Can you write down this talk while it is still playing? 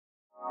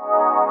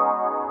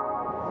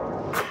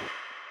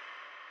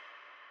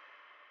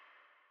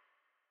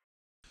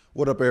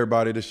What up,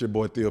 everybody? This your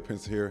boy Theo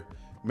Pinson here.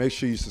 Make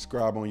sure you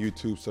subscribe on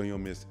YouTube so you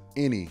don't miss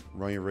any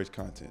Run Your Race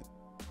content.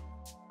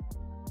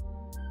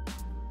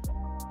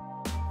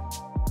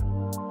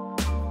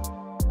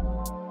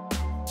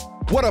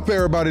 What up,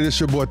 everybody? This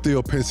your boy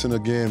Theo Pinson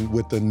again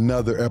with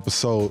another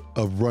episode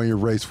of Run Your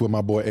Race with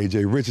my boy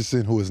AJ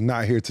Richardson, who is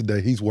not here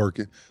today. He's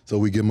working, so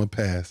we give him a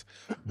pass.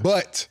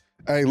 But,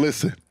 hey,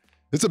 listen,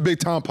 it's a big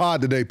time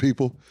pod today,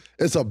 people.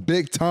 It's a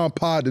big time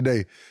pod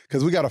today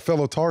because we got a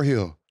fellow Tar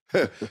Heel.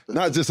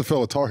 Not just a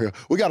fellow Tar Heel.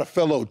 We got a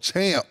fellow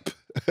champ.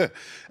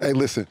 Hey,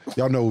 listen,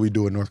 y'all know what we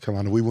do in North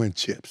Carolina. We win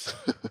chips.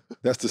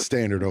 That's the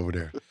standard over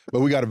there.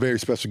 But we got a very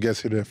special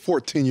guest here today.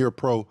 14-year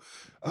pro,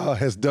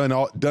 has done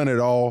it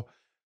all.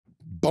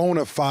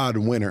 Bona fide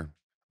winner.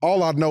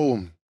 All I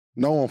know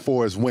him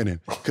for is winning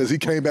because he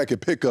came back at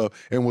pickup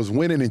and was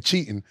winning and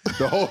cheating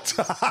the whole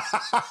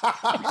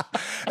time.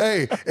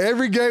 Hey,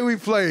 every game we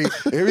played,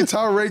 every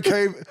time Ray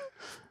came,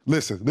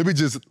 listen, let me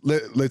just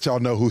let y'all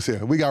know who's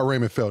here. We got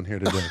Raymond Felton here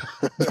today.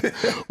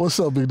 What's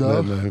up, big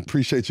dog? Man,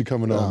 appreciate you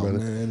coming on, brother.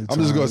 Man, I'm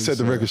just going to set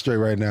the record straight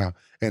right now.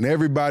 And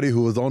everybody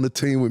who was on the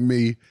team with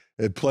me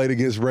that played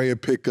against Ray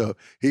at pickup,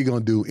 he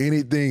going to do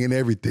anything and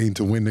everything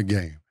to win the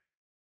game.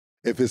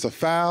 If it's a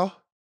foul,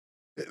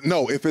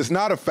 no, if it's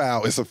not a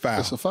foul, it's a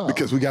foul. It's a foul.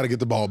 Because we got to get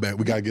the ball back.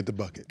 We got to get the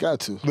bucket. Got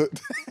to.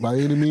 By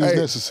any means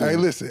necessary. Hey,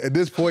 listen, at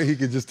this point, he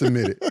can just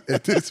admit it.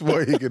 At this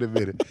point, he can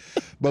admit it.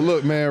 But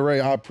look, man, Ray,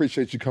 I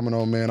appreciate you coming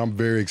on, man. I'm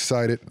very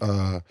excited.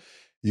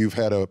 You've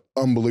had an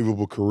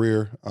unbelievable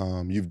career.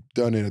 You've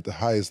done it at the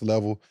highest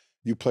level.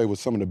 You played with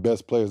some of the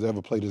best players that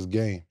ever played this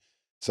game.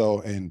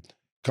 So, and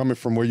coming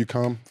from where you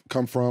come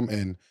from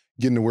and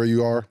getting to where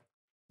you are,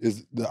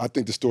 I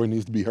think the story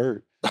needs to be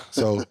heard.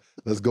 So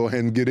let's go ahead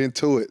and get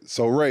into it.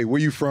 So Ray,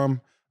 where you from?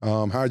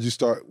 How did you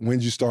start? When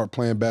did you start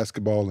playing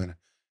basketball, and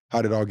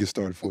how did it all get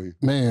started for you?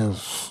 Man,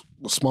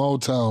 a small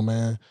town,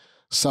 man.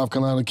 South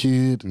Carolina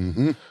kid,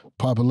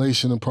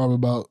 population of probably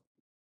about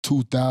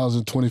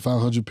 2,000,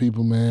 2,500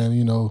 people, man.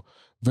 You know,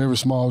 very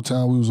small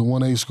town. We was a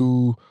 1A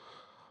school.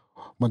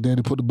 My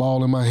daddy put the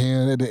ball in my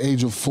hand at the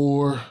age of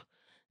 4,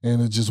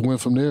 and it just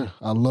went from there.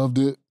 I loved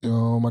it.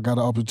 I got an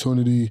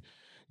opportunity,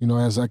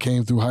 as I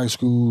came through high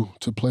school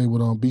to play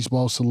with Beach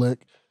Ball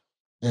Select.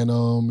 And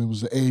it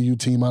was the AAU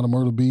team out of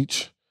Myrtle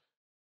Beach.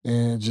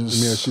 And just...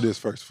 Let me ask you this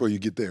first before you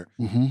get there.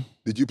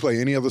 Did you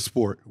play any other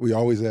sport? We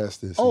always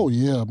ask this. Oh,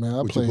 yeah, man.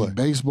 I played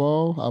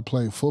baseball. I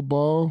played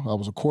football. I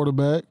was a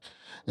quarterback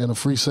and a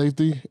free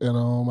safety. And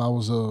I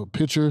was a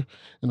pitcher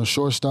and a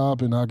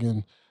shortstop, and I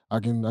can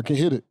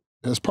hit it.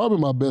 It's probably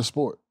my best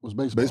sport was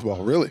baseball.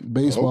 Baseball, really?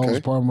 Baseball was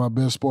probably my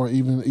best sport,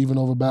 even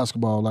over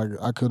basketball. Like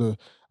I could have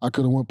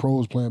went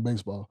pros playing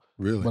baseball.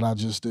 Really? But I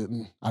just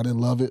didn't. I didn't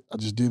love it. I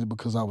just did it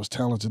because I was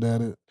talented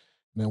at it. And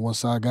then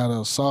once I got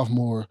a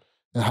sophomore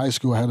in high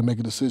school, I had to make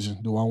a decision.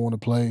 Do I want to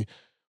play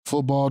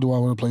football? Do I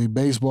want to play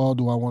baseball?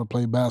 Do I want to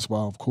play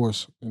basketball? Of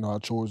course, I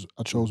chose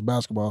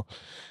basketball.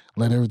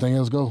 Let everything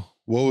else go.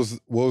 What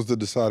was the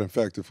deciding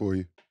factor for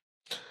you?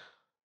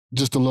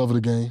 Just the love of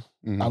the game.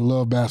 I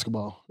love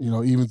basketball.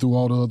 Even through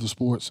all the other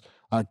sports,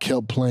 I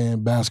kept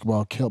playing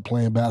basketball.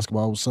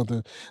 It was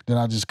something that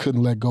I just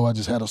couldn't let go. I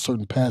just had a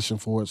certain passion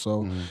for it.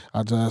 So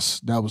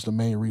that was the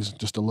main reason,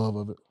 just the love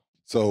of it.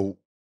 So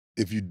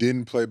if you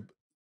didn't play,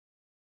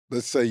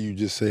 let's say you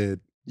just said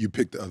you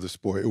picked the other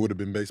sport, it would have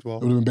been baseball?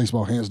 It would have been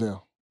baseball, hands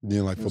down. You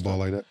didn't like football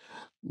like that?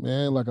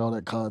 Man, like all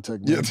that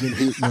contact, man. Getting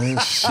hit, man.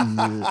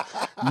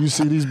 Shit. You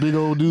see these big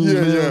old dudes,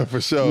 man. Yeah, for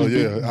sure,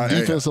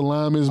 Defensive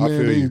linemen,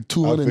 man, they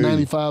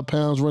 295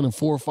 pounds running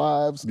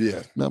 4.5s.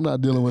 Yeah. Man, I'm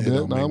not dealing with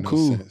that. No, I'm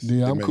cool. Sense.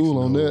 Yeah, I'm cool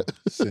on that.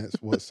 Sense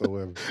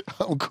whatsoever.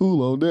 I'm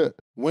cool on that.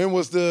 When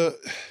was there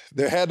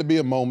had to be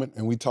a moment,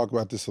 and we talk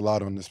about this a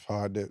lot on this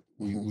pod, that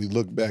we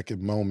look back at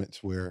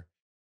moments where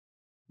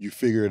you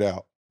figure it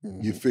out.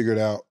 You figured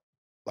out,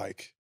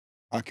 like,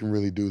 I can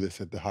really do this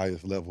at the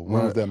highest level.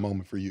 When was that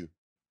moment for you?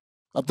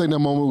 I think that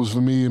moment was for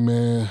me,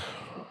 man.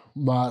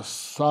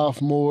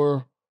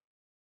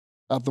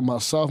 After my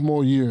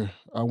sophomore year,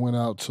 I went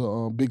out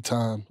to Big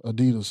Time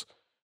Adidas.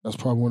 That's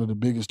probably one of the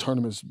biggest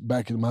tournaments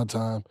back in my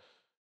time.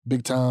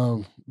 Big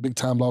time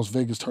Las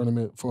Vegas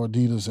tournament for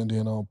Adidas, and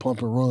then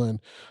Pump and Run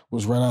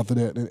was right after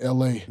that in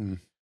LA.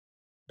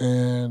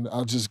 And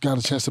I just got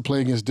a chance to play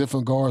against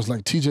different guards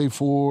like TJ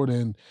Ford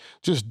and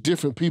just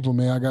different people,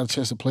 man. I got a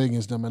chance to play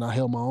against them, and I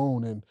held my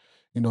own. And,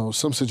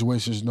 some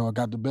situations, I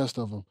got the best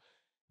of them.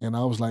 And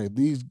I was like,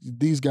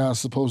 these guys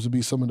supposed to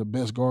be some of the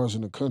best guards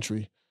in the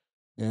country,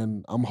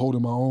 and I'm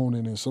holding my own,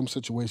 and in some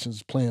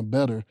situations playing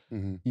better.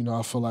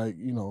 I feel like,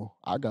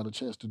 I got a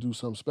chance to do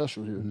something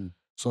special here.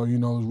 So,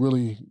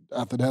 really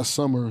after that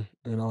summer,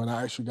 and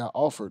I actually got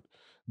offered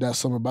that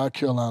summer by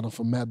Carolina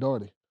from Matt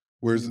Doherty.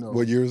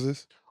 What year is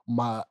this?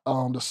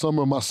 The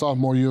summer of my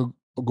sophomore year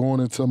going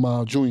into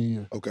my junior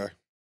year. Okay.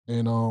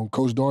 And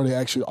Coach Doherty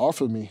actually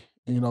offered me,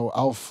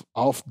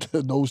 off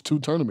those two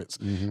tournaments.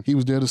 He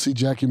was there to see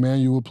Jackie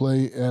Manuel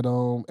play at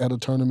a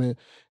tournament,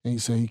 and he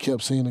said he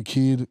kept seeing a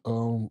kid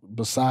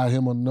beside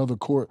him on another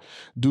court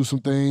do some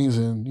things,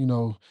 and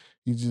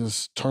he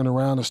just turned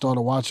around and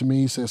started watching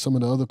me. He said some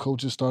of the other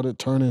coaches started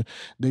turning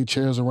their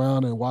chairs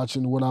around and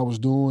watching what I was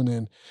doing.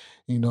 And,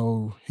 you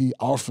know, he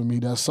offered me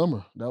that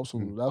summer. That's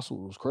what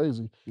was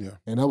crazy. Yeah.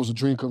 And that was a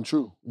dream come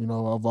true. You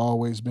know, I've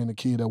always been a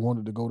kid that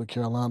wanted to go to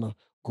Carolina.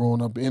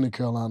 Growing up in the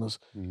Carolinas,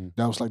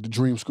 that was like the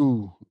dream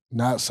school.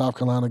 Not South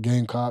Carolina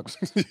Gamecocks,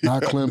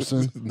 not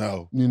Clemson.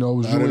 No. You know, it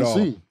was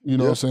UNC. You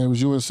know what I'm saying? It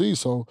was UNC.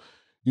 So,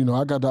 you know,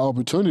 I got the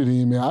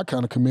opportunity, and man, I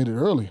kind of committed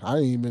early. I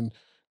didn't even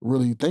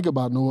really think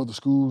about no other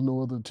schools,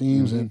 no other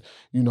teams. And,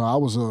 you know, I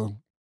was a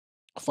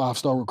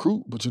 5-star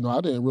recruit, but, you know,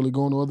 I didn't really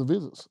go on no other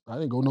visits. I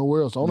didn't go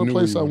nowhere else. The only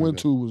place I went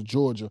to was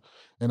Georgia,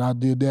 and I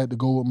did that to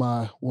go with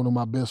one of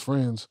my best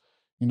friends.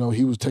 You know,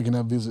 he was taking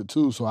that visit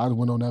too, so I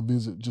went on that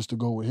visit just to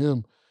go with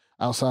him.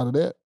 Outside of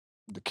that,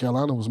 the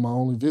Carolina was my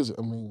only visit.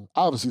 I mean,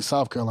 obviously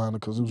South Carolina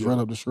because it was right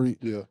up the street.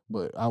 Yeah,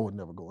 but I would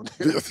never go in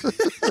there.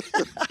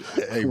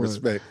 Hey,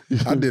 respect.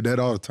 I did that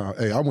all the time.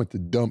 Hey, I went to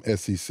dumb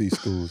SEC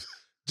schools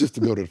just to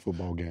go to the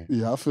football game.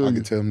 Yeah, I feel you. I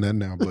can tell them that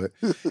now. But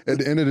at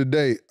the end of the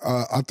day,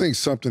 I think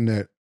something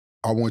that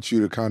I want you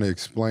to kind of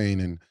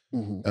explain,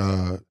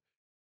 and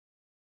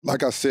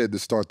like I said to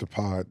start the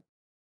pod,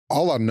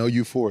 all I know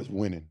you for is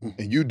winning,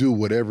 and you do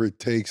whatever it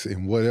takes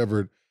and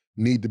whatever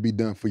need to be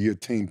done for your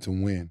team to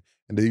win.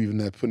 And even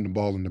that putting the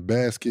ball in the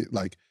basket,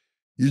 like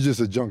you're just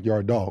a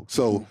junkyard dog.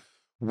 So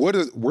where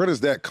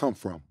does that come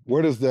from?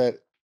 How does that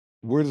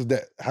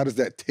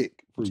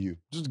tick for you?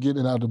 Just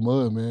getting it out of the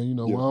mud, man. You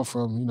know, where I'm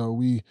from, you know,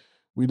 we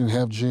didn't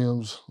have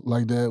gyms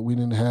like that. We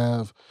didn't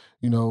have,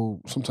 you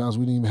know, sometimes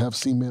we didn't even have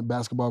cement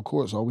basketball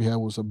courts. All we had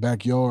was a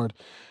backyard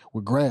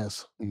with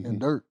grass and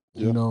dirt.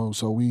 You know,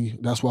 so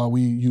that's why we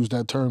use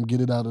that term,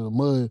 get it out of the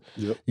mud.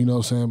 You know what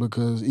I'm saying?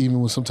 Because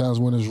even sometimes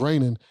when it's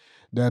raining,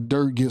 that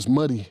dirt gets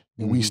muddy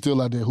and we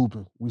still out there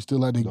hooping. We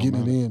still out there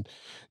getting it in.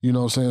 You know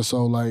what I'm saying?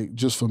 So like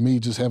just for me,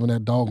 just having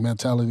that dog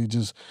mentality,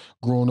 just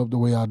growing up the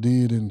way I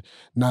did and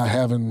not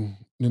having,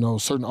 you know,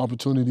 certain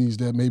opportunities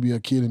that maybe a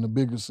kid in a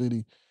bigger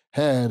city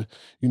had,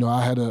 you know,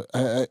 I had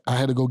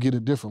to go get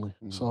it differently.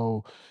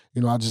 So,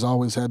 you know, I just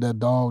always had that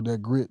dog,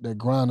 that grit, that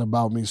grind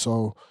about me.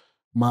 So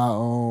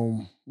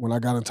when I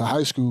got into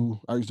high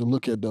school, I used to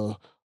look at the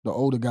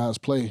older guys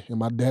play, and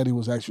my daddy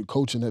was actually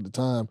coaching at the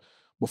time.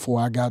 Before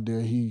I got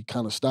there, he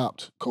kind of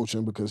stopped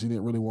coaching because he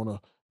didn't really want to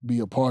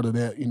be a part of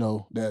that, you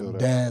know, that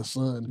dad,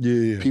 son.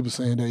 Yeah. People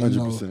saying that, you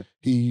 100%. know,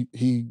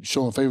 he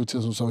showing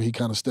favoritism, so he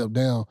kind of stepped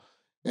down.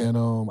 And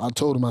I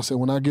told him, I said,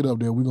 when I get up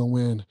there, we're gonna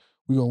win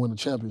the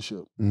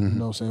championship. You know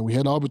what I'm saying? We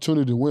had the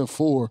opportunity to win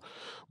 4,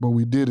 but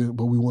we didn't,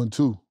 but we won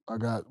 2. I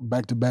got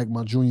back-to-back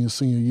my junior and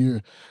senior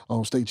year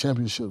state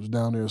championships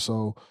down there.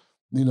 So,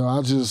 you know,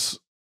 I just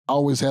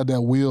always had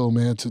that will,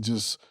 man, to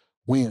just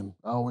win.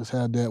 I always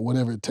had that,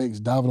 whatever it takes,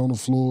 diving on the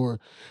floor,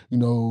 you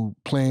know,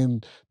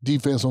 playing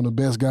defense on the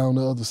best guy on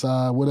the other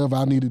side, whatever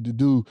I needed to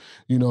do,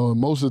 you know, and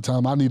most of the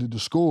time I needed to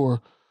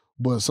score,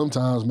 but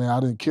sometimes, man,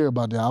 I didn't care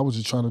about that. I was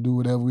just trying to do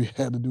whatever we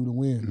had to do to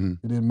win.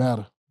 It didn't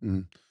matter.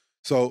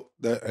 So,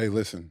 hey,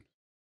 listen,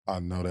 I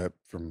know that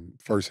from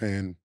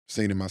firsthand,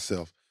 seeing it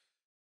myself.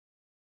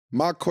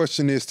 My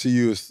question is to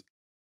you is,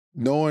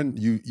 knowing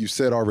you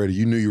said already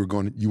you knew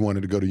you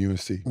wanted to go to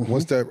UNC.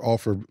 Once that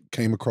offer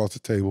came across the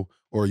table,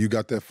 or you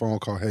got that phone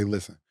call, hey,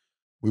 listen,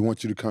 we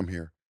want you to come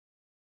here.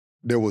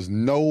 There was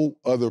no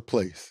other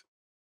place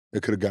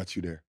that could have got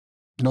you there.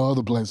 No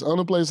other place. The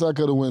only place I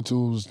could have went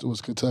to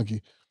was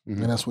Kentucky,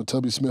 and that's when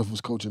Tubby Smith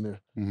was coaching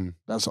there.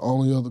 That's the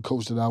only other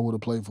coach that I would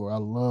have played for. I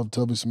love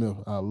Tubby Smith.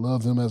 I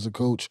love him as a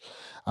coach.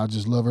 I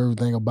just love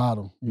everything about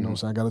him. You know what I'm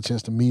saying? I got a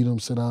chance to meet him,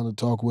 sit down and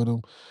talk with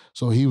him.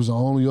 So he was the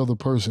only other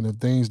person, if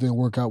things didn't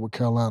work out with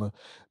Carolina,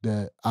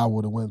 that I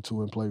would have went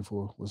to and played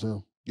for was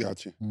him.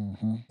 Gotcha.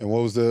 And what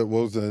was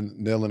the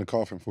nail in the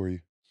coffin for you?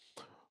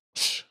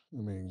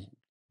 I mean,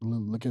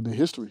 look at the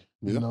history.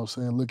 You know what I'm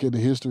saying? Look at the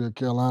history of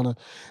Carolina,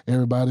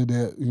 everybody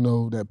that, you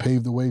know, that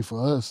paved the way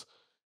for us,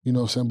 you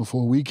know what I'm saying,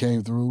 before we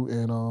came through.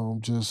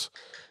 And just,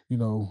 you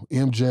know,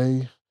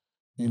 MJ,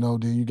 you know,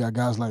 then you got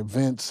guys like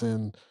Vince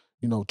and,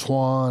 you know,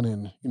 Twan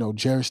and, you know,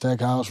 Jerry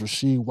Stackhouse,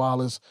 Rasheed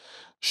Wallace.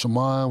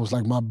 Shaman was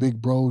like my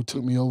big bro,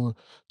 took me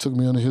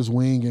under his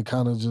wing and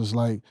kind of just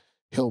like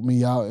helped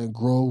me out and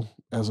grow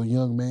as a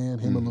young man,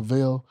 him and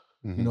Lavelle.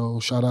 You know,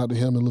 shout out to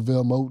him and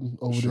Lavelle Moten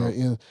over there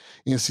in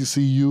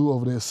NCCU,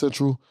 over there at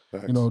Central.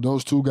 Thanks. You know,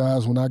 those 2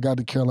 guys, when I got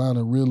to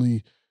Carolina,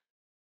 really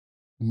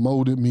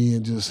molded me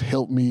and just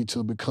helped me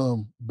to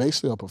become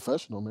basically a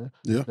professional, man.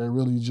 Yeah. They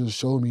really just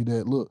showed me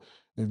that, look,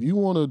 if you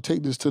want to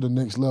take this to the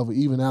next level,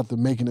 even after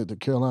making it to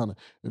Carolina,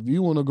 if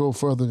you want to go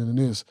further than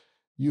this,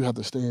 you have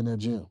to stay in that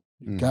gym.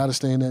 You got to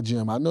stay in that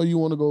gym. I know you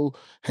want to go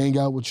hang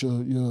out with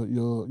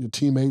your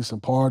teammates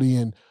and party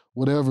and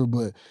whatever,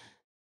 but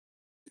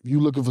if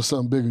you're looking for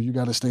something bigger, you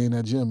got to stay in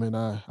that gym. And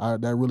I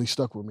that really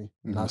stuck with me.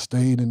 And I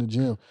stayed in the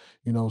gym.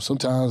 You know,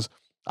 sometimes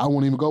I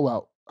won't even go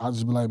out. I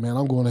just be like, man,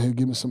 I'm going ahead and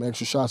give me some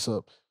extra shots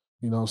up.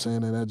 You know what I'm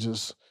saying? And that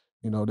just,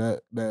 you know,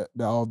 that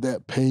all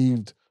that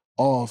paved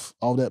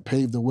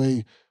the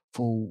way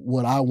for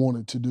what I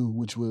wanted to do,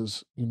 which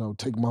was, you know,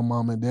 take my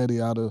mom and daddy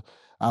out of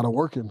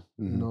working.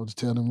 You know, to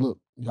tell them, look,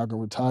 y'all can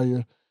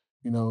retire.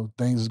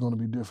 things is going to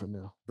be different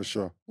now. For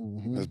sure.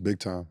 Mm-hmm. That's big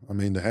time. I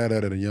mean, to have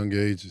that at a young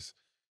age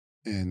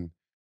and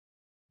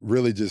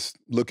really just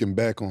looking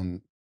back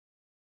on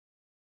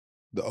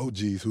the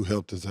OGs who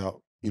helped us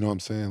out. You know what I'm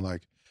saying?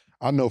 Like,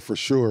 I know for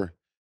sure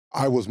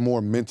I was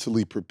more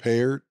mentally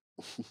prepared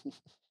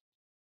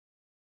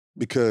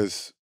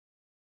because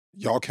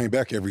y'all came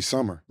back every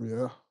summer.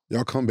 Yeah.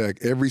 Y'all came back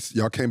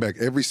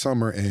every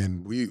summer,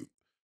 and we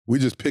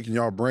just picking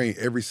y'all brain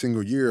every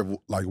single year of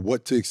like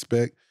what to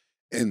expect.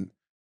 And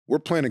we're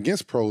playing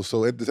against pros.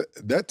 So at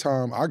that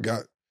time, I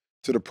got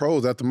to the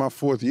pros after my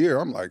 4th year.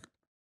 I'm like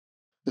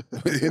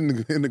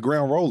in the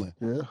ground rolling.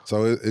 Yeah.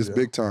 So it's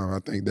big time. I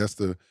think that's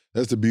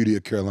the beauty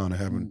of Carolina,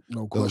 having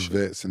those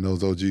vets and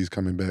those OGs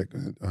coming back.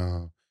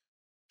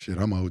 Shit,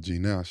 I'm an OG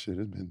now. Shit,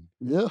 it's been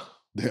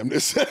damn near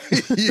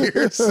 7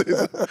 years since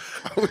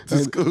I went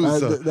to school.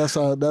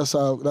 So.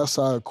 That's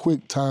how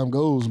quick time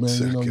goes,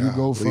 man. You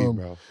go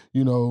from,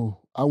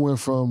 I went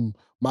from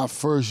my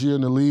first year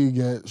in the league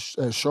at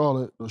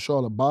Charlotte, the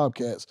Charlotte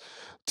Bobcats,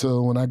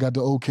 to when I got to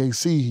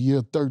OKC,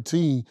 year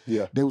 13,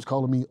 they was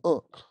calling me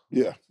Unc.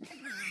 Yeah.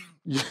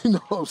 You know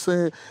what I'm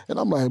saying? And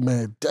I'm like,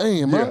 man,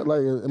 dang, am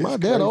I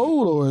that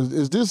old, or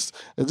is this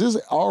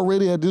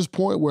already at this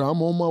point where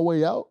I'm on my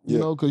way out? You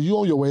know, because you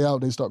on your way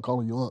out, they start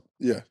calling you Unc.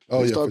 Yeah.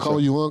 They start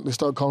calling you Unc. They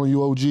start calling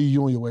you OG.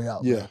 You on your way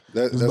out. Yeah.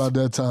 It's about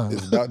that time.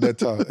 It's about that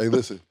time. Hey,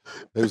 listen,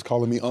 they was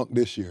calling me Unc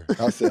this year.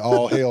 I said,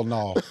 oh, hell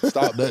no.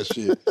 Stop that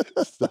shit.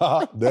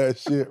 Stop that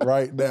shit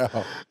right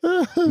now.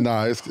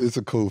 Nah, it's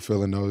a cool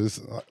feeling, though. It's,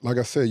 like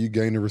I said, you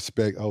gain the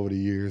respect over the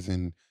years,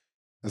 and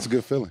that's a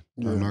good feeling.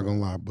 I'm not going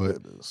to lie. But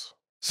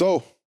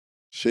so,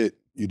 shit,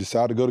 you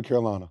decide to go to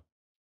Carolina.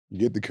 You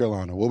get to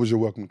Carolina. What was your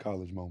welcome to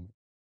college moment?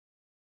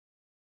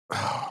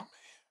 Oh, man.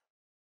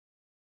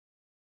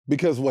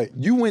 Because, wait,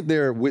 you went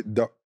there with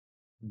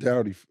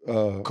Doherty.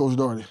 Coach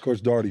Doherty.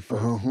 Coach Doherty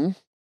first. Uh-huh.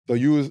 So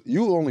you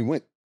only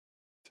went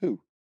 2.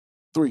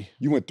 3.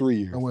 You went 3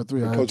 years. I went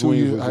 3. I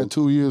had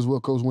 2 years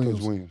with Coach Willliams.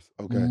 Coach Willliams.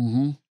 Okay.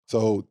 Mm-hmm.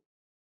 So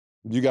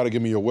you got to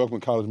give me your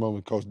welcome to college moment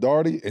with Coach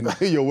Doherty, and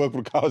then your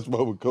welcome to college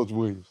moment with Coach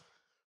Willliams.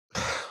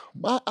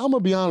 I'm gonna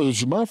be honest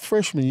with you. My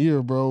freshman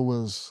year, bro,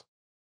 was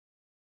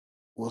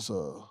I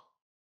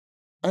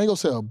ain't gonna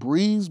say a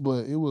breeze,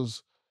 but it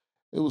was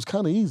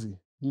kind of easy.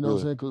 You know what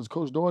I'm saying? Because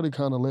Coach Doherty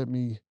kind of let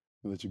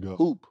you go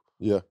hoop.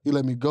 Yeah, he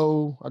let me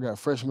go. I got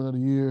freshman of the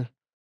year.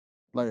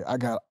 Like, I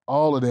got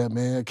all of that,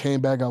 man.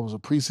 Came back. I was a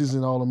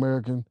preseason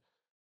All-American.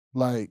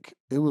 Like,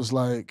 it was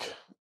like,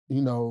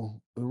 it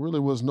really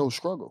was no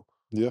struggle.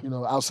 Yeah,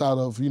 outside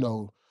of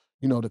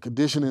the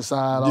conditioning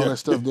side, all that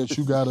stuff that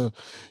you gotta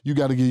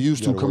get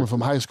used to coming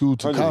from high school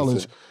to 100%.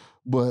 College.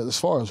 But as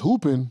far as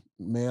hooping,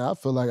 man, I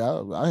feel like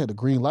I had the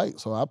green light.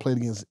 So I played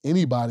against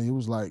anybody. It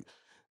was like,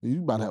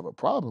 you about to have a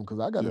problem because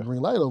I got the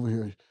green light over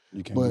here.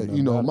 But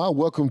my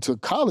welcome to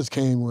college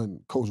came when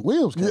Coach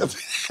Willliams came.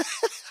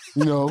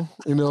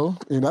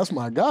 And that's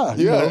my guy.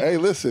 Hey,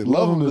 listen,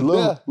 love him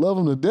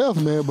to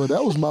death, man. But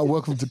that was my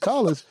welcome to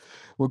college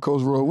when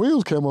Coach Roy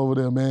Williams came over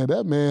there, man.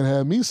 That man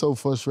had me so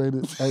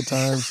frustrated at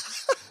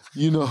times.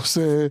 You know what I'm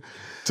saying?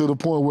 To the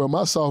point where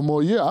my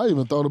sophomore year, I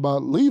even thought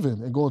about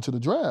leaving and going to the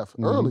draft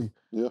early.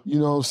 Yeah. You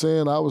know what I'm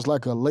saying? I was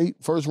like a late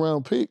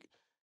first-round pick.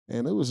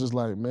 And it was just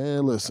like,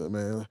 man, listen,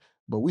 man.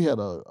 But we had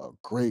a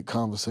great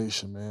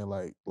conversation, man,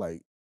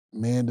 like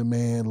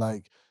man-to-man,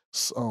 like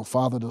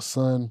father to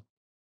son.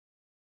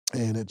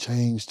 And it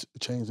changed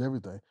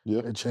everything.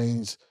 Yeah. It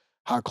changed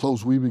how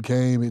close we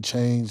became. It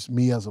changed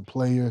me as a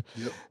player.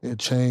 Yep. It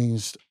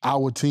changed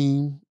our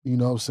team, you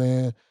know what I'm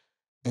saying?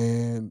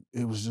 And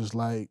it was just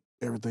like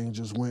everything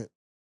just went.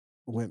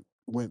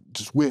 It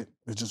just went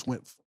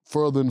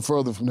further and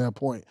further from that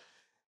point.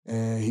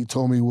 And he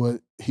told me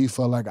what he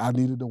felt like I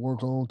needed to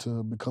work on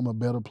to become a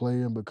better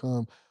player and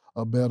become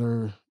a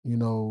better,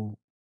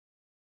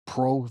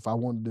 pro if I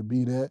wanted to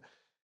be that.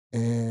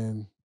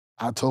 And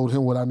I told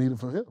him what I needed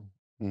from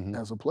him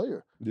as a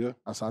player. Yeah.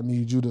 I said, I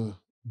need you to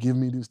give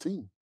me this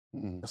team.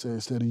 I said,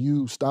 instead of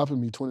you stopping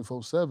me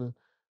 24/7,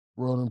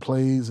 running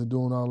plays and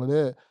doing all of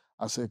that,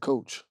 I said,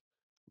 Coach,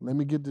 let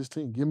me get this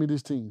team. Give me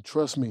this team.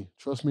 Trust me.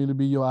 Trust me to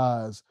be your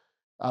eyes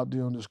out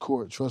there on this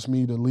court. Trust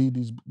me to lead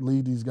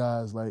these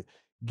guys. Like,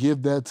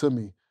 give that to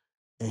me.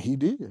 And he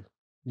did.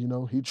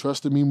 He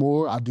trusted me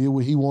more. I did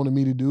what he wanted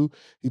me to do.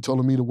 He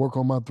told me to work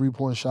on my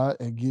three-point shot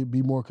and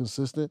be more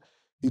consistent.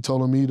 He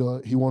wanted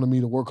me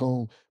to work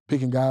on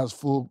picking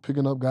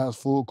up guys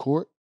full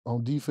court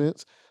on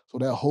defense. So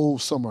that whole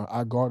summer,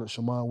 I guarded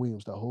Shammond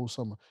Williams that whole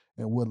summer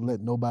and wouldn't let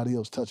nobody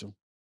else touch him.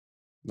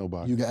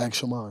 Nobody. You can ask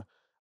Shammond.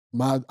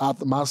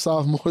 After my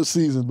sophomore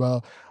season,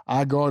 bro,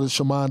 I guarded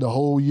Shammond the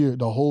whole year,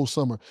 the whole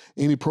summer.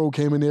 Any pro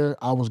came in there,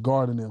 I was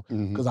guarding them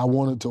because I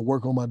wanted to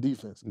work on my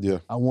defense. Yeah.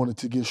 I wanted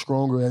to get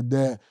stronger at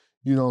that.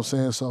 You know what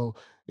I'm saying? So,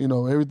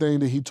 everything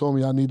that he told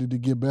me I needed to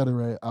get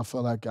better at, I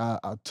felt like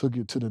I took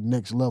it to the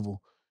next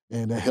level.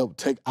 And that helped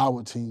take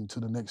our team to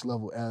the next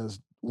level as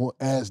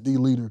the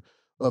leader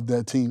of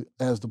that team,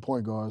 as the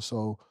point guard.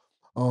 So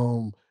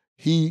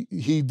he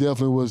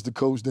definitely was the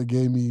coach that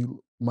gave me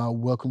my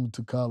welcome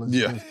to college.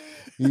 Yeah.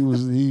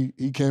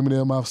 He came in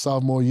there my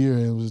sophomore year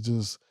and was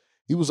just,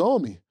 he was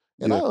on me.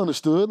 And I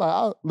understood.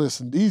 Like,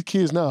 listen, these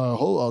kids now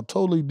are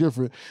totally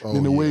different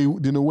than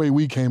the way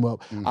we came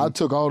up. Mm-hmm. I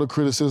took all the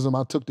criticism,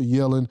 I took the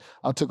yelling,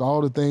 I took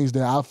all the things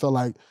that I felt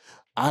like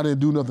I didn't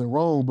do nothing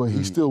wrong, but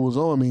he still was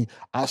on me.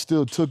 I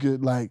still took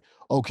it like,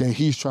 okay,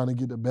 he's trying to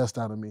get the best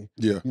out of me.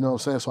 Yeah. You know what I'm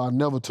saying? So I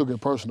never took it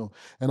personal.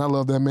 And I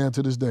love that man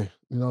to this day.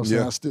 You know what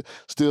I'm saying? I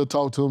still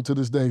talk to him to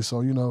this day.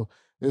 So, you know,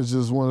 it's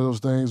just one of those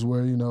things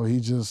where, you know, he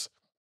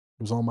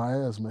was on my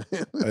ass, man.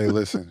 Hey,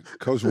 listen,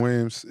 Coach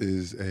Willliams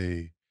is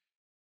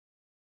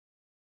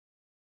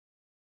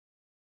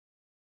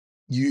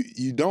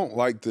you don't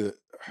like to,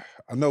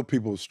 I know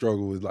people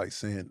struggle with like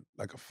saying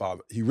like a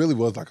father. He really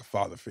was like a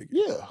father figure.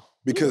 Yeah.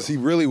 Because he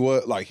really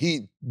was, like,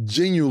 he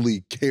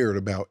genuinely cared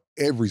about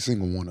every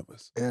single one of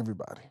us.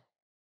 Everybody.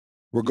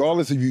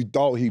 Regardless if you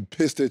thought he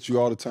pissed at you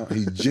all the time,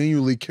 he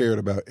genuinely cared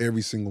about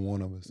every single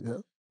one of us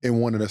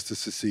and wanted us to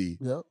succeed.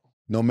 Yep.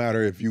 No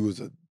matter if you was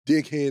a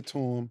dickhead to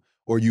him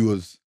or you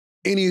was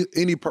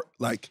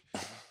like.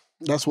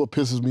 That's what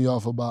pisses me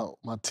off about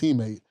my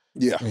teammate.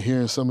 Yeah. And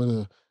hearing some of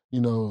the, you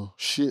know,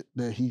 shit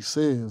that he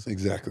says.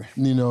 Exactly.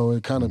 You know,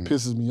 it kind of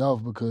pisses me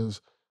off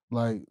because,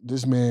 like,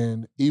 this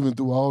man, even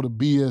through all the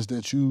BS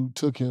that you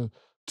took him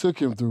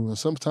through and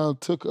sometimes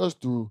took us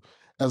through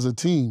as a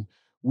team,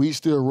 we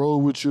still roll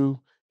with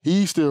you.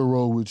 He still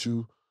roll with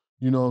you.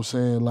 You know what I'm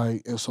saying?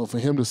 Like, and so for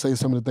him to say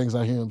some of the things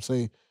I hear him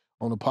say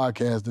on the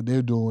podcast that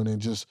they're doing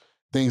and just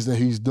things that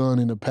he's done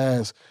in the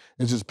past,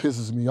 it just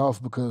pisses me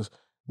off because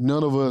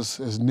none of us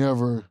has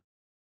never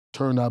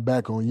turned our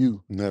back on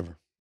you. Never.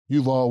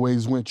 You've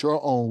always went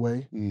your own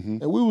way, and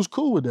we was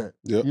cool with that.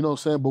 Yep. You know what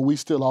I'm saying? But we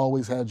still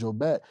always had your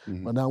back.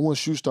 Mm-hmm. But now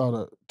once you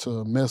start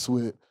to mess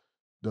with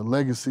the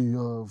legacy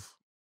of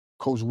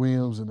Coach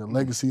Willliams and the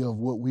legacy of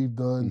what we've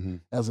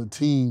done as a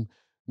team,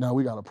 now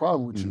we got a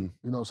problem with you.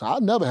 You know, so I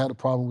never had a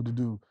problem with the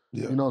dude.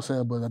 Yeah. You know what I'm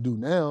saying? But I do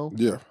now.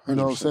 Yeah. 100%. You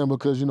know what I'm saying?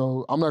 Because, you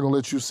know, I'm not going to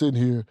let you sit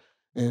here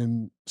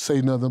and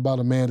say nothing about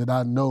a man that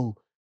I know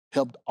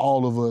helped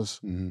all of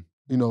us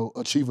you know,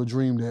 achieve a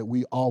dream that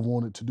we all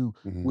wanted to do,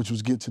 which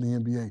was get to the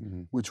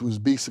NBA, which was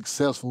be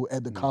successful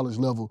at the college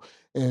level.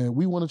 And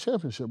we won a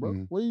championship, bro.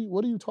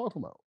 What are you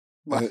talking about?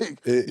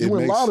 Like, you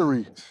win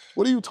lottery.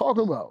 What are you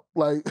talking about?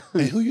 Like,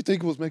 and who you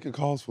think was making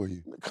calls for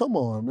you? Come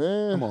on,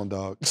 man. Come on,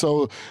 dog.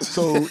 So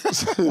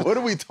what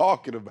are we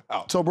talking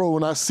about? So, bro,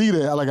 when I see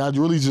that, like, I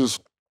really just,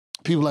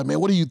 people like,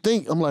 man, what do you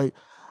think? I'm like,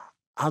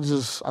 I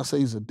say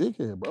he's a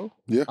dickhead, bro.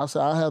 Yeah. I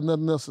say I have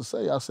nothing else to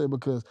say. I say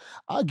because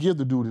I give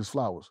the dude his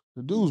flowers.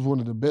 The dude's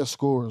one of the best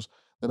scorers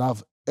that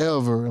I've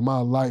ever in my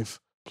life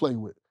played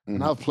with.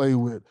 And I've played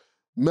with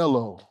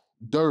Melo,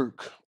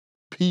 Dirk,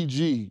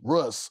 PG,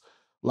 Russ.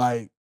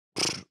 Like,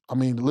 I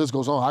mean, the list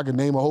goes on. I can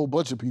name a whole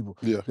bunch of people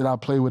that I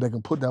play with that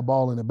can put that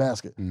ball in the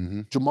basket.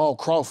 Jamal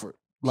Crawford.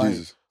 Like,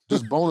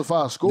 just bona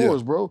fide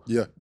scorers, bro.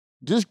 Yeah.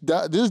 This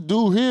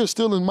dude here is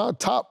still in my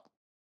top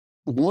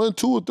 1,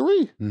 2, or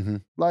 3.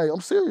 Like,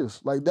 I'm serious.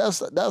 Like, that's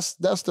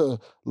the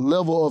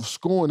level of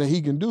scoring that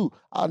he can do.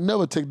 I'll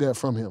never take that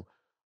from him.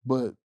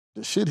 But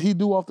the shit he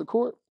do off the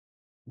court,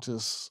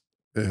 just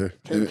I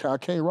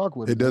can't rock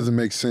with it. It doesn't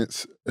make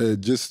sense.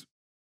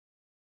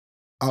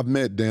 I've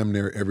met damn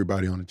near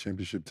everybody on the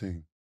championship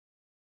team.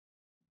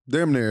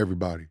 Damn near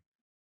everybody.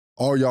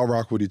 All y'all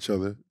rock with each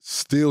other.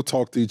 Still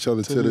talk to each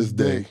other to this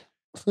day.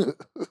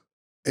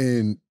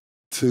 And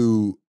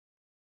to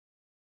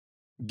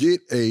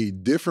get a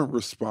different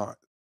response,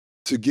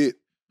 to get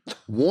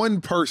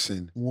one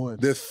person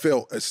that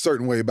felt a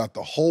certain way about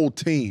the whole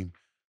team,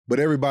 but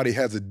everybody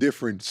has a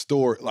different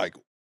story. Like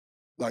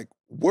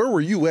where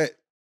were you at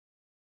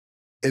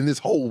in this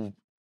whole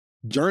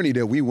journey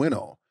that we went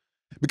on?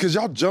 Because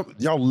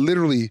y'all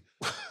literally,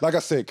 like I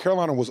said,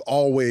 Carolina was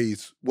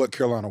always what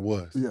Carolina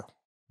was. Yeah.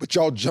 But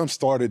y'all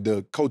jump-started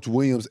the Coach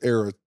Willliams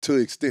era to the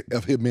extent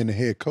of him being the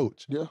head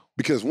coach. Yeah.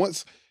 Because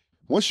once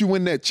you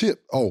win that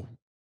chip,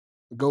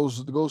 it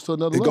goes to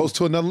another level. It goes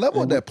to another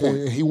level at that point.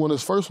 And he won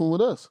his first one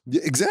with us.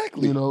 Yeah,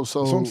 exactly. You know,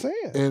 so that's what I'm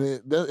saying. And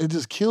it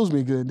just kills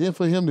me. And then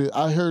for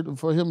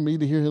me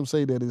to hear him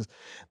say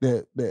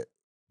that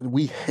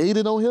we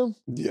hated on him.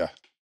 Yeah.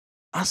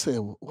 I said,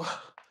 what?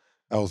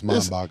 That was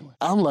mind-boggling.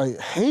 I'm like,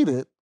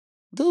 hated?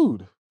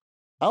 Dude,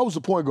 I was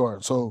the point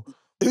guard, so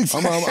I'm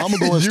gonna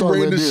go and start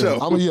right there.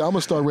 I'm gonna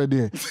start right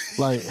there.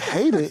 Like,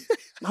 hated?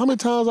 How many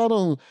times I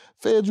done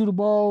fed you the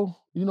ball?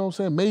 You know what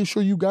I'm saying? Made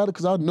sure you got it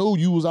because I know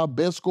you was our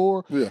best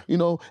scorer. Yeah. You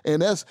know,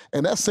 and that's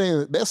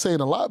saying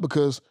a lot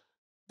because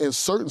in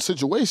certain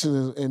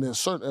situations and at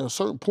a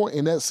certain point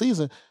in that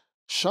season,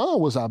 Sean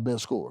was our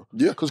best scorer.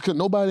 Yeah. Because could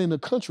nobody in the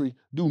country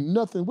do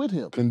nothing with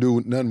him. Couldn't do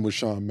nothing with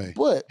Sean May.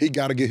 But he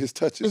got to get his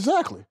touches.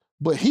 Exactly.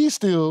 But he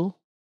still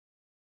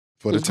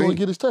for the is team going to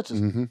get his touches.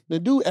 The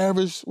dude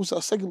averaged what's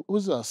our second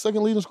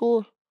leading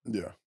scorer?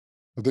 Yeah.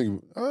 I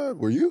think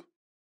were you?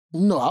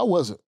 No, I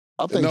wasn't.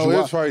 I think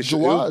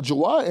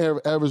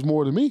Jawad averaged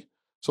more than me.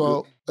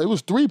 So it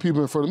was 3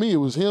 people in front of me. It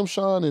was him,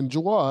 Sean, and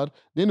Jawad.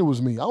 Then it was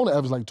me. I only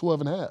averaged like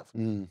 12 and a half.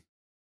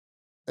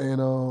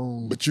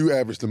 And But you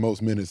averaged the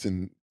most minutes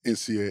in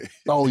NCAA.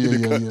 Oh in the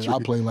yeah. country. I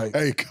play like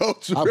Hey,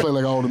 Coach. I play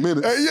like all the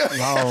minutes. Hey, yeah.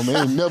 Oh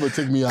man, it never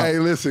took me out. Hey,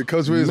 listen,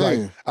 Coach Rick's like,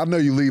 Man. I know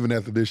you leaving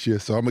after this year,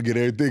 so I'm gonna get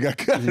everything I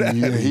got.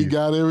 Yeah, he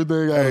got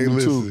everything out Hey, of me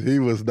listen, too. he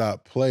was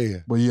not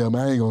playing. But yeah,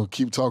 man, I ain't gonna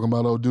keep talking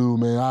about old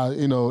dude, man. At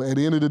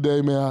the end of the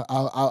day, man,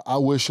 I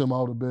wish him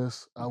all the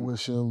best. I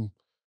wish him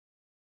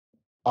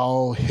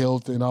all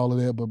health and all of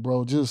that. But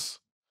bro,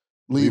 just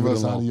leave Leave it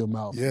us out alone. of your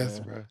mouth. Yes,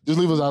 man. bro. Just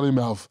leave us out of your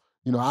mouth.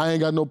 I ain't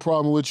got no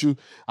problem with you.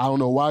 I don't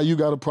know why you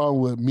got a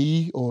problem with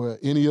me or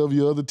any of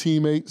your other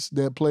teammates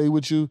that play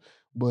with you,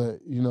 but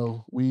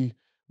we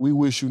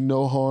wish you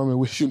no harm and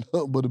wish you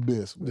nothing but the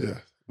best. Man. Yeah,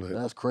 but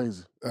That's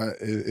crazy.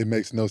 it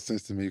makes no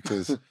sense to me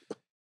because,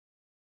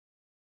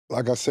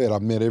 like I said, I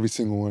met every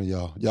single one of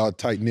y'all. Y'all a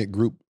tight-knit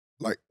group.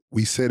 Like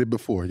we said it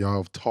before, y'all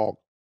have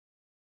talked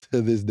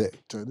to this day.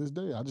 To this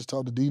day, I just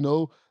talked to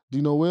Dino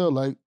Well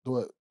like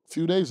a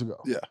few days ago.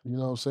 Yeah. You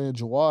know what I'm saying?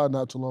 Jawad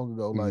not too long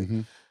ago. Like,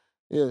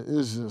 yeah,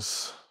 it's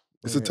just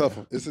it's a tough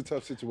one. It's a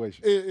tough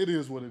situation. It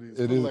is what it is.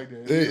 It is. Like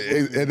that.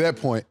 At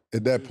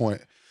that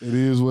point, it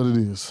is what it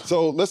is.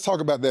 So let's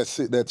talk about that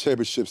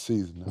championship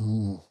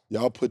season.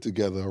 Y'all put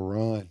together a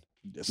run.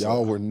 Yes,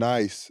 y'all sir. were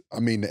nice.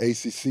 I mean, the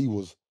ACC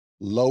was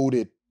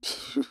loaded,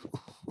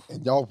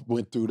 and y'all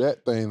went through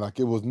that thing like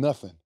it was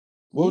nothing.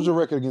 What was your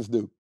record against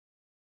Duke?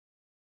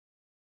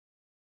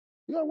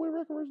 You got a win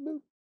record against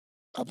Duke?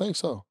 I think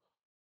so.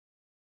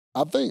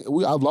 I think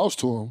I've lost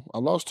to him. I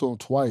lost to him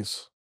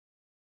twice.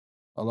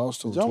 Y'all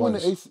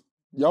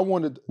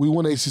won We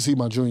won the ACC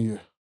my junior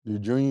year. Your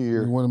junior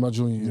year. We won it my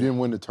junior year. You didn't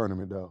win the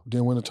tournament, though.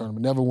 Didn't win the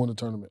tournament. Never won the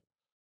tournament.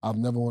 I've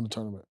never won the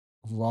tournament.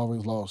 We've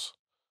always lost.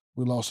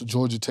 We lost to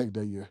Georgia Tech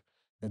that year,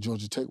 and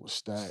Georgia Tech was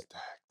stacked.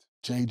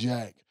 Jay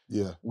Jack.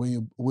 Yeah.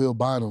 Will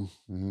Bynum.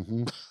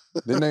 Mm-hmm.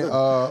 Then they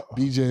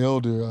BJ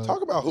Elder.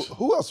 talk about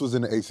who else was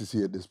in the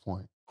ACC at this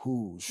point.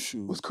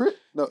 Shoot. Was Chris?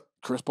 No,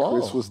 Chris Paul.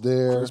 Chris was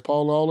there. Chris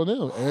Paul and all of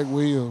them. Eric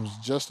Williams,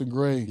 Justin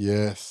Gray.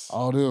 Yes.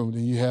 All them.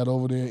 Then you had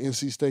over there at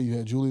NC State, you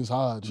had Julius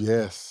Hodge.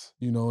 Yes.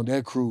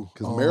 That crew.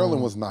 Because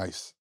Maryland was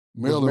nice.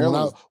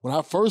 Maryland, when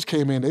I first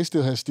came in, they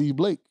still had Steve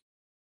Blake.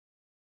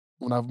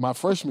 My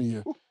freshman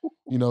year.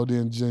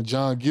 Then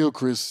John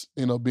Gilchrist,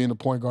 being the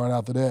point guard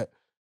after that.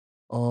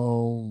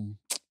 What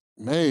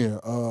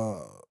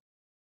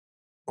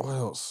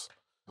else?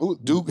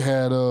 Duke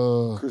had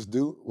Chris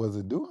Duke. Was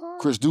it Duhan?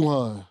 Chris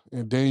Duhan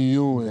and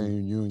Daniel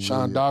Ewing,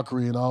 Sean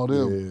Dockery and all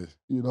them. Yeah.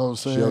 You know what I'm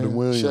saying? Sheldon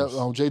Williams.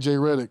 JJ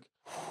Redick.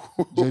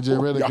 JJ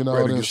Redick and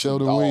all them.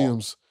 Sheldon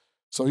Williams.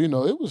 So, it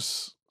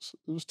was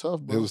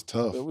tough, bro. It was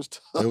tough. It was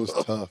tough. It was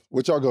tough.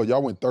 What y'all go?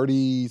 Y'all went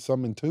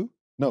 30-something too?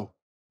 No.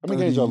 How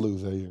many games y'all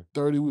lose that year?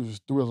 30. We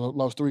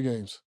lost 3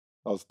 games.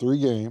 Lost 3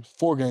 games.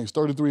 4 games,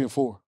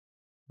 33-4.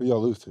 Who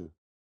y'all lose to?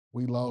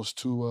 We lost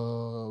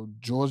to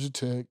Georgia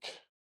Tech,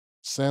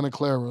 Santa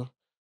Clara.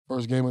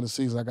 First game of the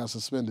season, I got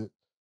suspended.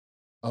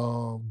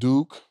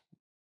 Duke.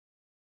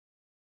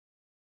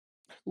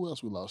 Who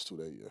else we lost to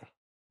that year?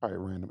 Probably a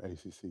random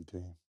ACC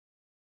team.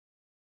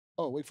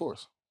 Oh, Wake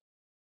Forest.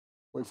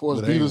 Wake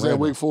Forest But beat ain't us at random.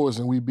 Wake Forest,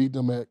 and we beat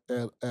them at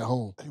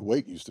home. Hey,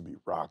 Wake used to be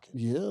rocking.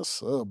 Yes,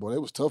 sir, boy.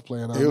 It was tough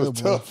playing out It there, was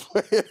boy. tough.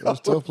 It was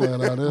tough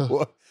playing out there.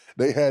 Boy,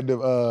 they had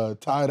the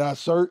tie-dye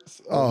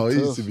shirts. Oh, it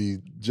used to be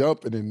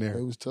jumping in there.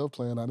 It was tough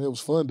playing out there. It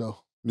was fun, though.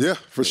 Yeah,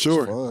 for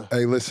sure. Fun.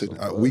 Hey, listen, It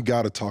was fun. we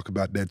got to talk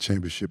about that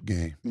championship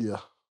game Yeah.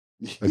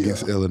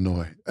 against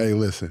Illinois. Hey,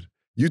 listen,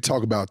 you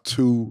talk about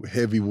 2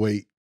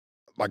 heavyweight,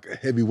 like a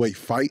heavyweight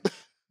fight.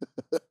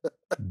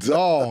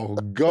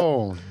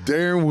 Doggone.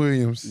 Darren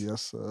Williams.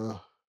 Yes, sir.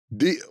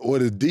 D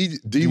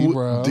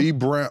Brown. D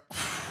Brown.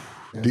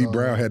 And, D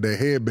Brown had that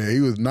headband. He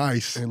was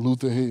nice. And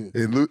Luther Head.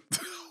 And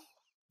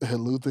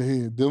Luther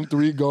Head. Them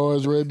 3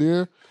 guards right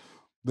there.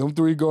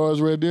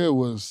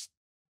 Was.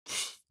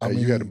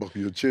 You had to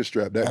buckle your chin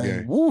strap that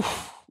game. Woo.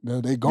 Now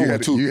they going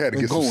too. You had to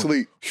They get going. some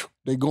sleep.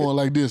 They going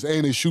like this.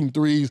 And they shooting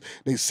threes.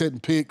 They setting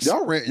picks.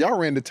 Y'all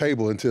ran the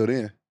table until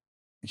then.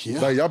 Yeah.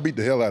 Like, y'all beat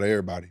the hell out of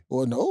everybody.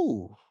 Well,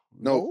 no.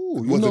 No.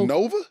 You Was know- it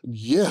Nova?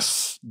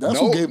 Yes. That's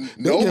No- who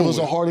gave us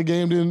a harder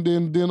game than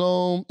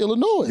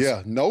Illinois.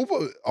 Yeah,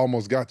 Nova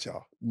almost got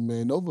y'all.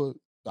 Man, Nova,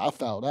 I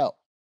fouled out.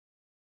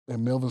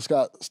 And Melvin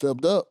Scott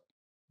stepped up.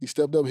 He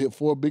stepped up, hit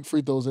 4 big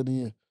free throws at the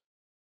end.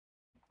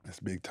 That's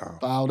big time.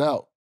 Fouled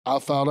out. I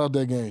fouled out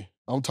that game.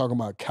 I'm talking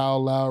about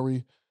Kyle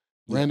Lowry,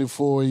 Randy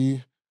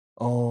Foye,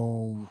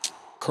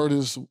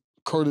 Curtis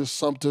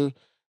Sumter,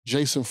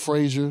 Jason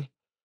Frazier.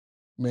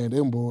 Man,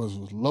 them boys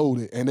was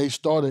loaded. And they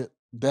started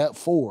that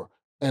 4.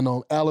 And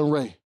Allen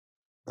Ray.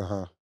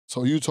 Uh-huh.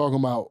 So you talking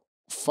about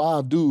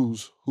 5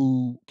 dudes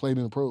who played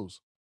in the pros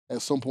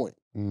at some point.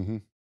 Mm-hmm.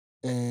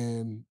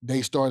 And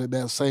they started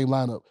that same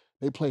lineup.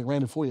 They played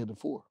Randy Foye at the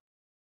 4.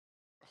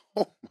 Oh,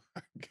 my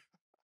God.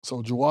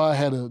 So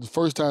the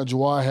first time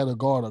Jawad had a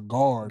guard.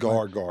 Guard,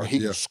 and he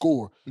yeah. could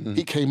score. Mhm.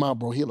 He came out,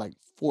 bro. He had like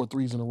 4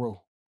 threes in a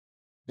row.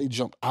 They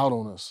jumped out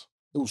on us.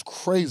 It was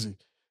crazy.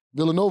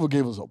 Villanova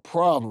gave us a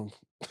problem.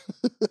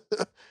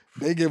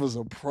 They gave us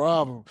a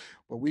problem.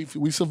 But we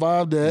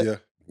survived that. Yeah.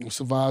 We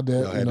survived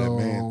that. Y'all had that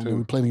man, too.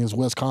 We played against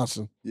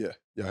Wisconsin. Yeah.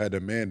 Y'all had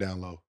that man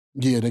down low.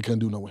 Yeah, they couldn't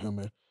do nothing with him,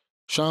 man.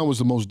 Sean was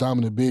the most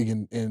dominant big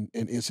in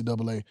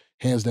NCAA,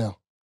 hands down.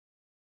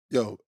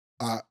 Yo,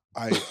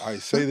 I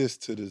say this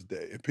to this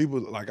day, and people,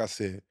 like I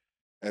said,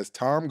 as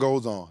time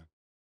goes on,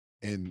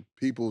 and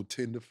people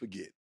tend to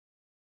forget,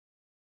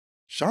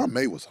 Sean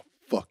May was a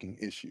fucking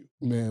issue.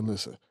 Man,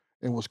 listen.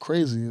 And what's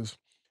crazy is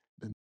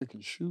the nigga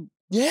can shoot.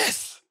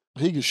 Yes.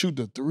 He can shoot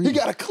the three. He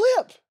got a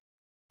clip.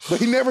 But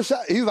he never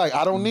shot. He's like,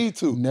 I don't need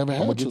to. Never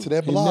had I'm gonna to. get to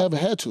that He block. never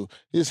had to.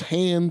 His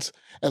hands,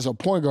 as a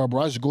point guard,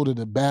 bro, I used to go to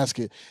the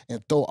basket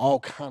and throw all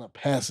kind of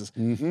passes.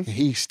 Mm-hmm. And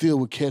he still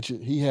would catch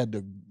it. He had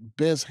the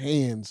best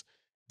hands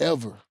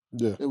ever.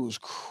 Yeah. It was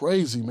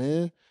crazy,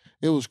 man.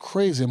 It was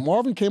crazy. And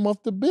Marvin came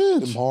off the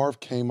bench. And Marv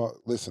came out.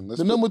 Listen,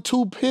 The number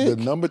 2 pick.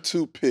 The number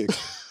 2 pick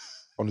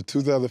on the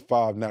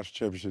 2005 National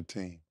Championship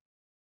team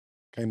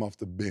came off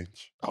the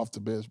bench. Off the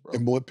bench, bro.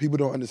 And what people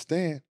don't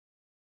understand,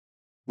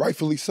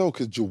 rightfully so,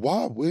 because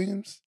Jawad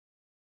Williams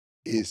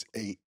is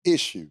a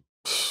issue.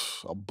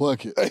 A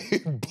bucket. A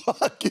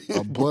bucket.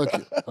 A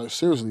bucket. Like,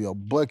 seriously, a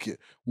bucket.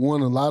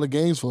 Won a lot of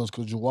games for us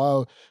because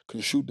Jawad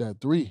could shoot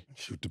that three.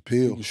 Shoot the He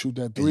pill. could shoot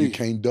that And three. you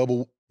can't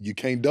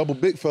double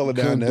big fella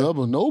down Couldn't there.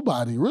 double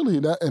nobody, really.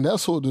 And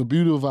that's what the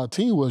beauty of our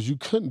team was. You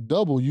couldn't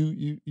double.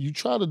 You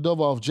tried to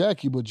double off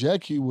Jackie, but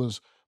Jackie was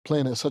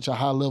playing at such a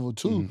high level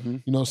too. Mm-hmm.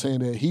 You know what I'm saying?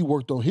 That he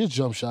worked on his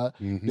jump shot,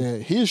 Mm-hmm.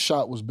 that his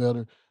shot was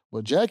better,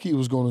 but Jackie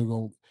was going to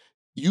go.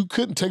 You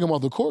couldn't take him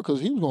off the court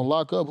because he was going to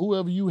lock up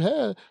whoever you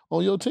had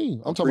on your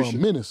team. I'm talking about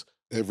menace.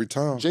 Every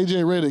time.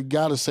 JJ Redick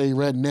got to say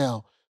right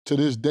now, to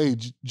this day,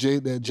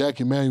 that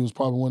Jackie Manning was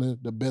probably one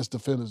of the best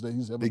defenders that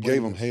he's ever played. They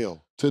gave him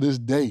hell. To this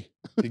day.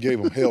 He gave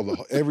him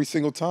hell every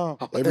single time.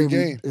 Every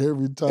game.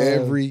 Every time.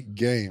 Every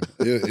game.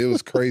 It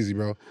was crazy,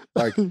 bro.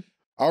 Like,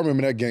 I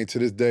remember that game to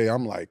this day.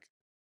 I'm like,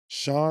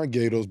 Sean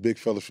gave those big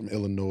fellas from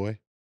Illinois.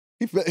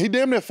 He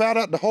damn near fouled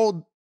out the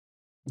whole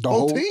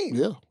team.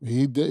 Yeah,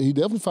 he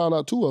definitely found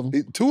out 2 of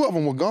them. 2 of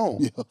them were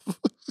gone.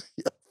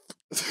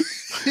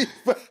 Yeah.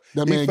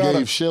 That man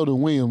gave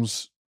Sheldon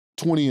Williams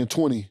 20 and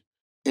 20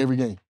 every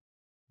game,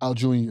 our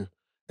junior year.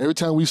 Every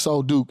time we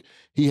saw Duke,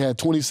 he had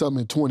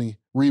 20-something and 20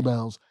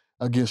 rebounds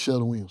against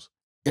Sheldon Williams.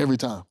 Every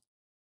time.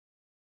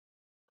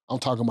 I'm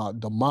talking about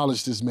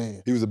demolished this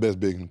man. He was the best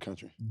big in the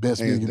country.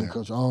 Best Hands big in the down.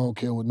 country. I don't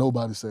care what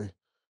nobody say.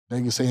 They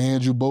can say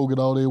Andrew Bogut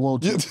all they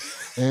want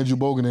to. Andrew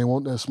Bogut ain't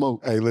want that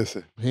smoke. Hey,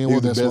 listen. He ain't He was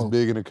want the that best smoke.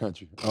 big in the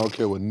country. I don't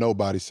care what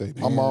nobody say.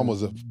 My Man, mom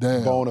was a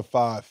damn. bona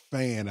fide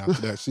fan after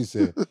that. She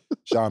said,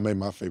 Sean made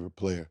my favorite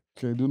player.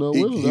 Can't do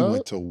nothing with him, He dog.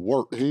 went to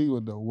work. He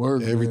went to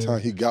work, Every man.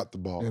 time he got the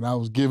ball. And I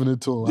was giving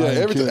it to him. Yeah, I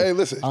didn't every time. care. Hey,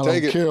 listen, I take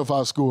don't it. care if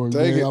I score. Take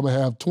Man, it. I'm going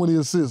to have 20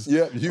 assists.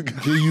 Yeah, Here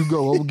you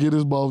go. I'm going to get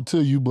this ball to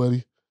you,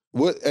 buddy.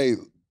 What? Hey,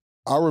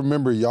 I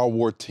remember y'all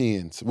wore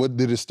 10s. What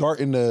did it start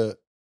in the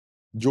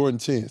Jordan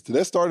 10s? Did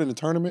that start in the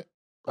tournament?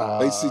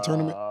 ACC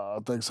tournament? I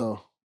think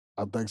so.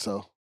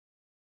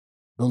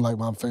 Them like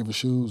my favorite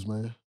shoes,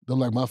 man. Them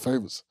like my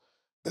favorites.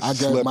 I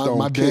got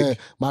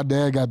my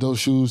dad got those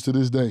shoes to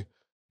this day.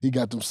 He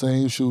got them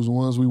same shoes, the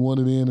ones we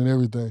wanted in and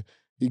everything.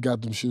 He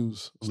got them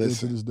shoes still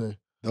Listen. to this day.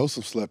 Those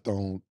are slept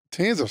on.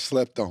 10s are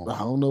slept on. I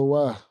don't know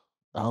why.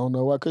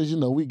 Because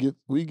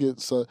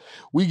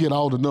we get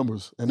all the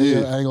numbers, and they, I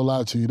ain't gonna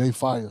lie to you, they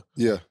fire.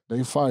 Yeah.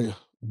 They fire.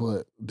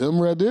 But them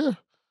right there,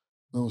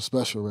 them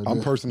special right there.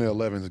 I'm personally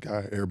 11's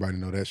guy. Everybody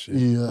know that shit.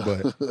 Yeah.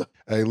 But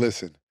hey,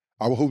 listen,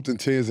 I hooped in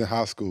 10s in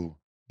high school.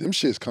 Them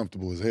shit's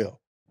comfortable as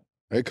hell.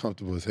 They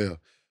comfortable as hell.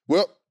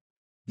 Well,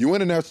 you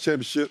win a national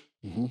championship.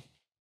 Mm-hmm.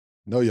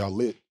 Know y'all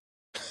lit.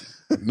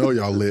 Know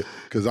y'all lit.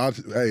 Because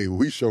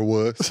we sure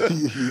was. Yes,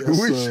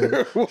 we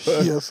sir. sure was.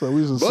 Yes, sir.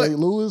 We was in St.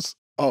 Louis.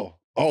 Oh,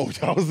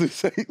 y'all was in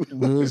St.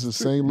 Louis. We was in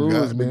St. Louis,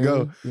 Got to man.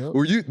 go.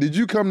 Yep. Did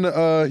you come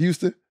to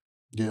Houston?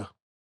 Yeah.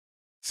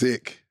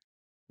 Sick.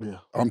 Yeah.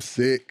 I'm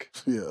sick.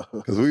 Yeah.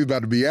 Because we was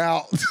about to be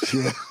out.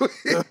 Yeah.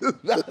 We was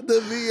about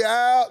to be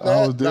out.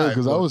 I was there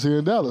because I was here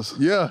in Dallas.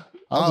 Yeah.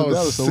 I was in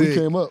Dallas, so we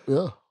came up.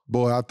 Yeah.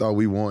 Boy, I thought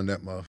we won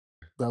that month.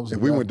 That was If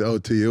we went to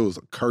OT, it was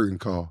a curtain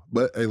call.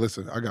 But hey,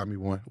 listen, I got me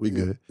one. We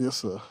good. Yes,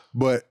 sir.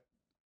 But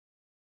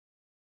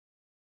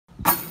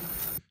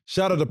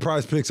shout out to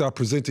Prize Picks, our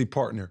presenting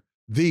partner,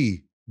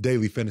 the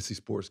daily fantasy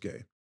sports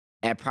game.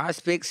 At Prize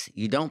Picks,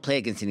 you don't play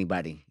against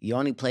anybody. You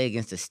only play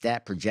against the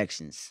stat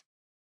projections.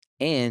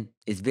 And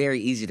it's very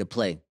easy to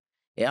play.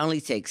 It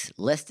only takes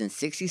less than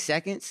 60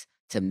 seconds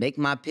to make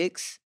my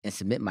picks and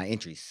submit my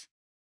entries.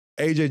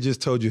 AJ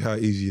just told you how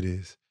easy it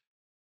is.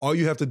 All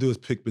you have to do is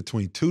pick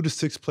between 2 to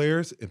 6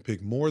 players and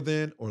pick more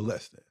than or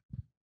less than.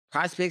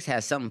 Prize Picks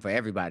has something for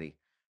everybody,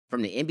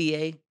 from the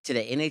NBA to the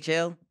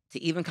NHL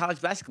to even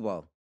college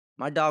basketball.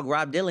 My dog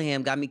Rob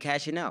Dillingham got me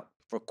cashing out.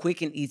 For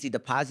quick and easy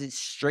deposits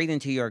straight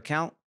into your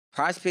account,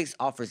 Prize Picks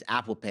offers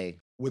Apple Pay.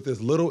 With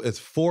as little as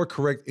 4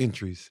 correct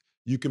entries,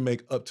 you can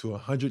make up to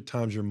 100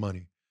 times your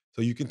money.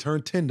 So you can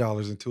turn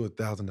 $10 into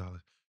 $1,000.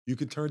 You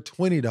can turn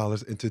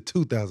 $20 into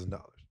 $2,000.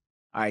 All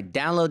right,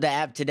 download the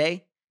app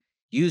today.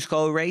 Use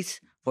code RACE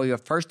for your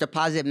first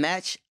deposit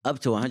match up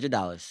to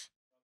 $100.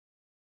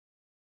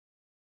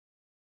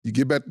 You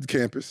get back to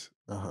campus,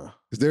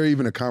 Is there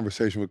even a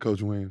conversation with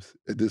Coach Williams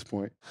at this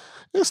point?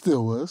 It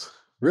still was.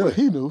 Really? But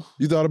he knew.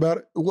 You thought about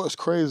it? What's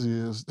crazy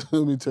is,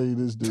 let me tell you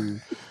this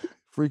dude,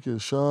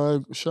 freaking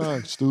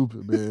Sean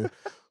stupid, man.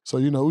 So,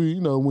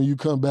 when you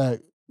come back,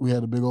 we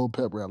had a big old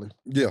pep rally.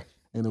 Yeah.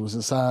 And it was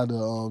inside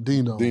the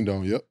Dean Dome. Dean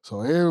Dome, yep.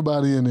 So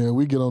everybody in there,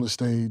 we get on the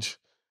stage,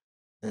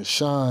 and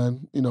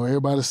Sean,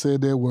 everybody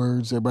said their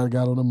words. Everybody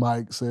got on the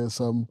mic, said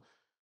something.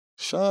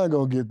 Sean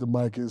gonna get the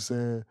mic and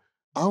said,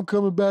 I'm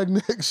coming back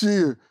next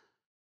year.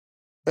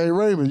 Hey,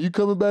 Raymond, you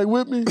coming back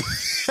with me?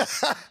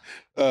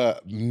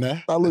 Nah.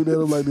 I looked at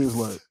him like this,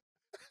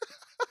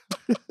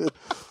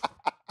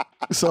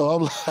 So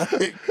I'm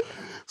like,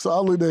 I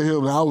looked at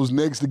him, and I was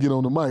next to get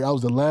on the mic. I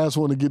was the last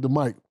one to get the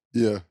mic.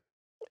 Yeah.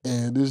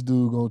 And this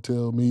dude gonna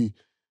tell me,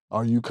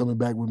 are you coming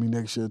back with me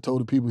next year? Told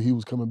the people he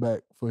was coming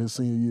back for his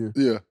senior year.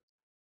 Yeah.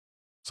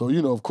 So,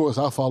 of course,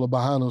 I followed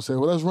behind him and said,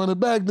 well, let's run it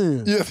back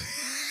then. Yeah.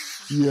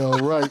 Yeah,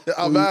 right.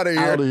 I'm out of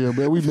here. Out of here,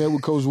 man. We met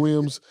with Coach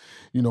Williams.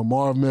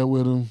 Marv met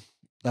with him.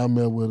 I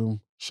met with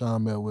him.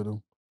 Sean met with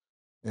him.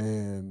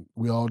 And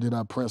we all did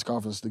our press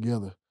conference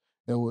together.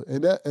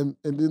 And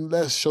then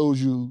that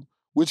shows you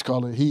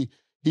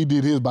he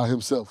did his by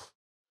himself.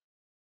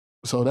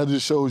 So that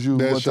just shows you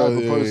what type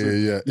of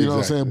person. Yeah, you know what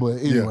I'm saying?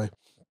 But anyway,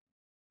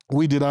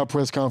 we did our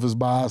press conference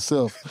by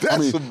ourselves.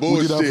 That's some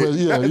bullshit.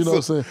 You know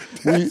what I'm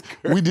saying?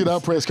 We did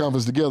our press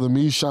conference together.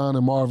 Me, Sean,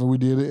 and Marvin, we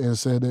did it and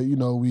said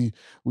that,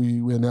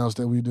 we announced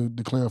that we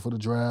declaring for the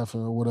draft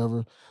or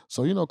whatever.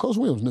 So, Coach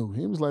Williams knew.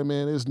 He was like,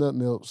 man, there's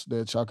nothing else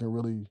that y'all can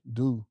really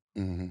do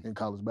in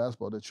college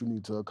basketball that you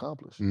need to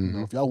accomplish.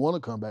 If y'all want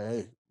to come back,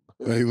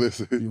 hey,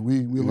 listen.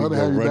 We love to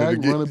have you back,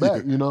 run it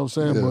back. You know what I'm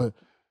saying? Yeah. But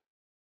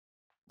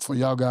for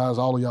y'all guys,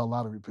 all of y'all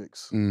lottery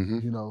picks.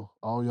 Mm-hmm.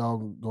 All y'all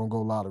gonna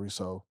go lottery.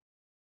 So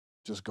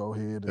just go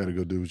ahead. Gotta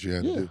go do what you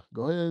had to do.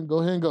 Go ahead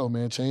and go,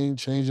 man.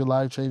 Change your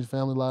life, change your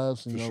family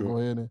lives, and sure. go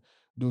ahead and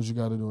do what you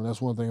got to do. And that's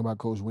one thing about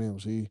Coach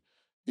Williams. He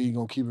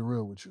gonna keep it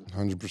real with you.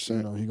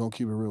 100%. He gonna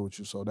keep it real with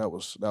you. So that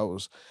was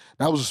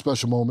a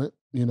special moment.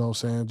 You know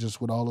what I'm saying? Just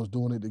with all us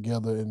doing it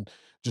together and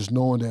just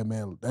knowing that,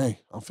 man, dang,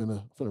 I'm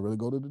finna really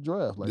go to the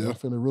draft. Like I'm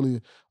finna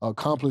really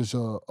accomplish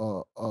a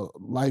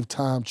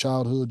lifetime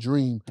childhood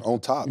dream. On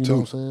top, you too. know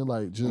what I'm saying?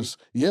 Like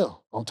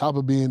on top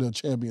of being the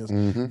champions.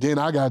 Mm-hmm. Then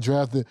I got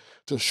drafted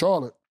to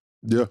Charlotte.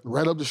 Yeah.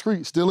 Right up the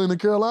street, still in the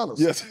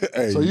Carolinas. Yes.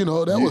 Hey, so,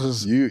 that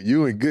was...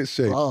 You in good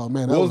shape. Oh,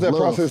 man. What was that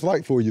love. process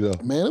like for you,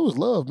 though? Man, it was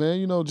love,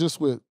 man.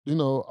 Just with,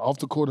 off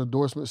the court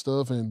endorsement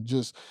stuff and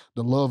just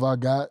the love I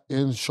got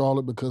in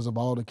Charlotte because of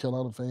all the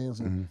Carolina fans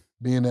and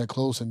being that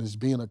close and just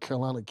being a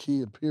Carolina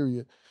kid,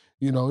 period.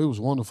 It was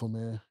wonderful,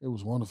 man. It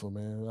was wonderful,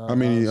 man. How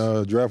many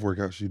draft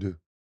workouts you do?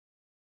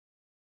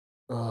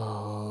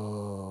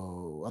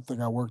 I think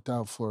I worked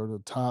out for the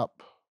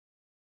top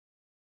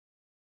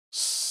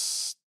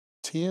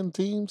 10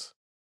 teams.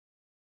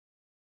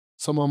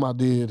 Some of them I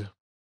did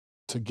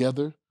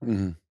together.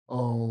 Mm-hmm.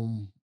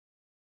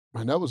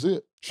 And that was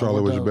it.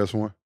 Charlotte was your best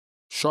one?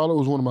 Charlotte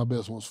was one of my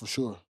best ones for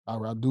sure. I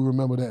do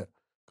remember that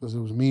because it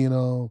was me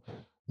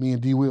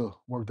and D. Will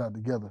worked out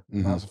together.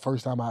 Mm-hmm. That was the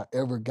first time I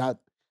ever got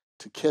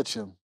to catch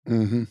him.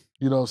 Mm-hmm.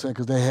 You know what I'm saying?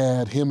 Because they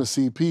had him and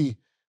CP,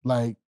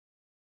 like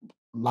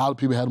a lot of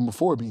people had him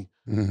before me.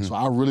 Mm-hmm. So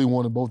I really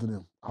wanted both of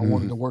them. I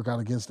wanted to work out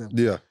against them.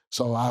 Yeah.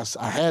 So I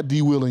had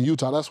D. Will in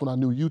Utah. That's when I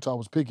knew Utah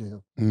was picking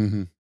him.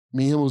 Mm-hmm.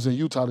 Me and him was in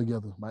Utah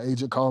together. My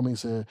agent called me and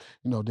said,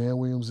 Dan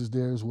Williams is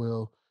there as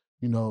well.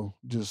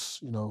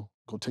 Just, go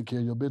take care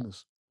of your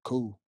business.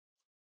 Cool.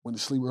 Went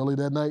to sleep early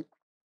that night.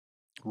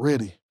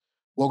 Ready.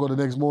 Woke up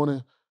the next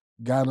morning.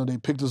 They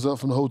picked us up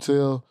from the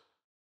hotel.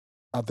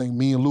 I think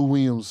me and Lou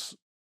Williams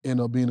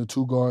ended up being the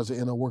two guards that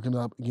ended up working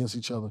up against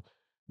each other.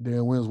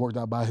 Darren Williams worked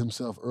out by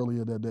himself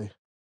earlier that day.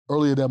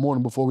 Earlier that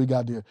morning before we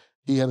got there,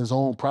 he had his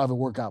own private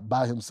workout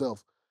by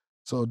himself.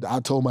 So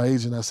I told my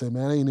agent, I said,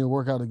 man, I ain't even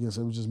work out against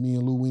him. It was just me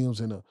and Lou Williams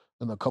and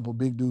a couple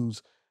big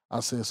dudes. I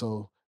said,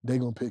 so they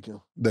gonna pick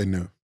him. They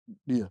knew.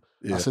 Yeah.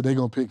 I said, they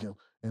gonna pick him.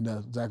 And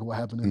that's exactly what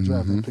happened in the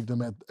draft. They picked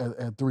him at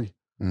 3.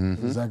 Mm-hmm.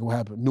 That's exactly what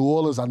happened. New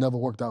Orleans, I never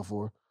worked out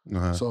for.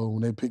 Uh-huh. So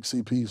when they picked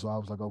CP, so I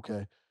was like,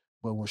 okay.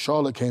 But when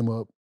Charlotte came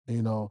up,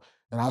 and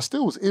I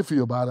still was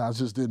iffy about it. I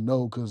just didn't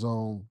know because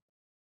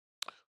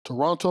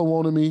Toronto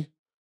wanted me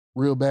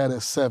real bad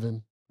at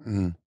 7.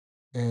 Mm-hmm.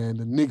 And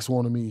the Knicks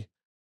wanted me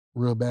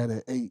real bad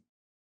at 8.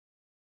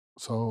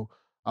 So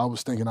I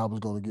was thinking I was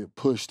going to get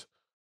pushed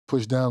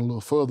down a little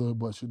further,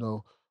 but,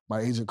 my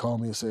agent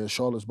called me and said,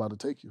 Charlotte's about to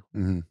take you.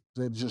 Mm-hmm.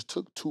 They just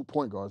took 2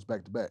 point guards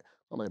back to back.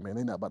 I'm like, man,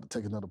 they're not about to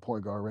take another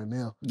point guard right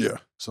now. Yeah.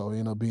 So it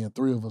ended up being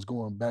 3 of us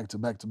going back to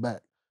back to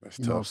back. That's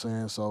you tough. know what I'm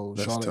saying? So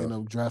That's Charlotte tough. ended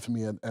up drafting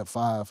me at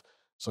 5.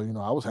 So,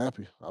 I was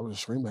happy. I was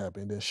extremely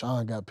happy. And then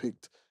Sean got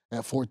picked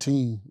at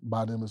 14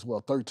 by them as well,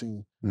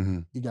 13. Mm-hmm.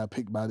 He got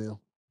picked by them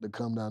to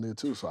come down there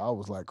too. So I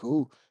was like,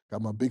 cool.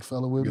 Got my big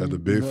fella with me. Got the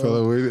big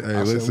fella with you. Hey,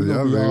 I said, listen, we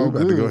y'all gonna be we all about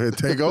to go good. ahead and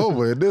take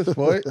over at this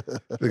point.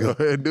 To go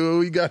ahead and do what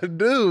we got to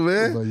do,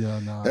 man. But yeah,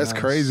 nah, That's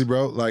crazy,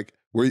 bro. Like,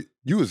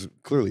 you was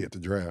clearly at the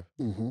draft.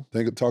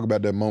 Mm-hmm. Talk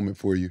about that moment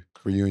for you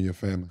and your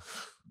family.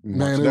 Man,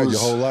 Watching it that was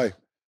your whole life.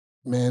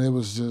 Man, it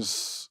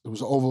was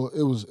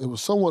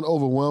somewhat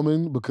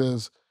overwhelming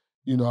because,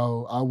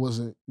 I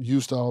wasn't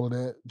used to all of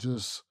that.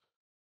 Just,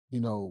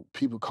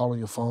 people calling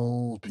your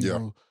phone, Yeah.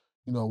 people,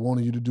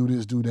 wanting you to do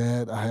this, do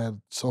that. I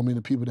had so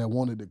many people that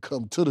wanted to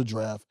come to the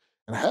draft.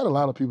 And I had a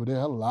lot of people there.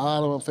 I had a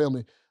lot of my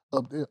family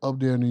up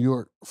there in New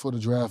York for the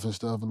draft and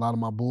stuff. A lot of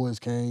my boys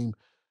came.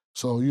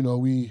 So,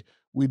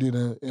 we did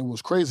it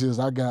was crazy as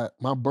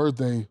my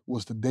birthday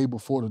was the day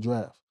before the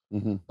draft.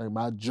 Mm-hmm.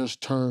 Like I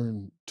just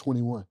turned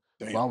 21.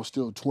 Damn. Well, I was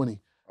still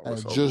 20. I I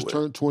was had just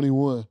over turned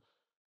 21,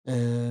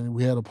 and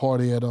we had a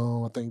party at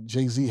I think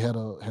Jay-Z had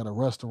a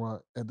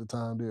restaurant at the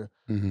time there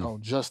Mm-hmm.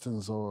 called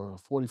Justin's or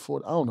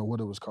 44. I don't know what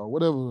it was called.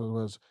 Whatever it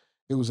was.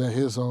 It was at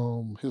his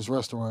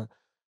restaurant,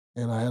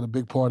 and I had a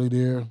big party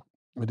there.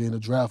 And then the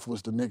draft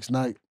was the next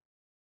night.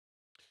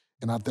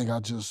 And I think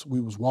we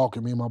was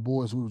walking, me and my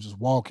boys, we were just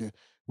walking.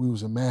 We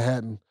was in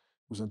Manhattan,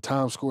 was in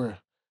Times Square,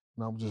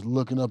 and I was just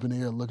looking up in the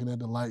air, looking at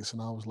the lights,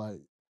 and I was like,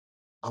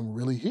 I'm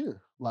really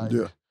here. Like,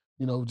 Yeah.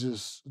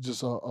 just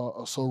a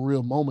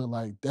surreal moment.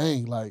 Like,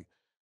 dang, like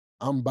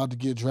I'm about to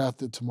get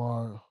drafted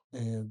tomorrow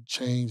and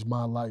change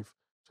my life,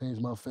 change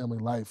my family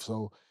life.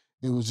 So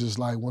it was just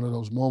like one of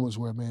those moments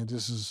where, man,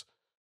 this is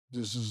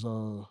it's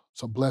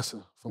a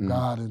blessing from Mhm.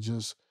 God, and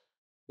just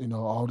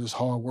all this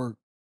hard work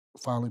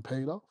finally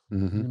paid off.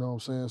 Mm-hmm. You know what I'm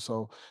saying?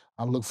 So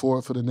I look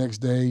forward for the next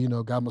day.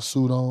 Got my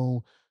suit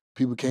on.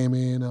 People came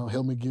in,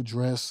 helped me get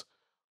dressed.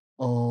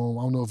 I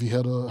don't know if you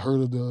had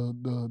heard of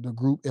the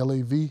group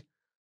LAV.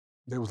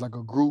 There was like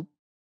a group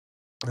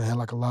that had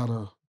like a lot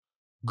of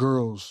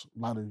girls, a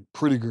lot of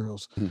pretty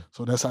girls. Mhm.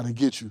 So that's how they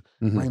get you.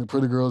 Mhm. Bring the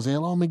pretty girls in.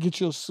 Oh, I'm gonna get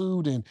you a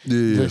suit, and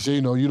Yeah. next thing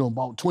you know, you done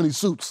bought 20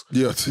 suits.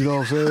 Yeah. You know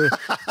what I'm saying?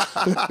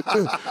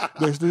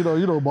 Next thing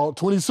you done bought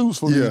 20 suits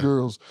for Yeah. these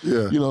girls.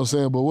 Yeah. You know what I'm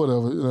saying? But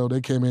whatever.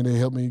 They came in, they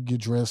helped me get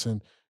dressed,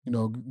 and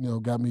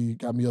got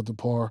me up to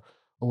par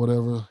or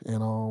whatever.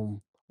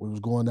 And we was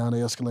going down the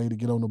escalator to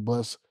get on the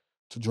bus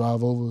to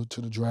drive over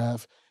to the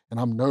draft. And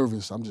I'm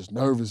nervous. I'm just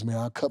nervous, man.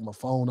 I cut my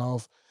phone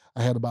off.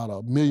 I had about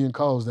 1 million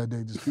calls that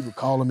day, just people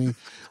calling me,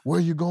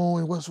 where you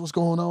going? What's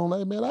going on?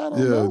 Like, man, I don't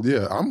know.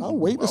 Yeah. I'm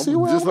waiting to see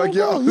where just I'm like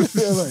gonna y'all. go.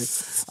 Yeah,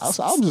 like,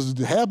 I'm just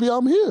happy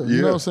I'm here. You know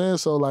Yeah. what I'm saying?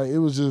 So like it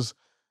was just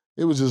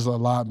a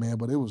lot, man,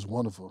 but it was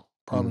wonderful.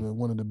 Probably Mm.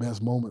 one of the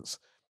best moments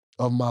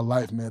of my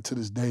life, man, to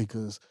this day,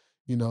 because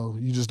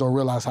you just don't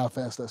realize how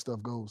fast that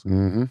stuff goes.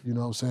 Mm-hmm. You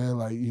know what I'm saying?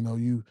 Like,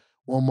 you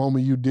one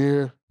moment you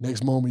there,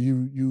 next moment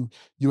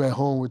you at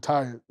home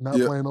retired, not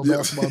Yeah. playing no Yeah.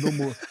 basketball no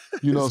more.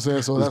 You know what I'm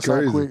saying? So It's that's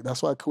crazy.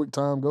 how quick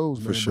time goes,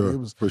 man. For sure. But it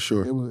was For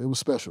sure. it was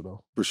special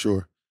though. For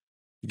sure.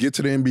 You get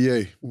to the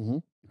NBA. Mm-hmm.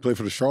 You play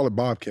for the Charlotte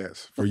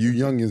Bobcats. For you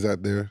youngins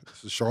out there,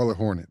 it's the Charlotte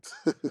Hornets.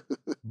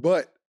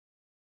 But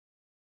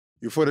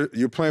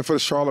you're playing for the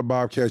Charlotte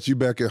Bobcats. You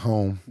back at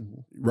home,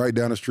 right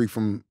down the street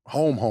from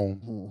home,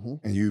 Mm-hmm.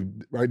 and you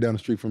right down the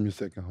street from your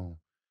second home.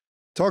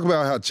 Talk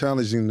about how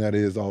challenging that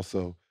is.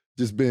 Also,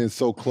 just being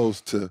so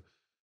close to.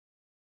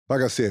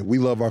 Like I said, we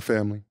love our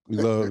family. We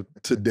love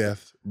to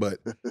death, but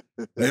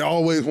they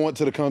always want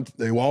to come.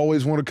 They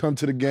always want to come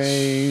to the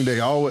game.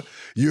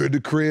 You're at the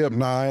crib.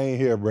 Nah, I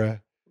ain't here,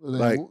 bruh.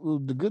 Like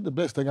The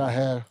best thing I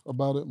had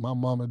about it, my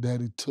mom and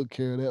daddy took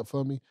care of that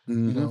for me.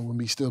 Mhm. With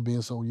me still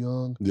being so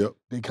young, Yep.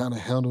 they kind of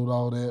handled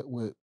all that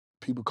with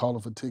people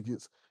calling for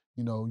tickets.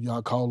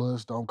 Y'all call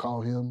us, don't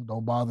call him,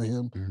 don't bother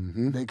him.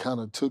 Mhm. They kind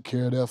of took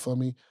care of that for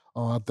me.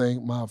 I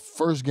think my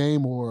first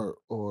game or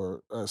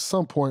at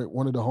some point,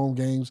 one of the home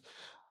games,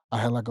 I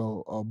had like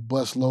a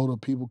bus load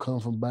of people come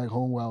from back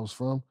home where I was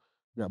from.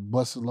 We got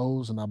bus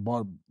loads, and I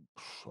bought,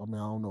 I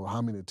don't know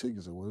how many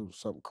tickets it was. It was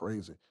something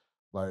crazy.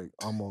 Like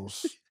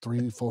almost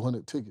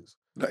 300-400 tickets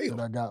that Damn.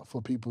 I got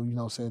for people, you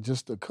know what I'm saying,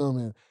 just to come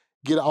and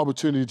get an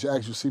opportunity to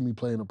actually see me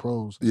play in the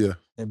pros. Yeah.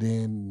 And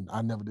then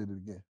I never did it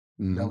again.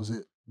 That was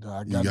it.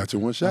 You got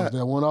your one That shot. was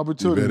that one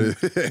opportunity.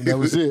 And that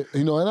was it.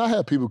 And I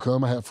had people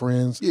come. I had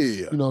friends.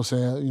 Yeah. You know what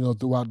I'm saying?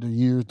 Throughout the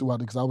years,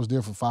 because I was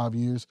there for 5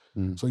 years.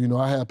 Mhm. So,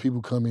 I had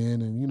people come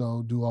in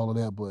and, do all of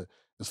that. But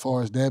as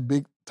far as that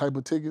big type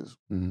of tickets,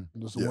 Mhm.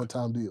 it's a Yeah.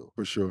 one-time deal.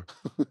 For sure.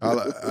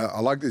 I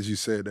like that you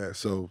said that.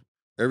 So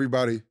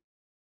everybody,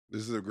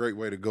 this is a great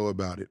way to go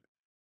about it.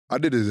 I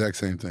did the exact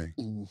same thing.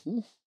 Mm-hmm.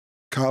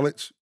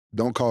 College,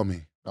 don't call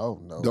me. Oh,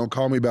 no. Don't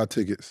call me about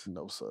tickets.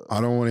 No, sir.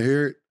 I don't want to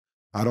hear it.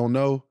 I don't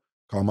know.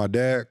 Call my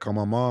dad, call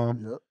my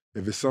mom. Yep.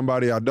 If it's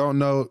somebody I don't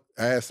know,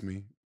 ask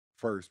me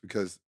first,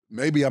 because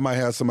maybe I might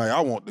have somebody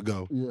I want to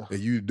go. Yeah. And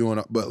you doing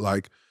it. But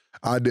like,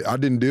 I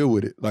didn't deal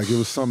with it. Like, it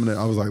was something that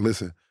I was like,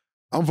 listen,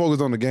 I'm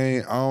focused on the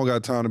game. I don't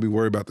got time to be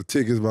worried about the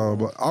tickets, blah,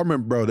 blah, blah. I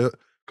remember, bro,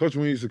 Coach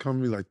Wayne used to come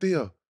to me like,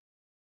 Theo,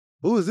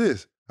 who is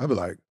this? I'd be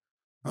like,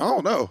 I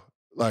don't know.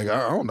 Like,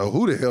 I don't know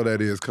who the hell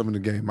that is coming to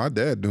the game. My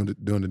dad doing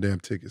the damn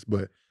tickets.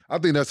 But I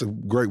think that's a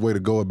great way to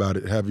go about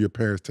it. Have your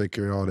parents take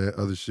care of all that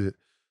other shit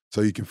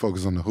so you can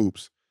focus on the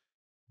hoops.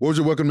 What was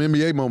your welcome to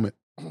NBA moment?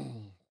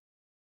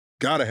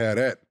 Gotta have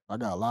that. I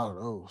got a lot of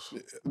those.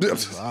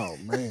 Oh,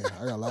 man.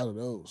 I got a lot of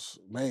those.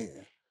 Man.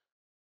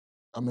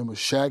 I remember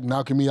Shaq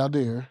knocking me out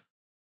there.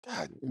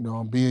 God. You know,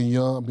 I'm being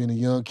a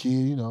young kid,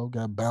 you know,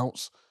 got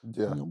bounce.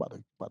 Yeah. You know, I'm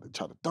about to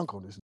try to dunk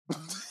on this.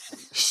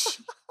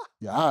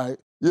 Yeah, all right.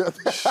 Yeah.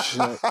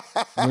 Shaq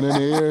went in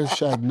the air,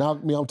 Shaq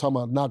knocked me. I'm talking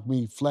about knocked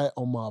me flat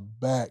on my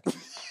back.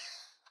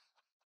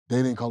 They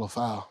didn't call a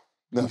foul.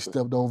 He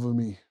stepped over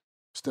me.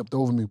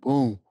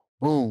 Boom,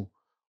 boom.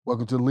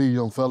 Welcome to the league,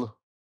 young fella.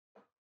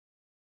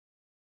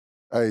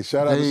 Hey,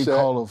 shout out to Shaq. They ain't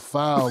call a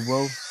foul,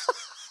 bro.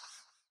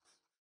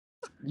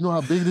 You know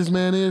how big this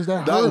man is?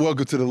 That hurt.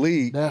 Welcome to the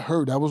league. That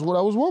hurt. That was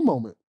one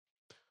moment.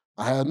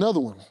 I had another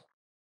one.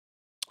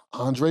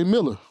 Andre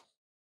Miller.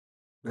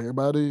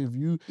 Everybody, if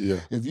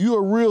you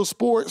a real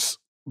sports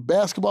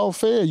basketball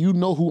fan, you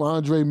know who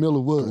Andre Miller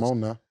was. Come on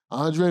now.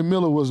 Andre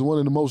Miller was one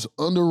of the most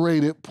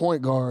underrated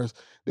point guards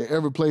that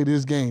ever played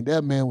this game.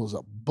 That man was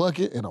a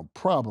bucket and a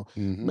problem.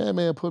 Mm-hmm.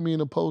 Man put me in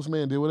the post,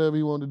 man, did whatever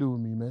he wanted to do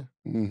with me, man.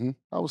 Mm-hmm.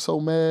 I was so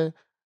mad.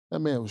 That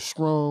man was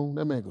strong.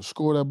 That man could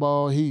score that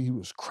ball. He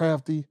was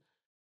crafty.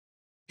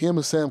 Him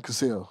and Sam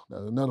Cassell,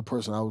 another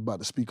person I was about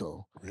to speak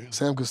on. Really?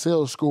 Sam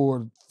Cassell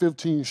scored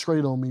 15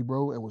 straight on me,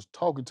 bro, and was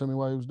talking to me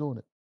while he was doing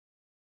it.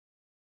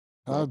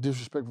 How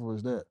disrespectful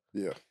is that?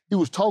 Yeah. He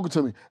was talking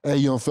to me. Hey,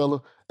 young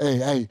fella.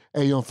 Hey,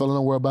 young fella,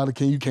 don't worry about it.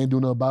 You can't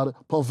do nothing about it.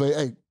 Pump fake.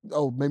 Hey,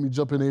 made me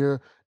jump in the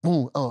air.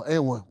 Boom,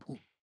 and one. Boom.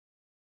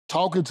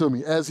 Talking to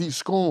me as he's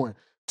scoring,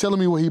 telling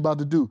me what he about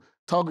to do.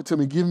 Talking to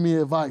me, giving me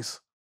advice.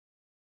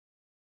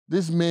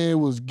 This man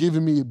was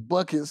giving me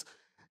buckets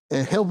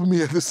and helping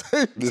me at the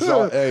same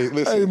time.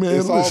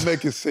 It's all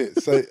making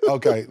sense.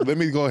 Okay, let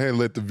me go ahead and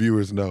let the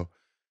viewers know.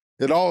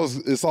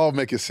 It's all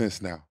making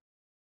sense now.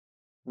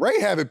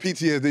 Ray having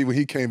PTSD when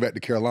he came back to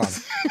Carolina.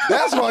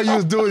 That's why you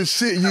was doing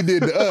shit you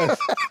did to us,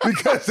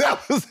 because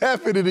that was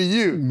happening to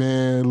you.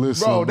 Man,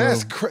 listen, bro.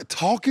 That's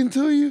talking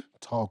to you?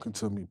 Talking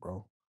to me,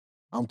 bro.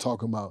 I'm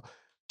talking about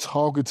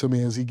talking to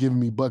me as he giving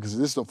me buckets.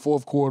 This is the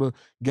fourth quarter,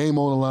 game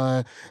on the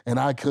line, and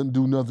I couldn't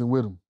do nothing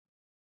with him.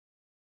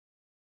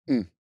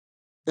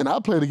 And I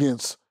played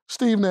against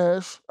Steve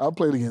Nash. I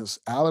played against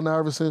Allen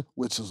Iverson,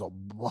 which is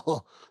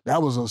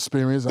that was an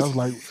experience. I was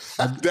like,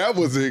 that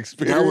was an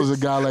experience. That was a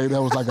guy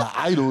that was like an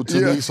idol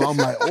to me. So I'm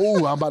like,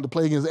 I'm about to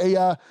play against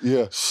AI.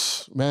 Yeah,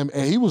 man,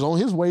 and he was on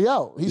his way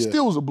out. He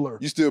still was a blur.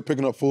 You still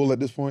picking up full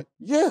at this point?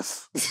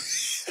 Yes,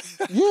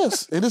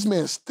 yes. And this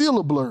man's still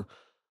a blur.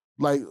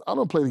 Like I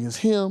don't play against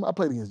him. I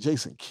played against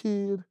Jason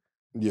Kidd.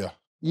 Yeah,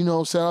 you know what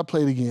I'm saying. I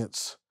played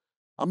against.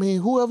 I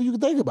mean, whoever you can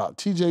think about.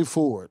 T.J.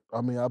 Ford.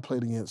 I mean, I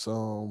played against,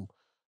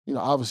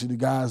 obviously the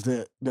guys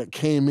that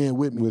came in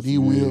with me. D.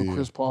 Will,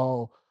 Chris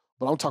Paul.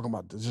 But I'm talking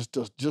about just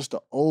the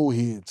old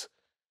heads.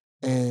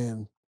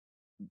 And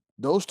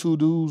those two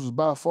dudes was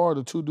by far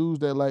the two dudes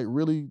that,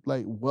 really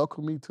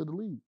welcomed me to the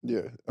league.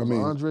 Yeah. I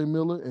mean, Andre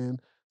Miller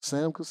and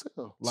Sam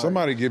Cassell.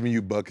 Somebody giving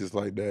you buckets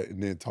like that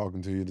and then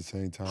talking to you at the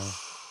same time.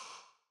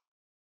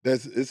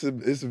 It's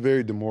a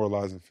very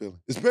demoralizing feeling.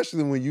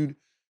 Especially when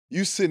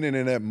you sitting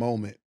in that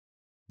moment.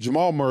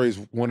 Jamal Murray's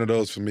one of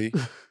those for me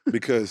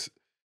because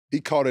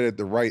he caught it at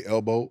the right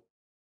elbow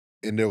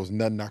and there was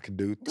nothing I could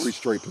do. 3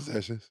 straight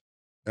possessions.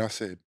 And I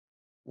said,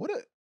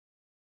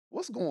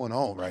 what's going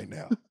on right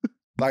now?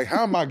 Like,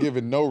 how am I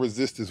giving no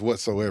resistance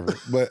whatsoever?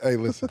 But hey,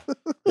 listen,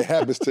 it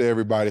happens to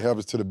everybody. It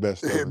happens to the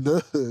best of us. It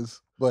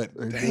does. But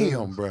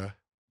damn, bruh.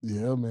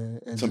 Yeah,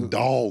 man. And some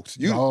dogs.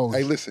 Dogs.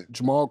 Hey, listen.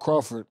 Jamal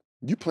Crawford.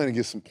 You playing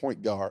against some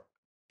point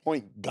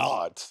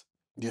guards.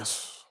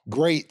 Yes.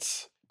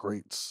 Greats.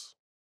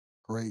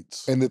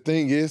 And the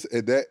thing is,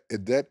 at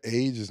that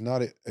age, it's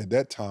not at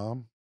that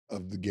time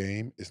of the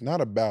game, it's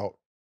not about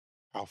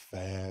how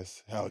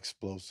fast, how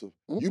explosive.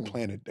 You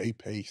playing at their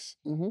pace.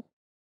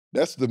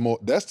 That's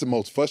the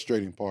most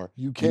frustrating part.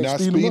 You can't You're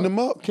not speeding them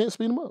up. Can't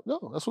speed them up. No,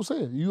 that's what I'm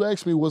saying. You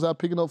asked me, was I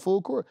picking up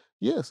full court?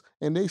 Yes,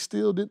 and they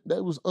still did.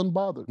 That was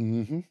unbothered.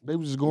 They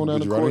was just going down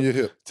the court, on your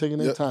hip. taking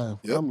their time.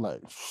 Yep. I'm like,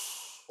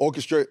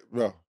 orchestrate,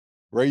 bro.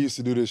 Ray used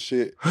to do this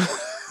shit.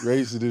 Ray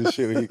used to do this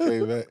shit when he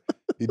came back.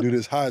 He do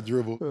this high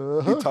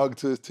dribble. He talking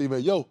to his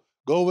teammate, yo,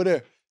 go over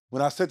there.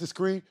 When I set the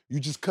screen, you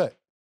just cut.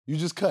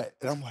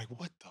 And I'm like,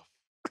 what the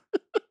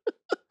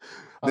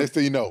Next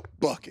thing you know,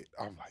 bucket.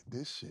 I'm like,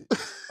 this shit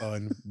is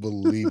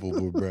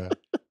unbelievable, bro.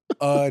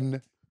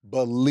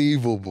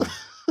 Unbelievable.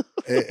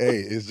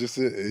 Hey, it's just,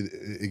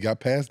 it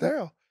got passed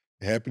down.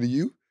 It happened to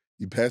you.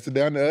 You passed it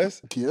down to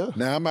us. Yeah.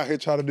 Now I'm out here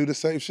trying to do the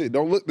same shit.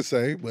 Don't look the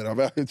same, but I'm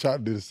out here trying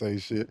to do the same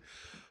shit.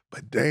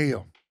 But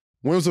damn,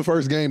 when was the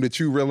first game that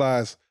you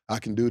realized I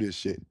can do this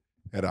shit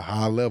at a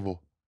high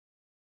level?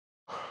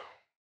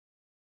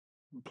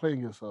 Playing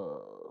against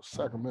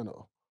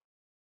Sacramento.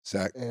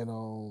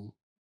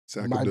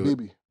 And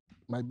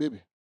Mike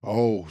Bibby.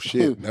 Oh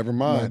shit, never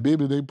mind. Mike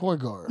Bibby, they point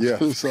guard. Yeah.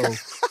 So,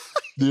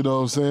 you know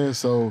what I'm saying?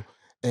 So,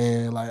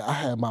 and I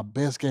had my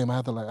best game.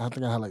 I think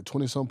I had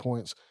 20-some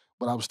points,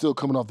 but I was still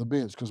coming off the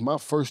bench because my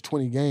first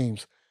 20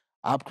 games,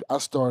 I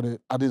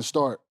didn't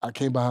start. I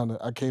came behind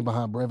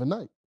Brevin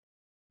Knight.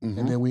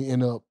 And then we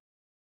end up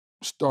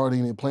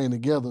starting and playing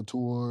together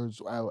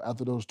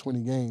after those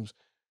 20 games.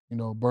 You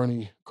know,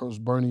 Bernie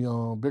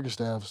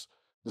Bickerstaff's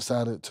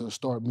decided to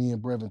start me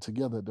and Brevin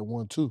together at the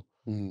 1-2.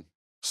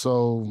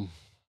 So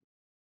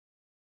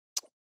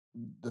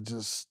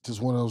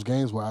just one of those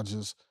games where I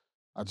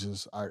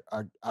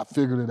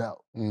figured it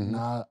out. Mm-hmm. And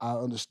I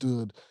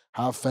understood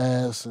how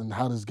fast and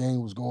how this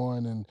game was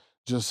going and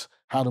just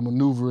how to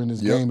maneuver in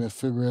this game and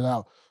figure it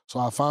out. So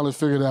I finally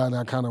figured it out, and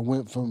I kind of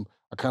went from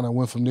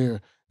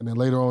there. And then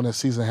later on that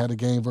season, I had a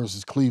game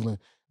versus Cleveland,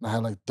 and I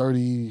had like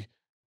 30,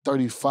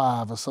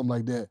 35 or something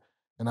like that.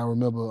 And I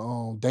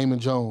remember Damon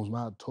Jones,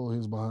 man, I tore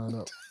his behind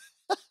up.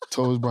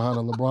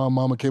 LeBron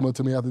mama came up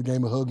to me after the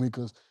game and hugged me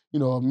because, you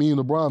know, me and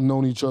LeBron have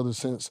known each other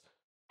since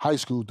high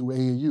school through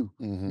AAU.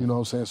 Mm-hmm. You know what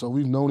I'm saying? So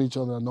we've known each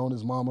other. I've known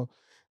his mama.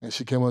 And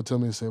she came up to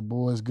me and said,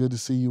 boy, it's good to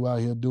see you out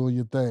here doing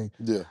your thing.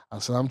 Yeah. I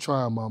said, I'm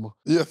trying, mama.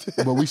 Yeah.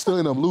 But we still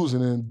ended up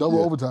losing in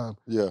double overtime.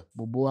 Yeah.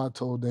 But boy, I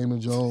told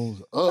Damon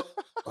Jones up.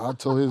 I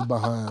told his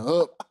behind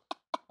up.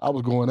 I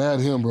was going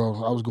at him,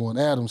 bro. I was going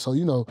at him. So,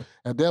 you know,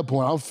 at that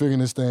point, I'm figuring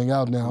this thing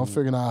out now. I'm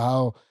figuring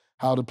out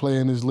how to play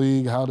in this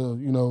league, how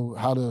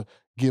to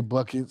get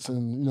buckets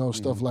and, you know,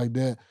 stuff like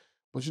that.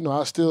 But, you know,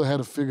 I still had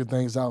to figure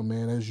things out,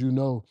 man. As you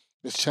know,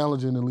 it's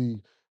challenging in the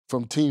league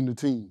from team to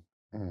team.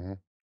 Mm-hmm.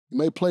 You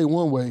may play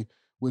one way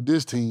with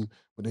this team,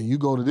 but then you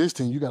go to this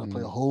team, you got to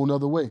play a whole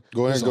nother way.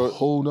 It's a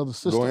whole nother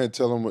system. Go ahead and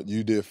tell them what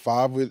you did.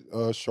 5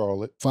 with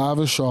Charlotte. 5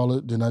 in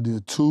Charlotte. Then I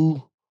did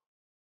 2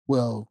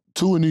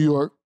 in New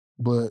York,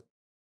 but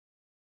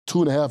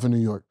 2.5 in New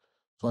York.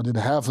 So I did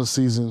a half a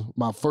season.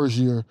 My first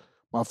year,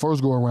 my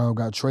first go around,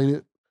 got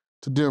traded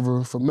to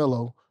Denver for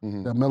Melo.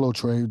 Mm-hmm. That Melo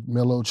trade,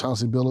 Melo,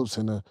 Chauncey Billups,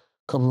 and a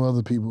couple of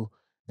other people.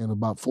 And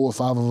about 4 or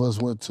 5 of us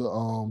went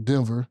to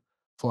Denver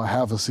for a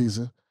half a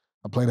season.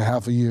 I played a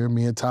half a year.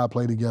 Me and Ty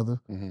played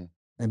together. Mm-hmm.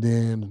 And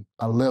then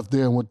I left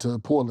there and went to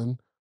Portland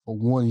for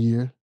 1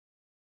 year.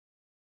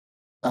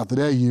 After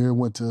that year,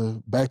 went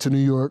back to New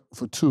York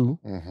for 2.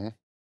 Mm-hmm.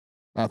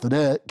 After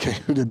that,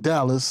 came to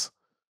Dallas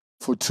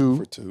for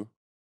 2.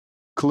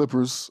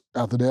 Clippers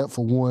after that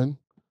for 1.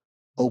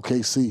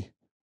 OKC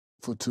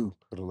for 2.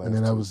 And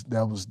then that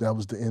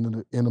was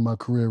the end of my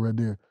career right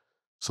there.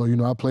 So, you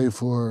know, I played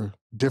for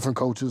different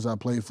coaches. I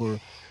played for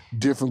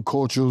different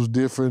cultures,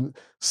 different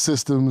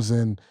systems.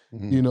 And,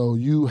 you know,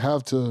 you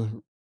have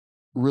to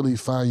really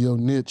find your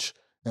niche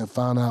and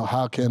find out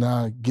how can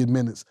I get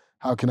minutes?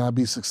 How can I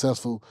be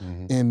successful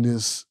in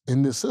this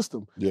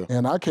system? Yeah.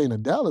 And I came to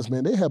Dallas,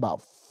 man, they had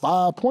about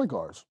 5 point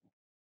guards.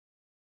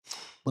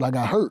 But I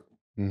got hurt.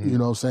 You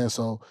know what I'm saying?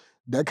 So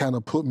that kind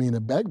of put me in the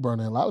back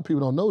burner. And a lot of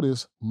people don't know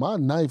this. My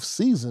 9th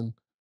season,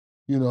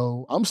 you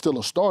know, I'm still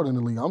a starter in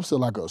the league. I'm still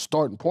like a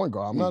starting point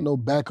guard. I'm not no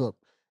backup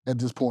at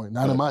this point,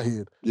 not in my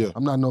head. Yeah.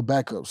 I'm not no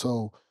backup.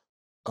 So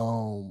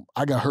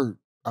I got hurt.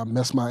 I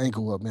messed my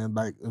ankle up, man.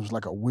 Like it was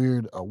like a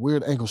weird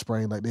ankle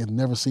sprain like they'd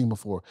never seen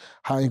before.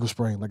 High ankle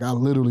sprain. Like I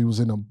literally was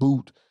in a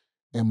boot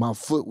and my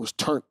foot was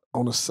turned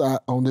on the side,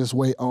 on this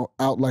way,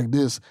 out like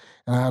this.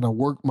 And I had to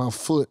work my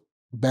foot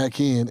back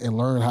in and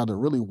learn how to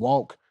really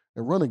walk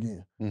and run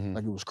again.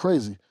 Like it was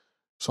crazy.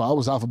 So I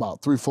was out for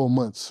about 3-4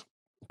 months.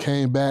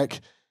 Came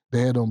back.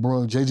 They had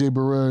brung J.J.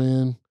 Barrera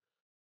in.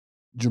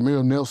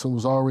 Jameer Nelson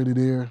was already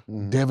there.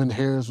 Devin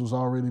Harris was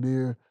already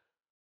there.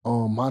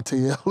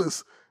 Monte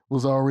Ellis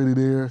was already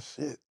there.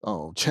 Shit.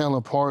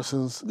 Chandler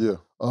Parsons. Yeah.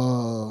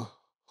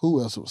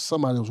 Who else? It was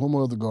somebody. There was one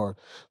more other guard.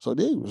 So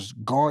they was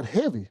guard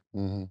heavy.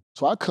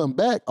 So I come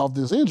back off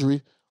this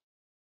injury.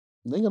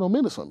 They ain't got no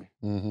minutes for me.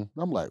 And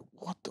I'm like,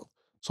 what the?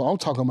 So I'm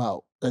talking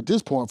about, at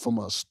this point, from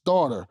a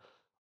starter,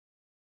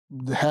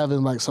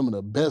 having like some of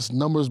the best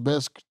numbers,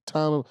 best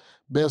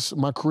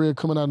my career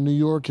coming out of New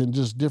York and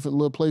just different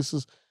little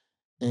places.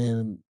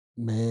 And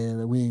man,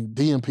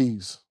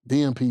 DMPs,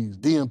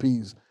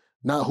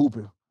 not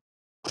hooping.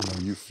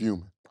 You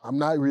fuming. I'm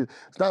not really,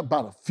 it's not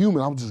about a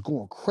fuming, I'm just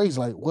going crazy.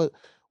 Like, what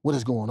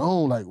is going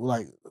on? Like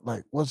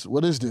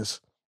what is this?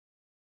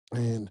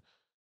 And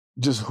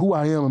just who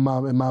I am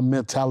and my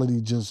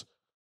mentality just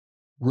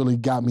really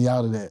got me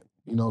out of that.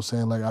 You know what I'm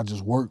saying? Like I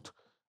just worked.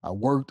 I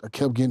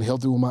kept getting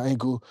healthy with my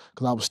ankle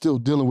because I was still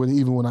dealing with it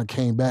even when I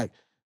came back.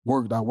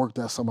 I worked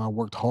that summer. I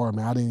worked hard,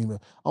 man. I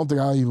don't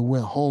think I even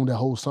went home that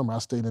whole summer. I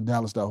stayed in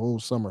Dallas that whole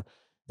summer.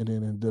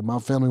 And then my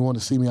family wanted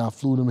to see me. I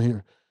flew them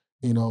here.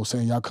 You know,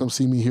 saying, y'all come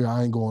see me here.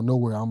 I ain't going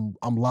nowhere.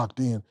 I'm locked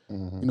in. You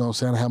know what I'm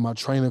saying? I had my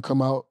trainer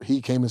come out.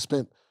 He came and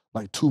spent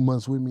like 2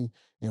 months with me,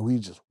 and we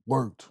just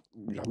worked.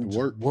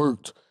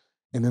 Worked.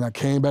 And then I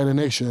came back the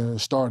next year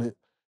and started.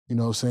 You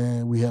know what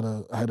I'm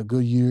saying? I had a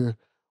good year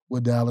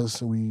with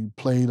Dallas, and we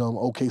played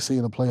OKC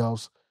in the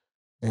playoffs.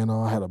 And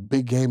I had a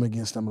big game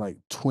against them, like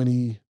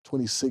 20,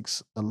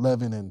 26,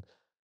 11,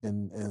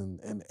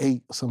 and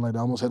 8, something like that.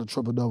 I almost had a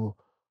triple-double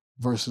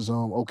versus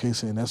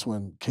OKC, and that's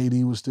when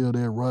KD was still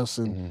there, Russ,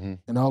 and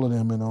all of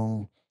them.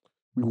 And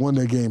we won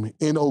that game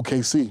in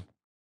OKC.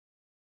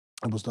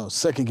 It was the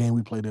second game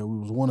we played there. We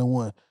was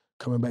 1-1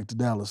 coming back to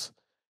Dallas,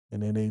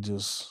 and then they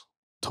just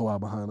tore our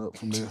behind up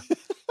from there.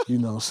 You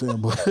know what I'm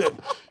saying? But,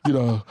 you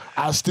know,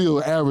 I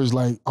still averaged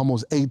like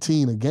almost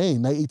 18 a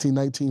game, 18,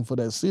 19 for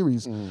that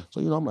series.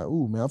 So, you know, I'm like,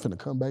 ooh, man, I'm finna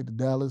come back to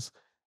Dallas.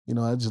 You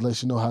know, I just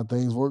let you know how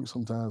things work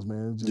sometimes,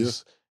 man.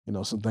 Just, you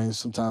know,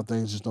 sometimes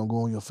things just don't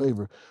go in your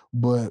favor.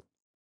 But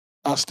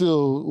I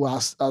still,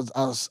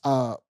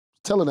 I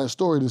telling that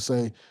story to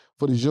say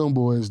for these young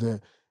boys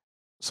that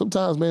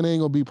sometimes, man, it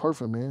ain't gonna be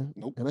perfect, man.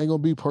 Nope. It ain't gonna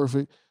be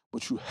perfect,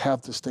 but you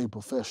have to stay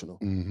professional.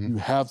 Mm-hmm. You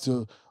have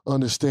to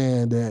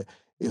understand that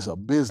it's a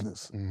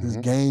business. This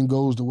game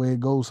goes the way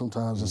it goes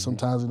sometimes, and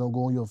sometimes it don't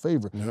go in your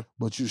favor. Yeah.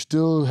 But you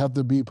still have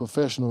to be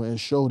professional and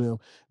show them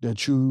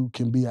that you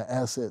can be an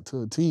asset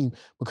to a team,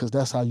 because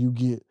that's how you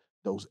get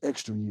those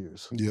extra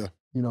years. Yeah.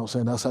 You know what I'm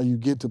saying? That's how you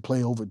get to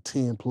play over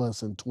 10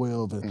 plus and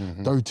 12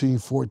 and 13,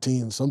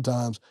 14, and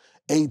sometimes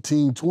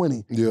 18,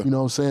 20. Yeah. You know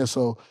what I'm saying?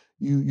 So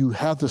you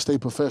have to stay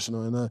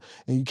professional, and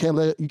you can't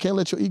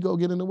let your ego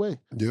get in the way.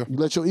 Yeah. You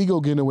let your ego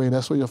get in the way,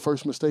 that's where your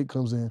first mistake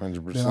comes in.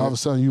 100%. Then all of a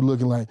sudden you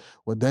looking like,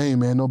 well, dang,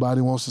 man,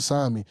 nobody wants to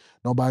sign me.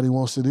 Nobody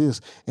wants to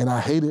this. And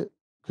I hate it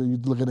because you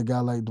look at a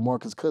guy like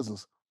DeMarcus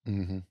Cousins.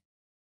 The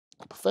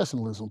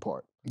professionalism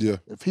part. Yeah.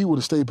 If he would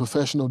have stayed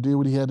professional, did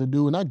what he had to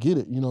do, and I get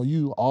it. You know,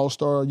 you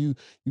all-star, you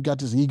got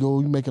this ego,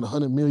 you making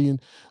 $100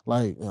 million.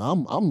 Like,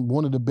 I'm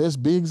one of the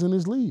best bigs in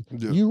this league.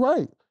 Yeah. You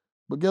right.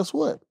 But guess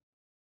what?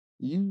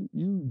 You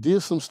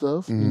did some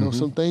stuff. You know,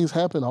 some things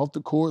happen off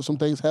the court, some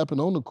things happen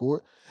on the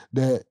court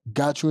that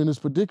got you in this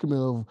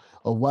predicament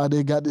of why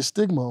they got this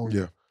stigma on you.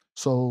 Yeah.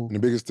 So And the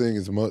biggest thing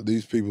is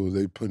these people,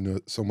 they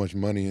putting so much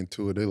money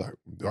into it. They like,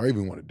 do I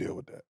even want to deal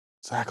with that?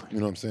 exactly. You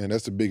know what I'm saying?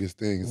 That's the biggest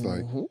thing. It's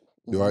like,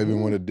 do I even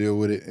want to deal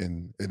with it?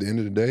 And at the end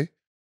of the day,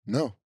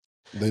 no,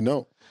 they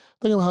don't.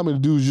 Think of how many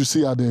dudes you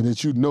see out there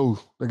that you know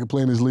that can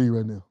play in this league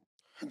right now.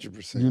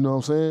 100%. You know what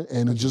I'm saying?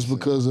 And it's just 100%.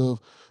 because of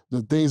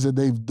the things that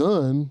they've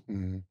done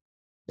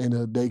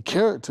and their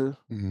character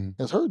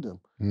has hurt them.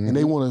 And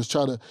they want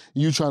to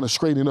you trying to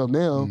straighten it up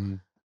now,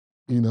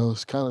 you know,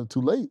 it's kind of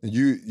too late. And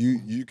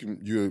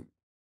you're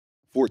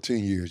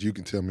 14 years, you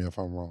can tell me if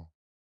I'm wrong.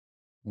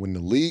 When the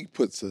league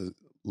puts a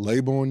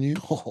label on you,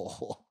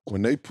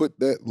 when they put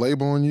that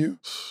label on you,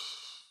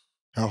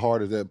 how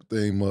hard is that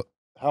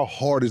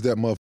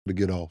motherfucker to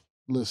get off?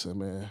 Listen,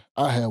 man,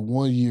 I had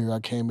 1 year I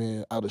came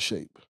in out of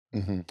shape.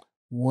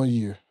 1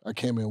 year. I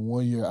came in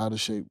 1 year out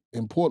of shape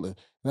in Portland.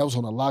 And that was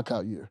on a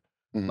lockout year.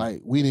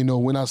 Like, we didn't know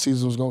when our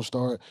season was going to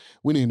start.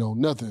 We didn't know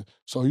nothing.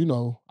 So, you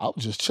know, I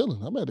was just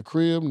chilling. I'm at the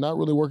crib, not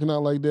really working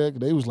out like that.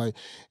 They was like,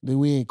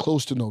 we ain't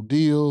close to no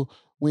deal.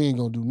 We ain't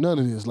going to do none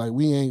of this. Like,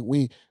 we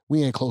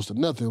ain't close to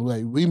nothing.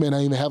 Like, we may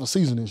not even have a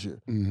season this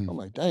year. I'm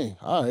like, dang,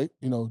 all right.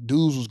 You know,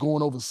 dudes was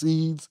going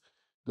overseas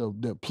to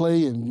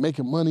play and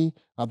making money.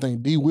 I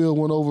think D. Will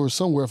went over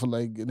somewhere for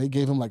like, they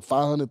gave him like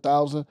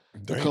 $500,000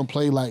 to come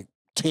play like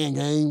 10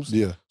 games.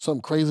 Yeah.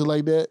 Something crazy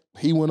like that.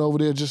 He went over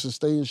there just to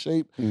stay in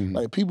shape.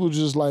 Like, people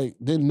just like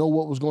didn't know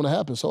what was going to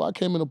happen. So I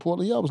came into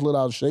Portland. Yeah, I was a little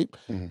out of shape.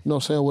 You know what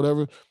I'm saying?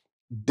 Whatever.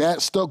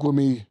 That stuck with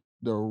me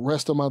the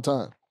rest of my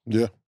time.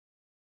 Yeah.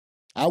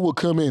 I would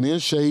come in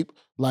shape.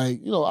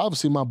 Like, you know,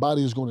 obviously my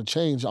body is going to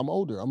change. I'm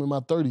older. I'm in my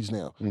 30s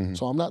now.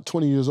 So I'm not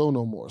 20 years old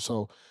no more.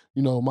 So,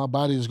 you know, my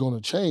body is going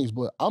to change,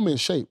 but I'm in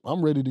shape.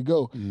 I'm ready to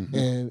go.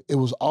 And it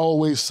was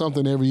always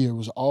something every year. It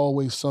was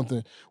always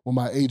something when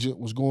my agent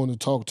was going to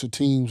talk to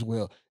teams.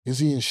 Well, is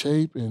he in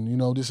shape? And, you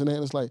know, this and that.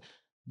 And it's like,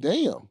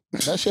 damn,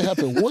 that shit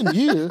happened 1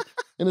 year.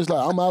 And it's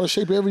like, I'm out of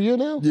shape every year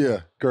now?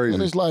 Yeah, crazy.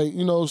 And it's like,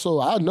 you know,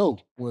 so I know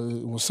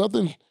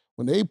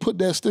when they put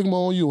that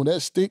stigma on you and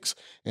that sticks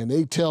and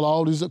they tell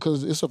all these,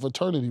 because it's a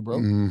fraternity, bro.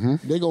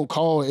 They going to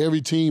call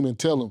every team and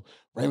tell them,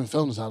 Raymond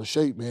Felton's out of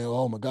shape, man.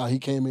 Oh, my God, he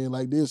came in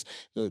like this.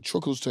 It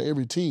trickles to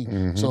every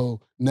team. So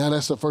now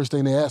that's the first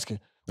thing they're asking.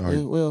 Right.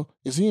 Well,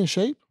 is he in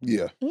shape?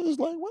 Yeah. And it's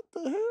like, what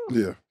the hell?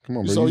 Yeah. Come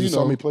on, bro. So you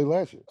saw me play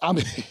last year. I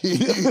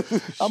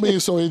mean,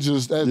 so it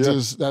just,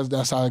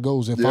 that's how it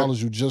goes. It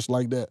follows you just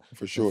like that.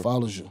 For sure. It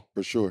follows you.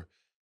 For sure.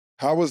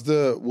 What was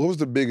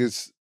the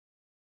biggest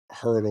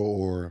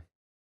hurdle or,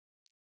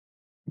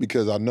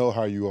 because I know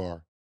how you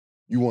are,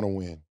 you want to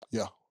win.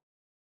 Yeah.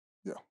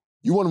 Yeah.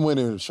 You want to win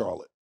in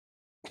Charlotte.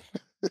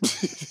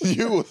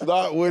 You was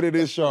not winning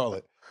in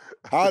Charlotte.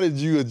 How did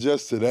you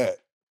adjust to that?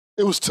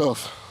 It was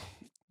tough.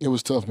 It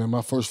was tough, man.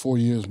 My first 4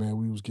 years, man,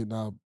 we was getting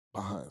our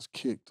behinds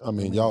kicked. It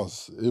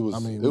was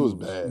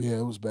bad. Yeah,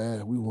 it was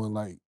bad. We won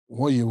like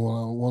 1 year, we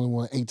only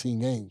won 18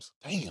 games.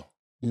 Damn.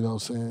 You know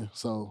what I'm saying?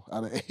 So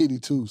out of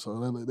 82, so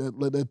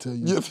let that tell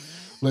you.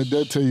 Let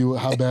that tell you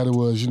how bad it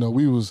was. You know,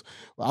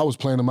 I was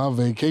planning my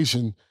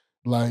vacation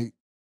like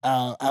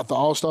after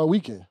All-Star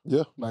weekend.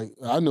 Yeah. Like,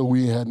 I knew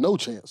we had no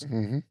chance.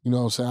 You know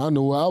what I'm saying? I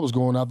knew where I was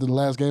going after the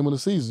last game of the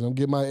season. I'm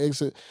getting my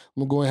exit.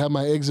 I'm going to have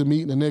my exit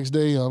meeting the next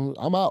day.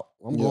 I'm out.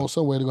 I'm going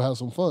somewhere to go have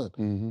some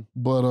fun.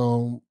 But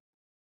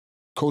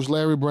Coach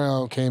Larry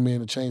Brown came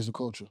in and changed the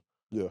culture.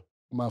 Yeah.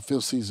 My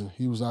 5th season,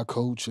 he was our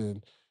coach,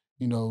 and,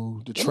 you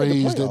know, the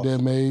trades that they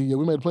made. Yeah,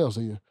 we made the playoffs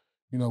that year.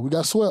 You know, we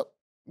got swept.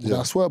 We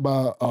got swept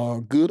by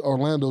a good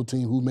Orlando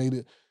team who made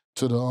it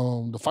to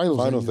the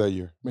finals that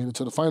year. Made it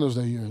to the finals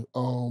that year.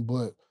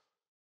 But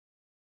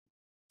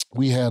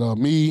we had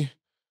me,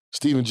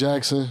 Steven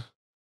Jackson,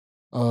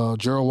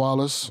 Gerald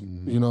Wallace,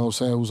 you know what I'm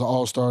saying, who was an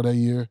all-star that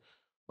year,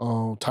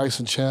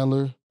 Tyson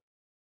Chandler,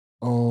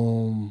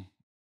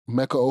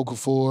 Mecca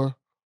Okafor.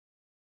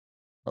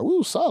 We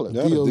were solid.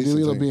 Theo,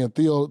 ended up being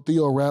Theo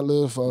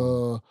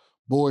Ratliff,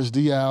 Boris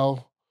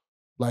Diaw,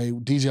 Like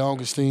DJ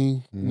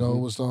Augustine, you know,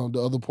 was the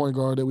other point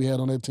guard that we had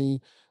on that team.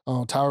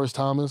 Tyrus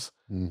Thomas.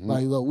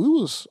 Like, look, we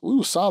was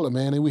solid,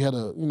 man. And we had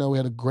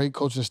a great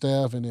coaching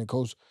staff, and then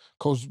Coach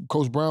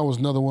Brown was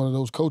another one of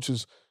those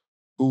coaches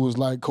who was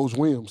like Coach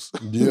Williams.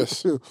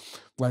 Yes.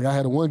 Like, I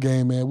had one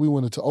game, man. We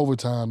went into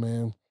overtime,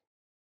 man.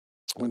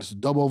 Went into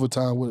double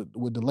overtime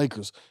with the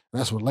Lakers. And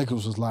that's what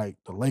Lakers was like,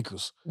 the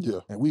Lakers. Yeah.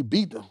 And we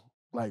beat them.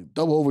 Like,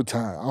 double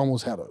overtime. I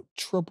almost had a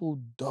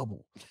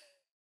triple-double.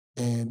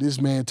 And this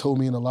man told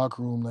me in the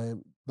locker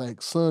room,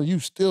 like, son, you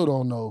still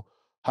don't know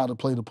how to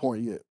play the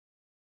point yet.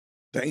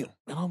 Damn.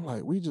 And I'm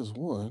like, we just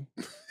won.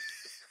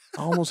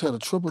 I almost had a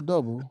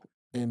triple-double,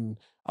 and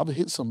I've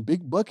hit some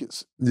big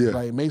buckets. Yeah.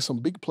 Like, made some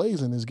big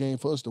plays in this game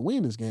for us to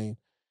win this game.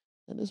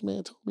 And this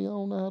man told me I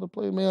don't know how to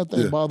play. Man, that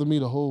thing bothered me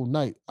the whole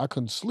night. I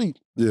couldn't sleep.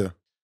 Yeah.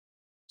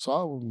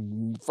 So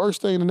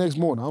first thing the next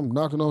morning, I'm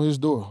knocking on his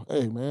door.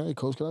 Hey, man, hey,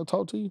 Coach, can I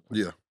talk to you?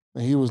 Yeah.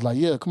 And he was like,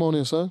 yeah, come on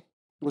in, son.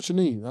 What you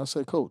need? I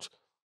said, Coach,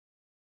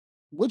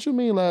 what you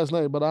mean last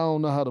night, but I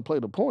don't know how to play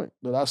the point?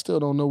 That I still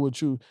don't know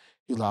what you...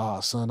 He's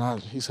like, son,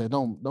 he said,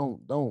 don't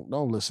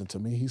listen to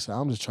me. He said,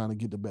 I'm just trying to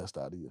get the best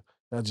out of you.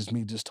 That's just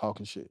me just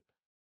talking shit.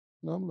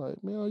 And I'm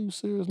like, man, are you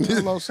serious,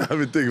 man? I've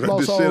been thinking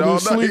about this shit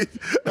all night.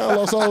 I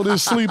lost all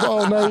this sleep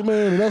all night,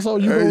 man, and that's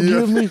all you gonna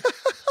give me?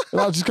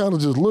 And I just kind of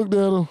just looked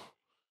at him,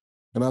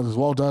 and I just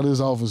walked out of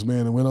his office,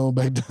 man, and went on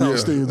back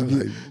downstairs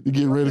to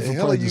get ready for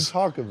practice. What are you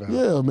talking about?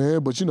 Yeah,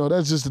 man, but, you know,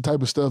 that's just the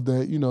type of stuff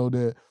that, you know,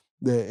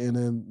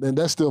 and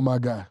that's still my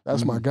guy.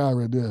 That's my guy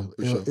right there,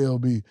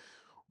 LB.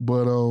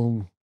 But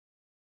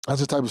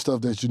that's the type of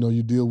stuff that, you know,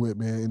 you deal with,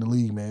 man, in the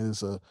league, man.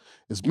 It's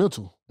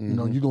mental. You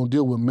know, you're going to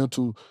deal with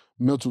mental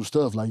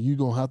stuff. Like, you're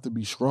going to have to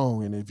be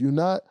strong. And if you're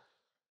not,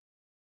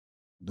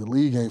 the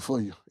league ain't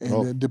for you.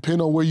 And depending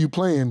on where you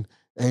playing,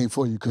 ain't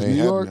for you. Because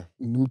New York,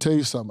 let me tell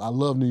you something. I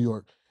love New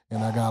York.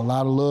 And I got a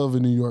lot of love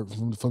in New York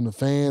from the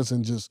fans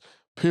and just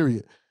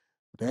period.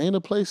 There ain't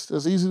a place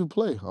that's easy to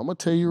play. I'm going to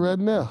tell you right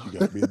now. You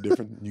got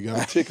to be you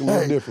got to tick a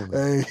little different.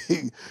 Hey,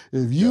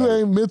 if you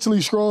ain't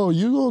mentally strong,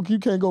 you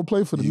can't go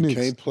play for the Knicks.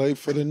 You can't play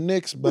for the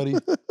Knicks, buddy.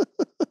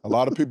 A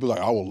lot of people are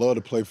like, I would love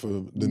to play for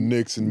the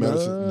Knicks in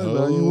Madison.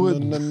 No, you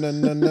wouldn't.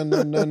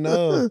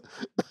 No.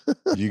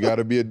 You got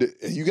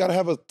to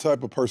have a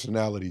type of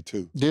personality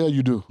too. Yeah,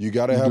 you do. You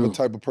got to have a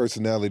type of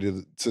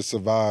personality to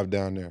survive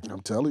down there.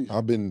 I'm telling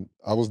you.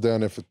 I was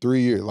down there for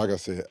 3 years. Like I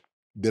said,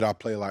 did I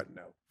play like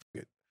no?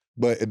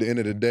 But at the end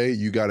of the day,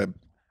 you got to.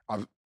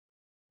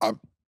 I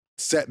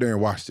sat there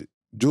and watched it.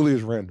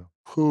 Julius Randle.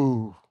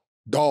 Whew.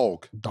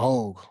 Dog.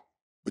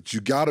 But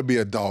you got to be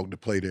a dog to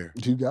play there.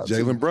 You got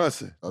Jalen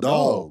Brunson. A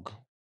dog.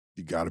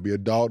 You got to be a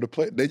dog to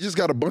play. They just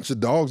got a bunch of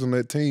dogs on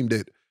that team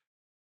that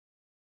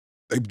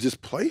they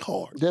just play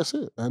hard. That's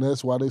it. And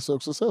that's why they so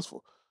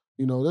successful.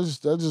 You know, let's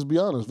just be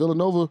honest.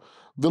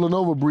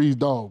 Villanova breeds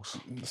dogs.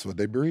 That's what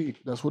they breed.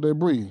 That's what they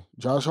breed.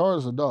 Josh Hart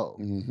is a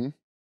dog.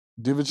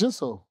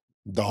 DiVincenzo.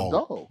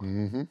 Dog.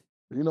 You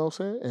know what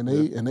I'm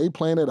saying? And they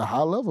playing at a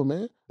high level,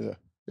 man. Yeah.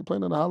 They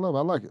playing at a high level.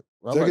 I like it.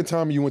 Second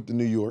time you went to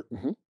New York,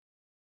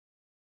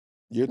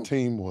 your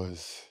team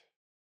was,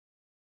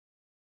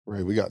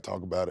 Ray, we got to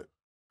talk about it.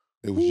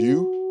 It was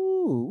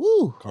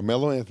you,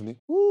 Carmelo Anthony,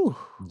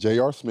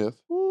 J.R.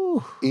 Smith,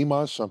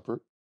 Iman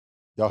Shumpert.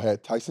 Y'all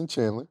had Tyson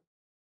Chandler,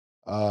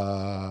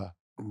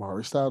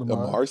 Amari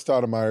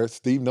Stoudemire.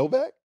 Steve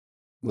Novak.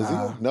 Was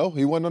he? No,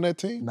 he wasn't on that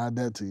team? Not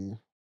that team.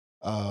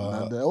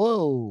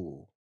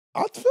 Whoa.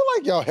 I feel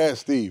like y'all had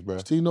Steve, bro.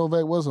 Steve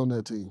Novak was on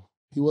that team.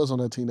 He was on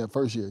that team that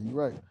first year. You're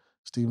right.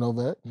 Steve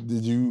Novak.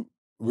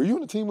 Were you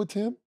on the team with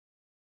Tim?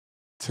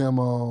 Tim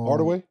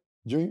Hardaway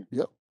Jr.?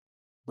 Yep.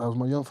 That was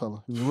my young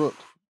fella. He was a rook.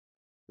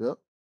 Yep.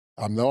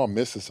 I know I'm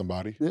missing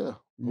somebody. Yeah.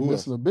 You're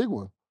missing a big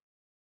one.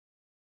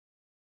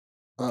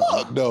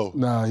 Fuck no.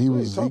 Nah, he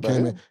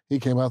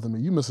came after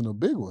me. You missing a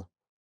big one.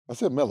 I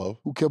said Melo.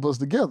 Who kept us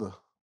together?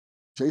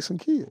 Jason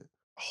Kidd.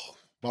 Oh,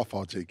 my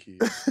fault, J.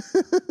 Kidd.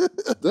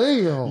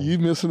 Damn. You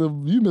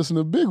missing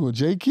a big one,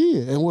 J.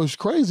 Kidd. And what's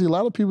crazy, a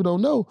lot of people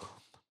don't know,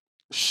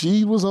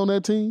 she was on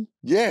that team.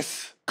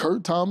 Yes.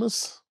 Kurt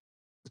Thomas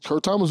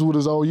was with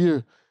us all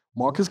year.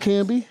 Marcus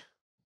Camby.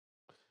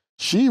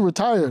 She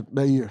retired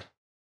that year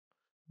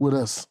with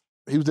us.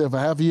 He was there for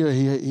half a year.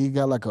 He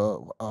got like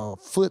a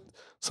foot,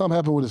 something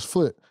happened with his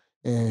foot,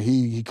 and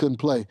he couldn't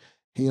play.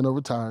 He ended up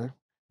retiring,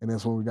 and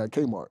that's when we got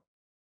Kmart.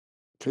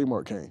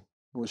 Kmart came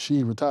when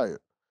she retired.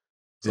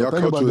 So y'all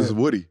coach was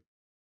Woody.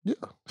 Yeah,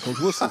 Coach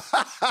Wilson.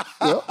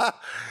 Yep.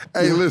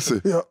 Hey,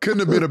 listen, couldn't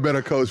have been a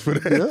better coach for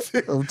that.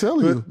 Yeah, I'm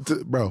telling you.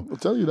 Bro. I'm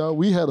telling you, dog,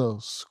 we had a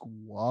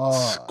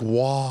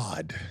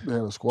squad. We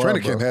had a squad,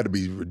 Training camp had to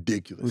be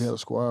ridiculous. We had a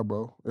squad,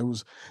 bro. It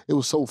was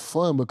so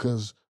fun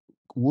because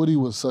Woody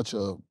was such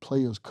a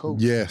player's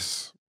coach.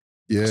 Yes.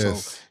 So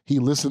he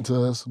listened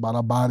to us about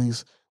our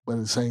bodies, but at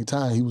the same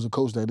time, he was a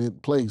coach that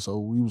didn't play. So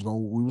we was gonna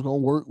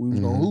work, we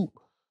was gonna hoop.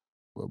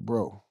 But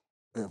bro,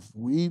 if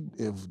we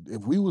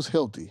was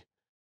healthy,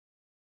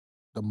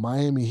 the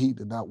Miami Heat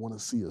did not want to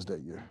see us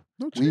that year.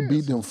 No chance. We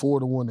beat them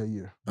 4-1 that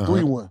year.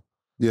 3-1.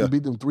 Yeah. We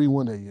beat them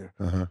 3-1 that year.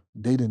 Uh-huh.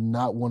 They did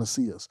not want to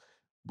see us.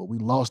 But we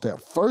lost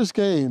that first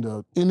game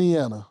to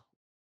Indiana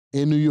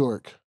in New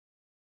York,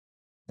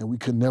 and we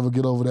could never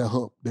get over that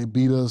hump. They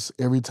beat us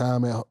every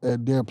time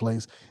at their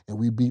place, and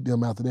we beat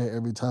them after that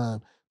every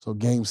time. So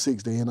game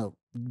 6, they end up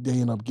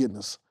getting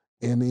us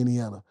in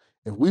Indiana.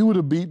 If we would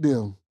have beat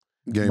them,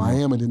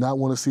 Miami did not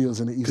want to see us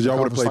in the Eastern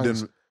Conference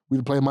Finals. We'd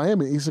have played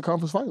Miami in the Eastern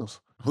Conference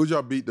Finals. Who'd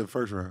y'all beat the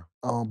first round?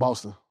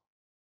 Boston.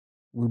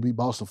 We beat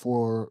Boston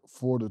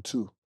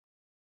 4-2.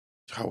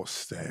 I was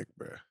stacked,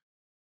 bro.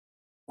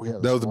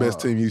 That was the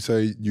best team you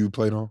say you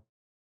played on?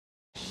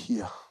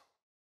 Yeah.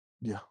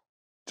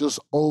 Just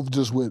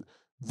with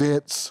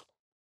vets,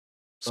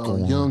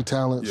 young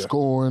talent,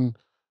 scoring,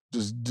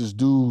 just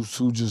dudes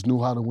who just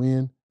knew how to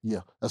win.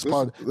 Yeah, that's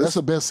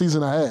the best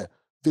season I had.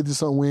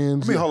 50-something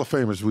wins. How many Hall of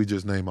Famers we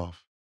just name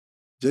off?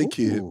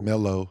 J-Kidd,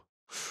 Melo.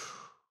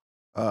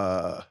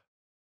 But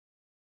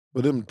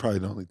them probably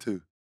the only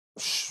 2.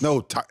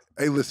 No,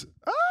 hey, listen.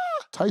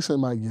 Tyson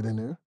might get in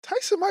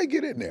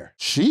there.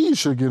 She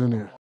should get in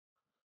there.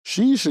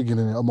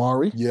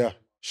 Amari. Yeah.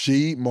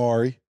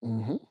 Mari.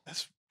 Mm-hmm.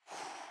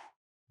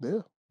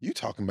 Yeah. You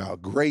talking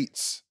about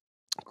greats.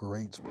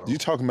 Greats, bro. You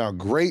talking about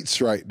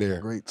greats right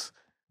there. Greats.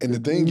 And the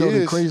thing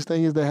is, the craziest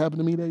thing is that happened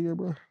to me that year,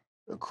 bro.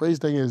 The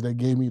craziest thing is that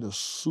gave me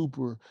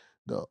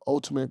the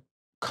ultimate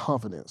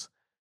confidence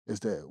is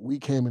that we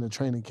came into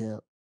training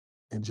camp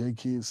and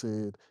J-Kidd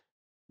said,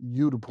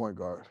 you the point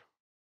guard.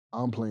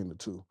 I'm playing the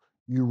 2.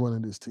 You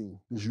running this team.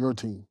 This is your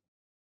team.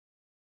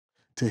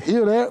 To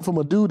hear that from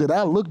a dude that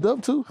I looked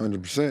up to,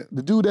 100%.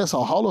 The dude that's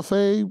a Hall of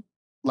Fame,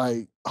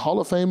 like Hall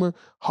of Famer,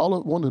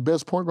 one of the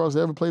best point guards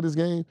to ever play this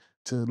game,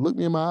 to look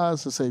me in my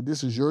eyes and say,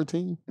 this is your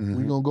team. Mm-hmm.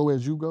 We're gonna go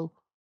as you go.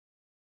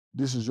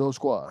 This is your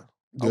squad.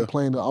 Yeah. I'm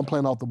playing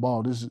off the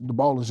ball. The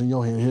ball is in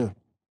your hand here.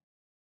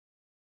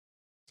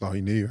 That's all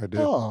you need right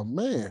there. Oh,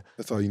 man.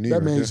 That's all you need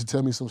That man used to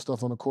tell me some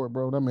stuff on the court,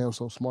 bro. That man was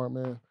so smart,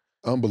 man.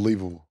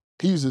 Unbelievable.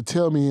 He used to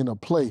tell me in a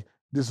play,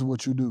 this is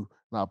what you do.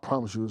 And I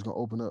promise you it's going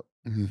to open up.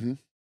 Mm-hmm.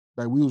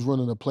 Like we was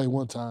running a play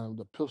one time,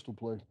 the pistol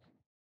play.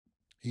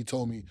 He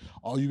told me,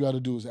 all you got to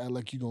do is act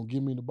like you're going to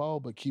give me the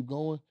ball, but keep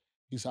going.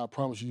 He said, I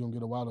promise you're going to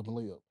get a wide open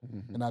layup.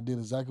 Mm-hmm. And I did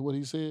exactly what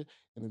he said,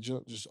 and the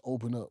jump just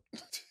opened up.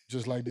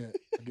 Just like that.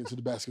 I get to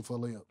the basket for a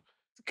layup.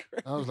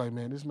 I was like,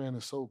 man, this man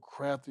is so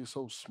crafty,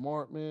 so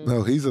smart, man.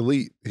 No, he's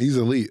elite.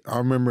 I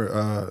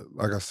remember,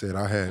 like I said,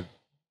 I had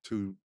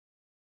two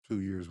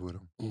years with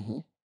him. Mm-hmm.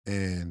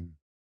 And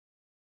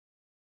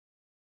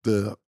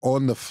the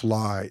on the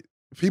fly,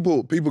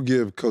 people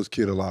give Coach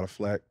Kidd a lot of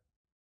flack.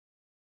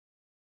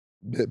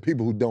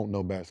 People who don't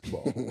know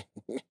basketball.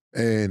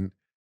 And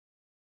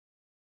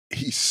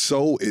he's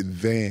so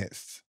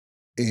advanced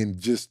in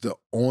just the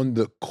on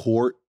the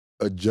court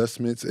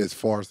adjustments as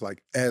far as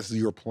like as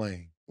you're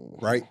playing,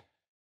 right?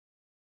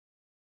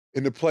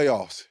 In the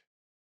playoffs,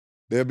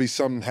 there'll be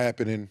something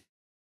happening.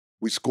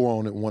 We score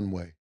on it one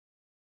way.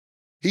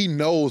 He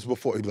knows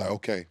before, he's like,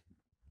 okay,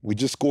 we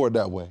just scored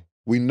that way.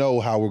 I know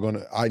how we're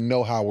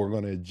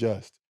gonna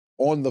adjust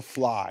on the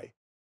fly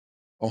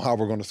on how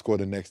we're gonna score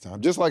the next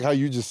time. Just like how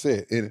you just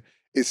said. And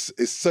it's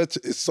at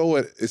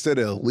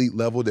an elite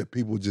level that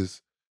people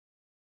just,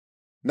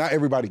 not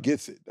everybody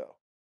gets it though.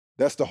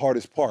 That's the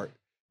hardest part.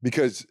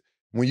 Because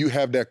when you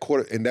have that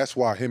quarter, and that's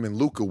why him and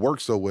Luka work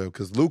so well,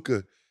 because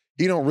Luka,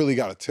 he don't really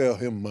got to tell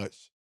him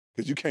much,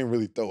 because you can't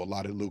really throw a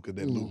lot at Luka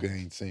that Luka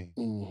ain't seen.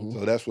 Mm-hmm.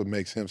 So that's what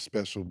makes him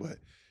special. But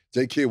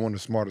J-Kidd, one of the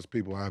smartest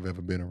people I've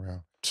ever been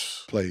around,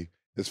 play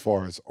as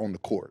far as on the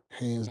court.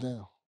 Hands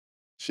down.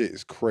 Shit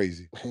is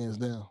crazy. Hands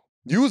down.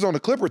 You was on the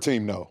Clipper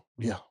team though.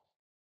 Yeah.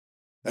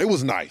 It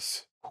was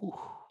nice. Whew.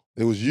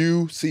 It was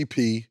you,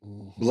 CP,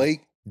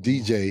 Blake,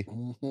 DJ,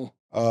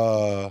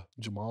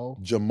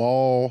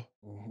 Jamal,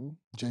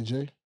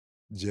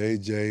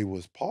 JJ.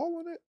 Was Paul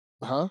on it?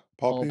 Huh?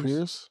 Paul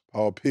Pierce.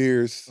 Paul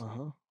Pierce.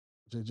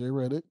 JJ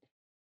Redick,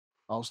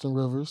 Austin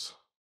Rivers,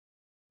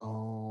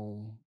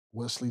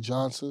 Wesley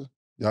Johnson.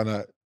 They're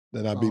not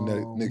beating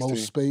that Knicks team? Mo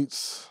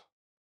Spates.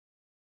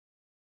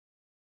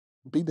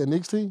 Beat that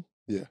Knicks team?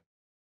 Yeah.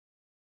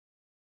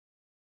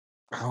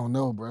 I don't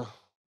know, bro.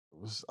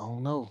 I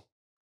don't know.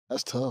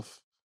 That's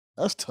tough.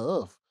 That's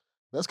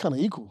kind of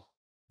equal.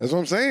 That's what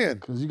I'm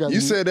saying.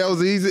 You said that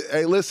was easy.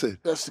 Hey, listen.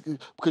 That's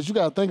because you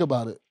got to think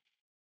about it.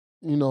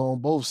 You know, on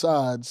both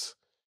sides.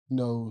 You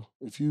know,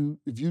 if you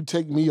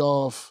take me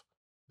off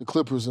the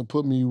Clippers and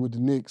put me with the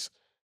Knicks,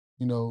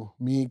 you know,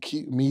 me and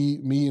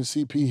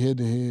CP head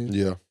to head.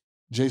 Yeah.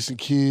 Jason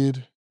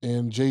Kidd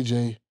and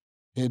JJ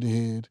head to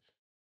head.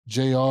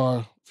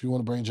 JR, if you want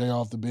to bring JR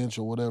off the bench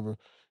or whatever,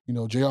 you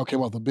know, JR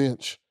came off the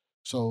bench.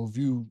 So if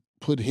you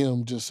put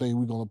him, just say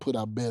we're gonna put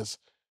our best,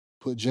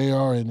 put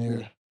JR in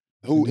there.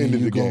 Who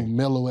ended the game?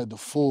 Melo at the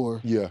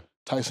 4. Yeah.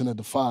 Tyson at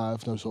the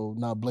 5. So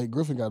now Blake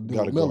Griffin got to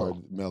deal with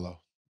Melo. Melo.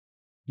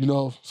 You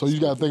know, so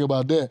you got to think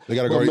about that. They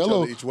got to guard each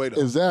other each way,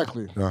 though.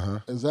 Exactly.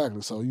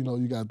 Exactly. So, you know,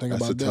 you got to think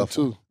about that,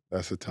 too.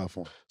 That's a tough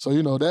one. So,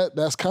 you know,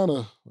 that's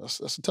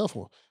a tough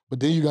one. But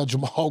then you got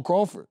Jamal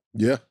Crawford.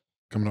 Yeah,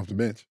 coming off the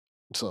bench.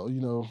 So,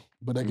 you know,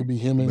 But that could be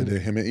him and. But then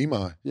him and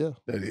Iman. Yeah.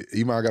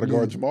 Iman got to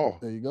guard Jamal.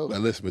 There you go. Like,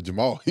 listen, but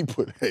Jamal,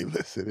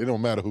 listen, it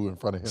don't matter who in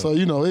front of him. So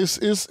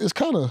it's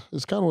kind of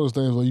one of those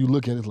things where you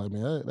look at it like,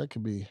 man, that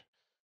could be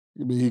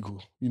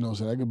equal. You know what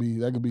I'm saying?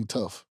 That could be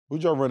tough.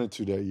 Who'd y'all run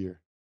into that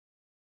year?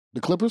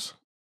 The Clippers?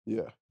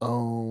 Yeah.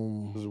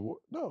 No, it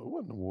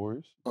wasn't the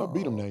Warriors. I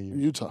beat them that year.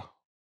 Utah.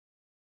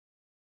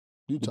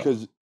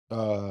 Because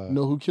you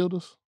know who killed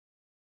us?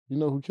 You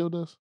know who killed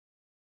us?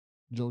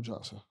 Joe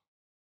Johnson.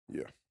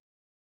 Yeah.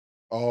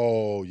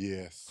 Oh,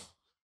 yes.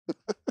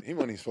 He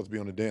wasn't even supposed to be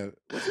on the dance.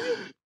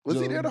 Was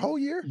he there the whole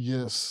year?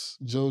 Yes.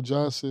 Joe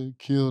Johnson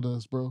killed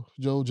us, bro.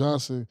 Joe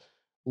Johnson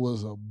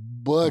was a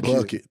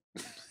bucket.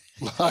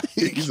 Like,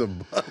 he's a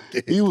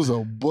bucket. He was a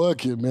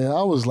bucket, man.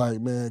 I was like,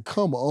 man,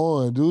 come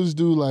on, dude. This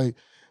dude, like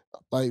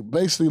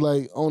basically,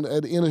 like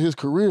at the end of his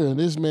career, and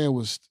this man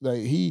was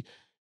like, he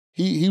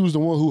was the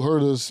one who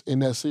hurt us in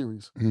that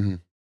series. Mm-hmm.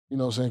 You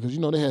know what I'm saying?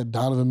 Because they had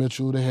Donovan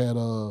Mitchell, they had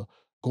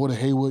Gordon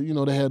Hayward.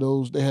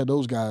 They had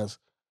those guys.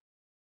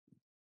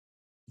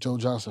 Joe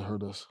Johnson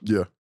hurt us.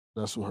 Yeah,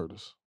 that's what hurt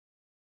us.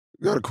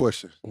 Got a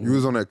question. Mm-hmm. You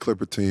was on that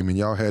Clipper team, and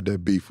y'all had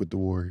that beef with the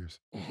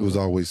Warriors. Mm-hmm. It was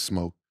always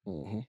smoke.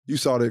 Mm-hmm. You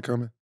saw that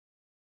coming?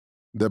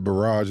 That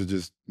barrage of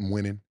just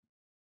winning?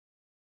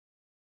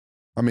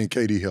 I mean,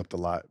 KD helped a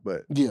lot,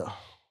 but... Yeah.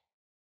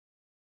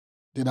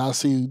 Did I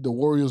see the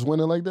Warriors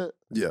winning like that?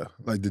 Yeah,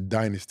 like the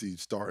dynasty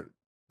starting.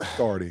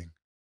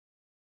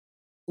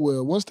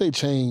 Well, once they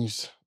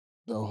changed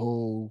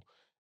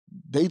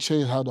they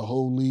changed how the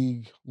whole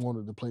league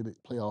wanted to play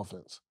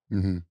offense.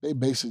 Mm-hmm. They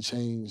basically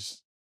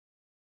changed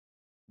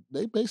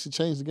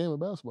the game of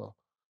basketball.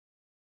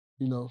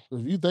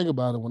 If you think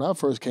about it, when I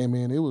first came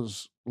in, it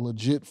was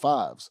legit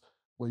fives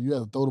where you had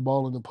to throw the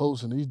ball in the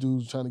post and these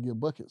dudes trying to get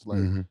buckets.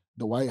 Like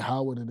Dwight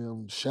Howard and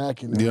them,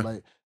 Shaq and them,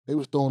 like they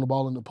was throwing the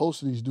ball in the post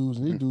to these dudes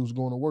and these dudes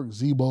going to work.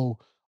 Zebo,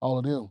 all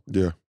of them.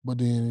 Yeah. But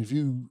then if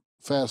you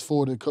fast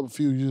forward a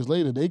few years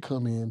later, they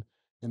come in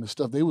and the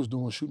stuff they was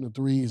doing, shooting the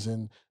threes,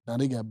 and now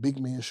they got big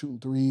men shooting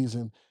threes,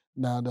 and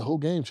now the whole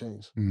game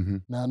changed. Mm-hmm.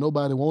 Now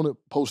nobody wanted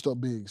post-up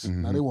bigs.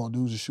 Mm-hmm. Now they want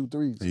dudes to shoot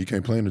threes. And you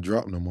can't play in the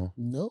drop no more.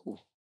 No.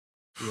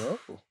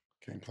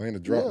 Can't play in the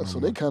drop no more. So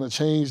they kind of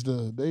changed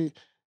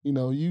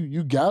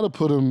you got to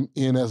put them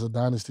in as a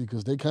dynasty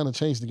because they kind of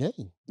changed the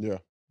game. Yeah.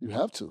 You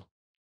have to.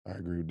 I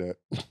agree with that.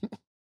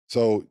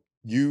 So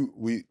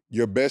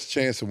your best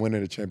chance of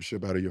winning a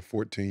championship out of your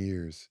 14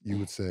 years, you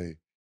would say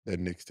that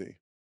Knicks team.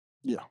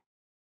 Yeah.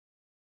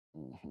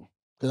 Mm-hmm.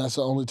 Because that's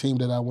the only team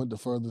that I went the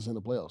furthest in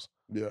the playoffs.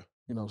 Yeah.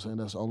 You know what I'm saying?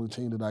 That's the only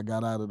team that I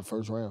got out of the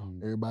first round.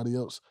 Mm-hmm. Everybody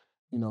else,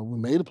 we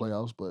made the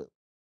playoffs, but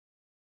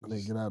I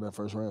didn't get out of that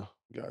first round.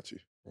 Got you.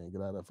 Didn't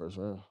get out of that first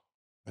round.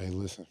 Hey,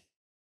 listen.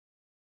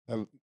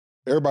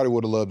 Everybody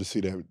would have loved to see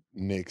that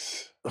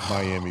Knicks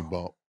Miami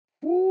bump.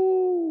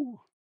 Woo!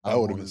 That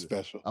would have been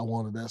special. I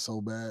wanted that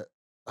so bad.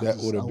 That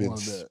would have been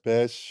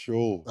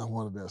special. I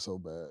wanted that so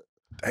bad.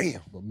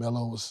 Damn. But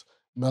Melo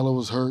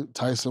was hurt.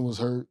 Tyson was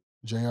hurt.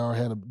 JR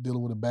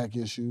dealing with a back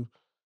issue.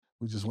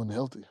 We just wasn't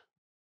healthy.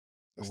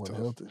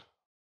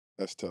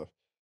 That's tough.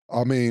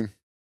 I mean,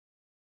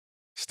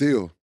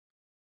 still.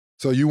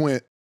 So you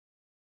went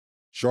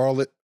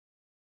Charlotte,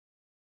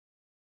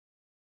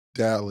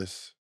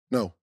 Dallas.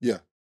 No, yeah.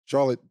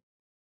 Charlotte,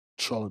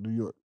 New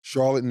York.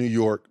 Charlotte, New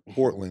York,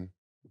 Portland.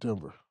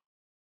 Denver,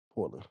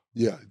 Portland.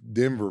 Yeah,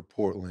 Denver,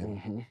 Portland.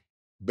 Mm-hmm.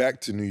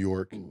 Back to New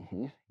York.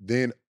 Mm-hmm.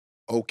 Then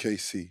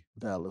OKC.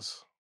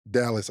 Dallas,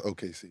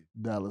 OKC.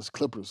 Dallas,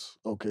 Clippers,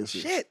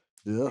 OKC. Shit.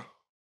 Yeah.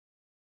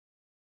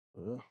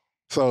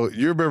 So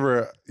you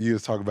remember you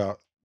was talking about,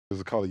 I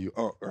was calling you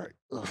Unc, right?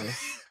 Uh-huh.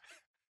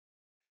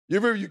 You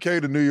remember you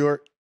came to New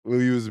York when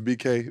you was in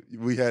BK?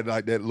 We had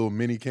like that little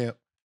mini camp.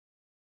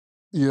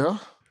 Yeah.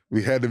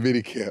 We had the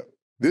mini camp.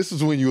 This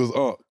is when you was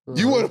Unc.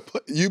 Uh-huh.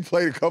 You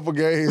played a couple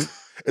games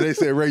and they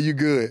said, Ray, you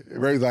good.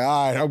 And Ray's like,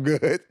 all right, I'm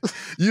good.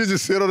 You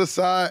just sit on the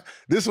side.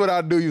 This is what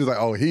I do. You was like,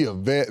 oh, he a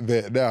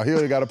vet now. He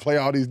only got to play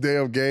all these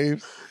damn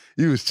games.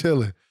 You was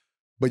chilling.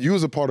 But you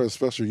was a part of a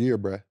special year,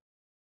 bruh.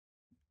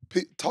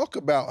 Talk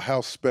about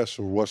how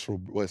special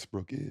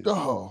Westbrook is.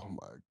 Oh,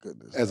 my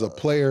goodness. As a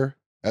player,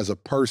 as a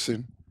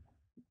person,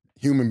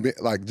 human being,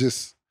 like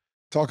just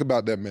talk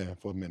about that man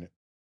for a minute.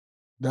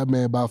 That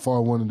man by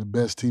far one of the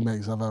best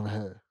teammates I've ever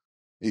had.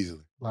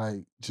 Easily.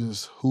 Like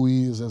just who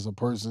he is as a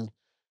person,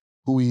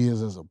 who he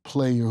is as a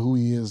player, who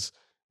he is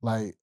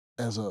like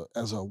as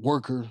a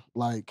worker.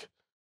 Like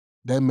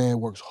that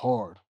man works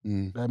hard.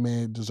 Mm. That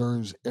man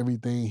deserves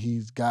everything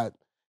he's got,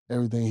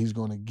 everything he's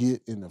going to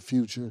get in the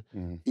future.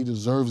 Mm. He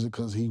deserves it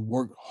because he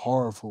worked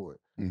hard for it.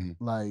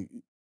 Mm-hmm.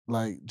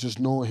 Like just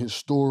knowing his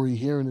story,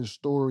 hearing his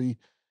story,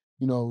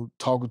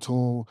 talking to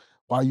him,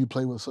 why you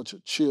play with such a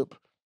chip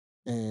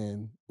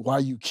and why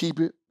you keep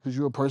it, because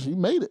you're a person, you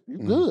made it, you're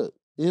good.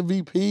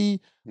 MVP,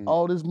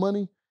 all this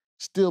money,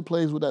 still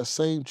plays with that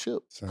same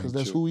chip because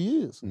that's who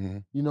he is. Mm-hmm.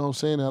 You know what I'm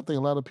saying? And I think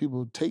a lot of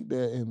people take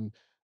that, and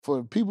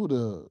for people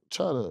to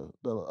try to,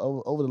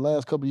 over the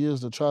last couple of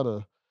years, to try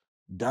to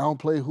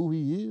downplay who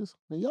he is,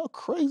 man, y'all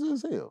crazy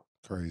as hell.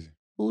 Crazy.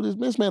 Who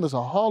this man is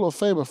a Hall of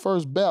Famer,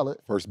 first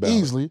ballot.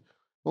 Easily.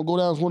 gonna go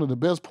down as one of the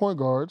best point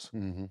guards.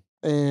 Mm-hmm.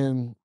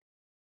 And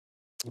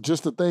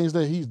just the things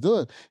that he's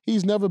done.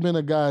 He's never been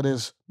a guy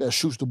that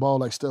shoots the ball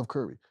like Steph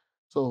Curry.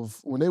 So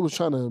when they was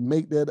trying to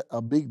make that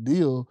a big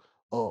deal,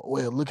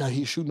 well, look how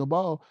he's shooting the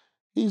ball.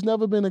 He's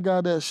never been a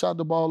guy that shot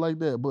the ball like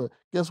that. But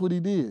guess what he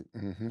did?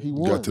 Mm-hmm. He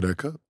won. Got to that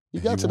cup. He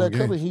got to that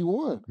cup and he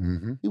won.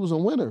 Mm-hmm. He was a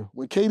winner.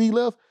 When KD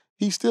left,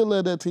 he still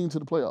led that team to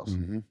the playoffs.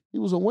 Mm-hmm. He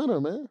was a winner,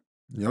 man.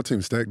 Your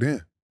team stacked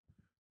in.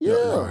 Yeah.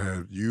 Y'all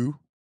had you.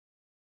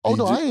 Oh,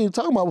 no, I ain't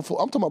talking about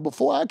before. I'm talking about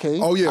before I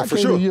came. Oh, yeah, I for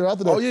came sure. The year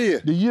after that. Oh, yeah.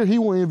 The year he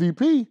won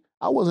MVP,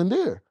 I wasn't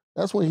there.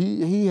 That's when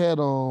he had,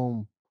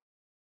 man,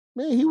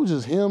 he was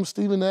just him,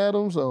 Steven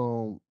Adams,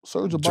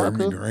 Serge Ibaka.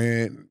 Jeremy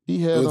Grant.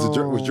 He had,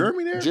 was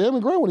Jeremy there?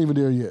 Jeremy Grant wasn't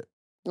even there yet.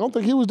 I don't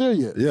think he was there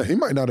yet. Yeah, he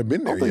might not have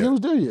been there I don't think he was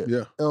there yet.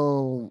 Yeah.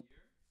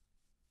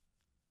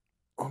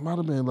 It might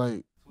have been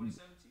like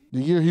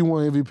the year he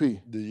won MVP.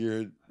 The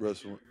year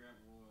Russ won.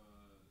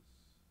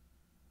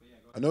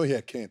 I know he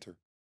had Cantor.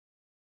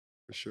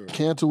 For sure.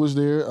 Cantor was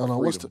there. I don't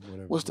know,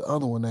 Freedom, what's the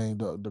other one named?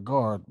 The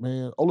guard,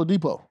 man.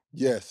 Oladipo.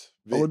 Yes.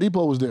 Vic.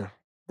 Oladipo was there.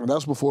 And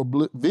that's before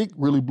Vic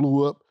really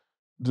blew up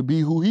to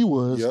be who he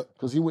was.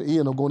 Because he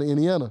ended up going to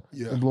Indiana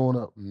and blowing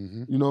up.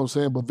 Mm-hmm. You know what I'm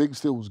saying? But Vic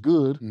still was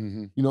good.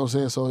 Mm-hmm. You know what I'm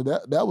saying? So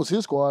that was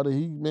his squad.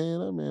 And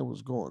that man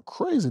was going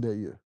crazy that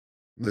year.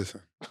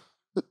 Listen.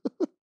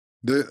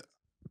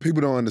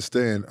 People don't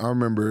understand. I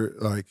remember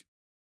like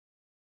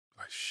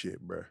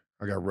shit, bro.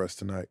 I got Russ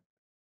tonight.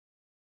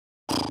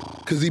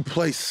 Because he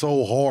plays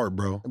so hard,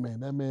 bro.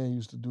 Man, that man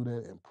used to do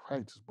that in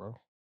practice, bro.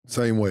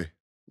 Same way.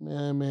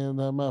 Man,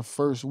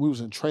 we was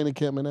in training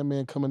camp, and that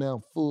man coming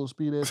down full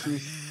speed at you.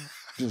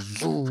 Just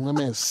zoom. That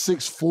man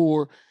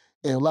 6'4".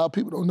 And a lot of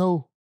people don't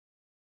know,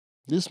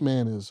 this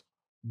man is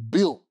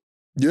built.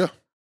 Yeah.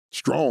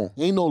 Strong.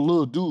 He ain't no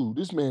little dude.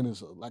 This man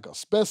is like a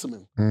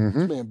specimen. Mm-hmm.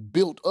 This man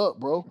built up,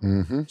 bro.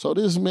 Mm-hmm. So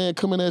this man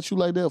coming at you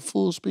like that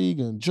full speed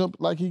and jump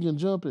like he can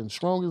jump and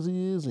strong as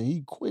he is and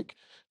he quick,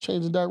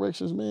 changing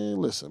directions, man.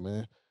 Listen,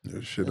 man.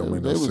 Yeah, shit don't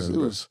make no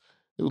sense.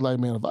 It was like,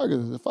 man, if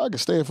I could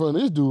stay in front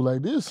of this dude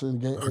like this in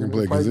game, I can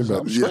play against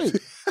him. I'm straight.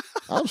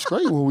 I'm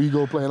straight when we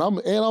go play.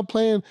 I'm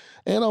playing,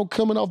 and I'm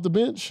coming off the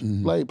bench,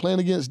 like playing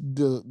against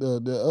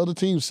the other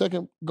team's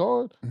second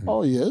guard. Mm-hmm.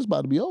 Oh yeah, it's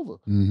about to be over.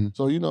 Mm-hmm.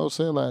 So you know what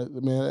I'm saying? Like,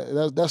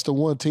 man, that's the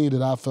one team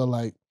that I felt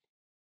like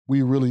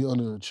we really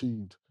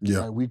underachieved.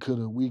 Yeah. Like we could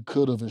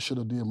have and should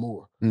have did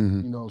more.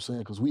 Mm-hmm. You know what I'm saying?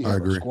 Because we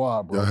had a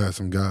squad, bro. Y'all had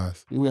some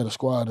guys. We had a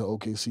squad at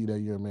OKC that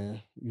year,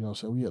 man. You know what I'm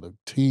saying? We had a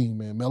team,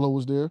 man. Melo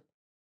was there.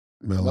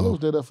 Melo was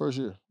there that first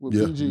year with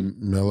PG.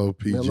 Melo,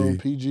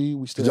 PG.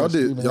 We still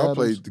y'all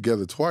played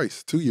together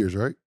twice, 2 years,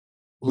 right?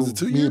 Was it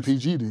 2 years? Me and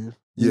PG did.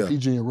 Yeah.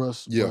 PG and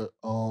Russ. Yeah.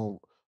 But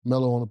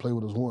Melo only played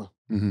with us one.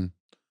 Mm-hmm.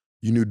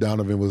 You knew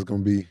Donovan was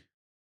going to be.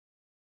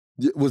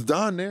 Was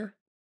Don there?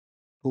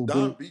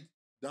 Don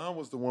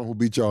was the one who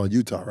beat y'all in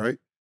Utah, right?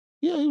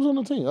 Yeah, he was on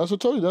the team. That's what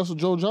I told you. That's what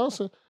Joe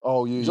Johnson.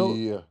 Oh,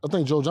 yeah. I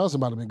think Joe Johnson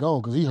might have been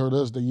gone because he hurt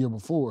us the year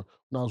before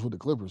when I was with the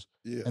Clippers.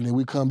 Yeah. And then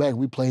we come back,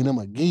 we played them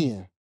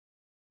again.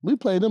 We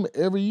played them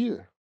every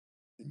year.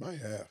 You might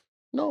have.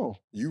 No.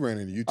 You ran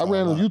into Utah. I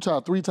ran into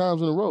Utah 3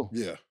 times in a row.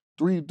 Yeah.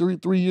 3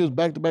 years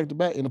back to back to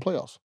back in the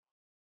playoffs.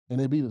 And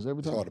they beat us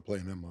every time. It's hard to play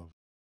in them up.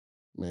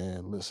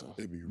 Man, listen.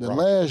 The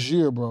last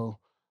year, bro,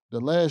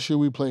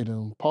 we played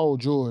them, Paul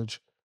George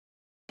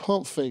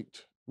pump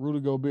faked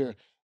Rudy Gobert,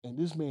 and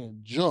this man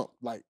jumped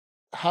like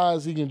high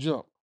as he can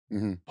jump.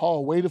 Mm-hmm.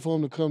 Paul waited for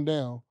him to come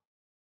down,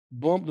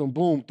 bumped him,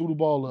 boom, threw the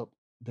ball up.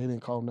 They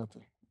didn't call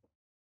nothing.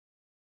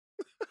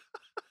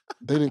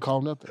 They didn't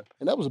call nothing.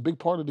 And that was a big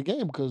part of the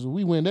game because if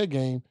we win that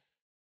game,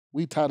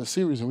 we tie the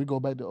series and we go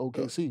back to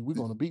OKC. We're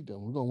going to beat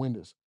them. We're going to win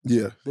this.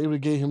 Yeah. They would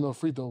have gave him no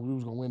free throw. We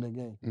was going to win that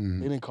game.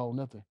 Mm-hmm. They didn't call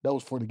nothing. That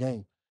was for the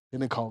game. They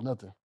didn't call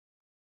nothing.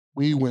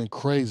 We went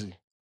crazy.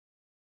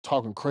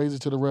 Talking crazy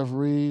to the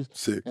referees.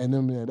 Sick. And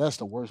then, man, that's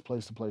the worst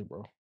place to play,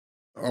 bro.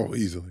 Oh,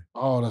 easily.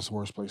 Oh, that's the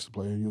worst place to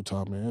play in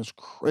Utah, man. It's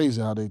crazy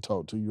how they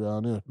talk to you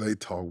out there. They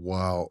talk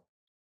wild.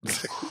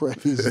 It's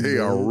crazy. They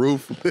are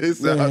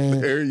ruthless man,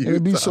 out there. And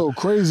it be so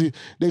crazy.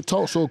 They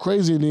talk so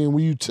crazy, and then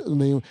when you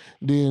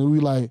then we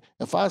like,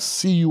 if I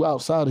see you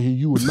outside of here,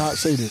 you would not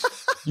say this.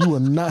 You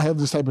would not have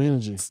this type of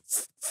energy.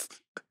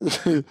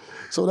 So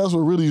that's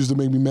what really used to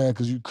make me mad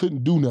because you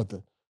couldn't do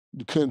nothing.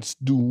 You couldn't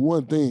do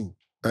one thing.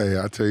 Hey,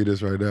 I'll tell you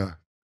this right now.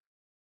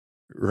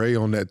 Ray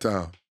on that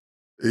time.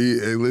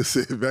 Hey,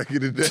 listen, back in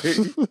the day.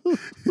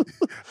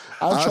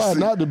 I try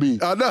not to be.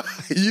 I know.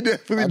 You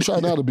definitely I try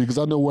not to be because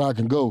I know where I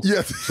can go.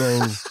 Yes.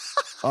 So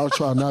I'll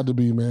try not to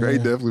be, man. Ray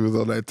definitely was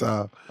on that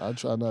time. I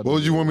try not to What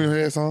would you want me to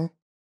hear, song?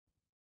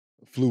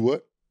 Flu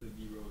what? The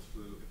Derrick Rose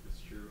Flu, if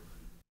it's true.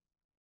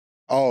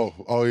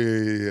 Oh,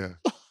 yeah.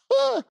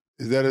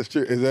 Is that as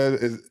true?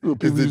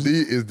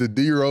 Is the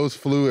D Rose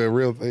Flu a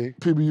real thing?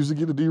 People used to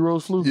get the D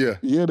Rose Flu? Yeah.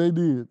 Yeah, they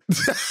did.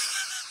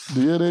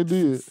 Yeah, they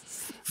did.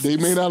 They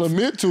may not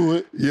admit to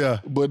it. Yeah.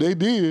 But they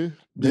did.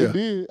 They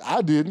did.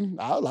 I didn't.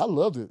 I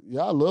loved it.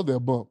 Yeah, I love that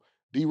bump.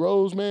 D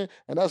Rose, man,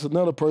 and that's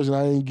another person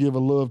I ain't give a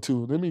love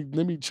to. Let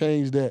me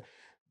change that.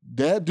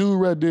 That dude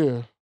right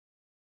there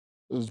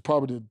is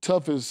probably the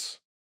toughest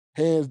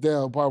hands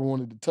down, probably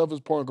one of the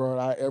toughest point guard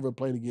I ever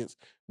played against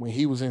when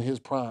he was in his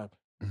prime.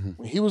 Mhm.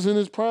 When he was in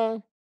his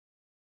prime,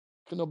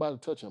 couldn't nobody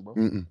touch him, bro.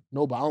 Mm-mm.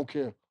 Nobody, I don't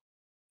care.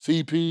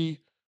 CP,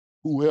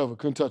 whoever,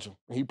 couldn't touch him.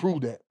 And he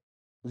proved that.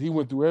 He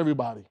went through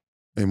everybody.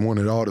 And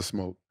wanted all the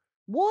smoke.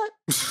 What?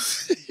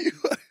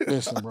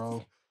 Listen,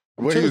 bro.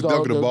 The way he was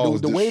dunking the ball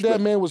was the way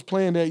that man was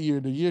playing that year,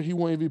 the year he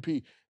won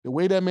MVP, the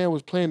way that man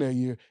was playing that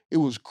year, it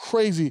was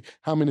crazy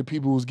how many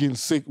people was getting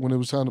sick when it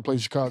was time to play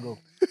Chicago.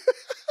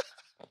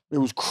 It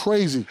was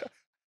crazy.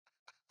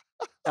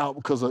 Out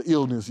because of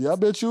illness. Yeah, I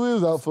bet you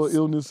is out for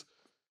illness.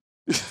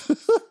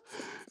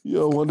 You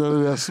don't want none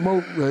of that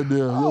smoke right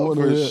there. Oh,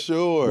 for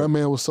sure. That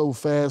man was so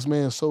fast,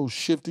 man, so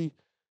shifty.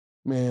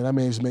 Man, that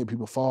man just made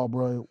people fall,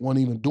 bro.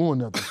 Wasn't even doing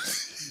nothing.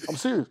 I'm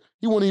serious.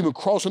 He wasn't even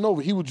crossing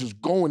over. He was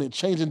just going and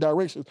changing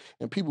directions,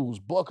 and people was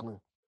buckling.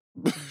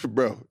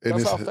 Bro. And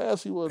that's how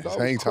fast he was. His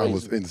hang time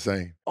was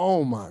insane.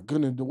 Oh, my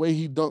goodness. The way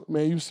he dunked,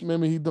 man. You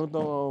remember he dunked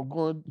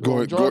on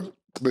Georgia?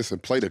 Listen,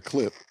 play the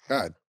clip.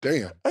 God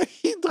damn.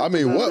 He I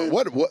mean, what?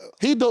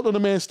 He dunked on the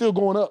man still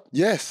going up.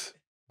 Yes.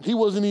 He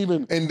wasn't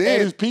even and then,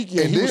 at his peak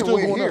yet. He was still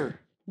going up.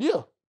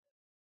 Yeah.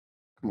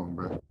 Come on,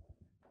 bro.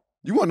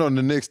 You weren't on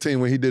the Knicks team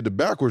when he did the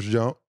backwards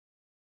jump.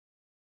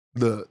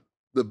 The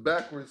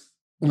backwards.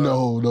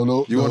 No.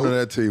 You weren't on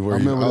that team where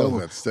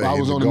I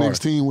was on the Knicks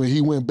team when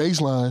he went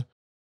baseline.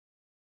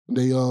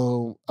 They,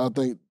 I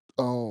think,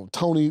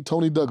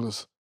 Tony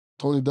Douglas.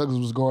 Tony Douglas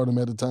was guarding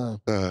him at the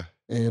time.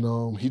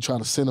 And he tried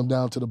to send him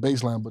down to the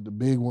baseline, but the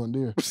big one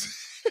there.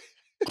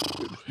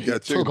 He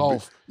took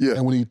off. Yeah.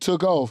 And when he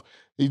took off,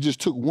 he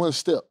just took one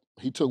step.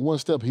 He took one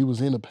step. He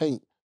was in the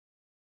paint.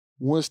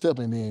 One step,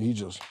 and then he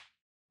just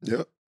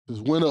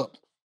went up.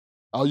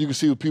 All you can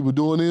see was people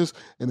doing this,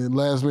 and then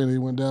last minute he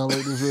went down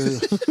like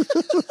this.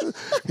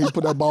 He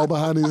put that ball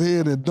behind his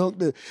head and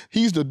dunked it.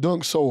 He used to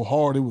dunk so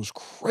hard, it was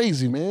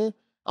crazy, man.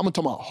 I'm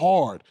talking about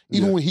hard.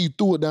 Even when he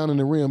threw it down in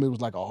the rim, it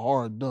was like a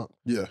hard dunk.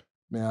 Yeah.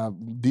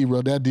 Man, D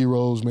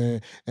Rose,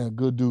 man, and a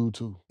good dude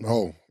too.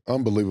 Oh,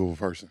 unbelievable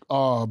person.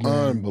 Oh,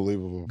 man.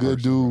 Unbelievable good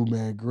person. Dude,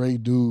 man.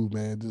 Great dude,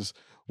 man. Just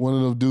one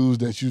of those dudes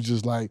that you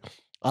just like,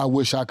 I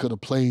wish I could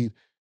have played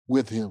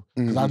with him.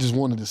 Because I just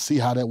wanted to see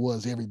how that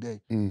was every day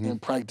in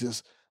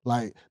practice.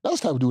 Like, that's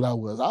the type of dude I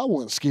was. I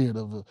wasn't scared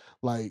of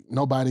like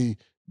nobody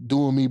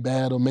doing me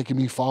bad or making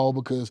me fall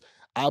because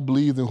I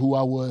believed in who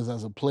I was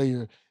as a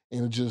player.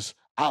 And it just,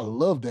 I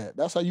love that.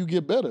 That's how you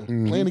get better,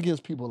 playing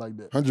against people like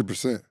that.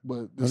 100%.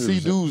 But to see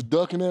dudes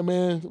ducking that,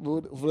 man,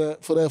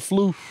 for that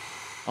flu,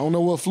 I don't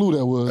know what flu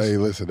that was. Hey,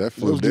 listen, that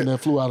flu. They was getting that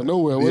flu out of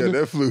nowhere, wasn't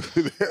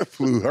it? that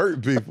flu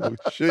hurt people.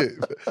 Shit.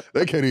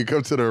 They can't even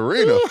come to the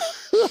arena.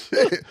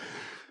 Shit.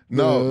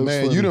 No,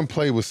 man, funny. You done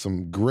play with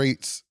some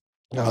greats.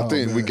 I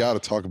think we got to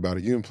talk about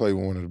it. You done play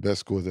with one of the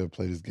best scorers that ever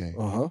played this game,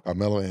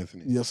 Carmelo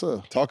Anthony. Yes,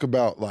 sir. Talk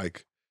about,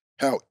 like,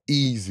 how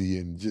easy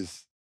and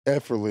just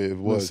effortless it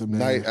was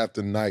night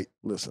after night.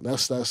 Listen,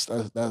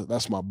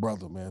 that's my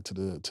brother, man. To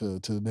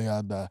the day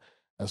I die,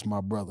 that's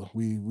my brother.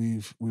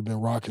 We've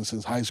been rocking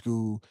since high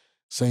school.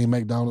 Same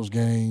McDonald's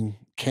game,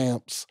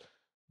 camps.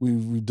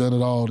 We've done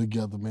it all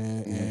together,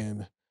 man.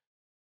 And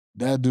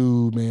that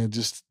dude, man,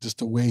 just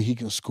the way he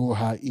can score,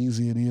 how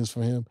easy it is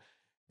for him,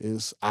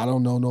 is I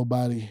don't know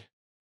nobody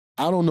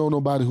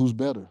who's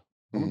better.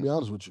 I'm gonna be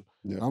honest with you.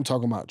 Yeah. I'm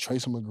talking about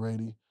Tracy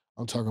McGrady.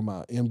 I'm talking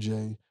about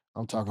MJ.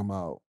 I'm talking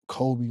about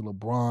Kobe,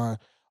 LeBron,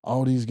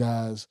 all these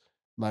guys.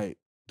 Like,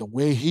 the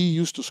way he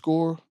used to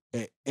score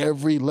at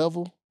every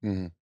level,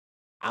 I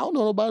don't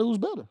know nobody who's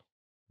better.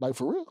 Like,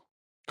 for real.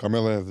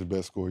 Carmelo has the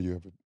best score you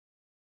ever.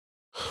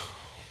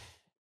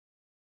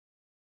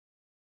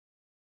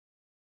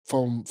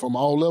 From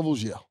all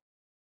levels, yeah.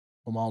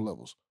 From all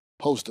levels.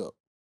 Post up.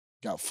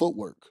 Got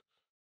footwork.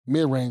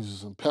 Mid-range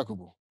is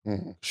impeccable.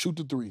 Shoot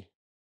the three.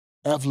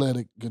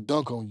 Athletic. Can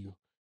dunk on you.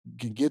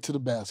 Can get to the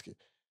basket.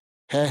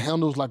 Had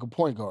handles like a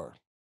point guard.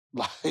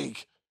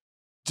 Like,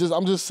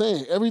 I'm just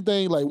saying,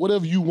 everything, like,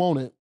 whatever you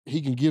wanted,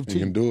 he can give to you.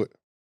 He can do it.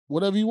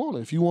 Whatever you want.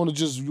 If you want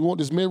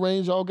this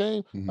mid-range all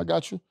game, I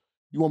got you.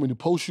 You want me to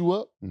post you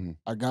up?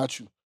 I got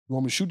you. You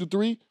want me to shoot the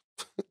three?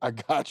 I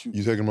got you.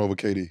 You taking him over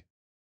KD?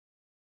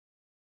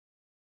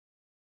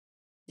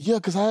 Yeah,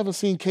 because I haven't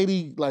seen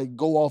KD like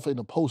go off in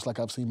the post like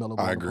I've seen Melo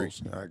go in the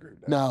post. I agree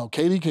with that. Now,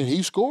 KD, can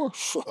he score?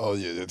 Oh,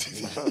 yeah.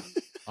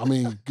 I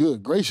mean,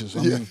 good gracious.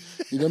 I mean,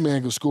 that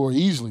man can score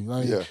easily.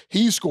 Like,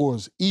 he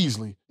scores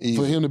easily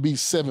for him to be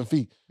 7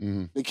 feet.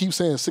 They keep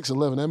saying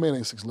 6'11". That man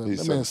ain't 6'11".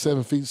 That man's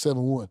 7 feet,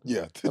 7'1".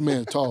 Yeah. That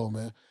man's tall,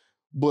 man.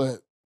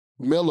 But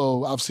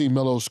Melo, I've seen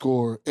Melo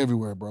score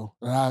everywhere, bro.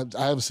 And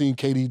I haven't seen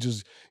KD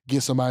just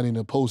get somebody in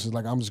the post and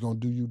like, I'm just going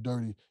to do you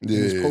dirty in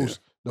this post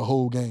the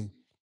whole game.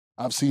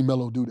 I've seen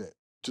Melo do that.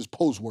 Just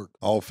post work.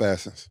 All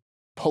facets.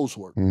 Post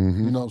work. You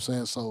know what I'm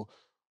saying? So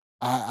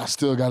I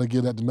still got to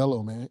give that to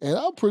Melo, man. And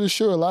I'm pretty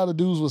sure a lot of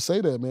dudes will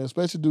say that, man,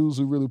 especially dudes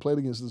who really played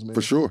against this man.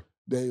 For sure.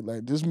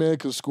 This man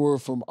can score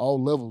from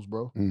all levels,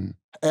 bro.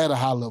 At a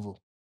high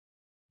level.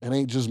 It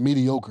ain't just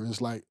mediocre.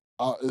 It's like,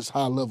 it's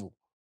high level.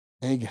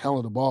 And he can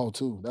handle the ball,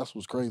 too. That's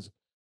what's crazy.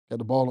 Got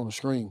the ball on the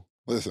screen.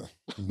 Listen,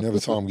 you never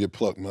saw him get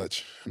plucked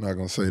much. I'm not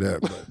gonna say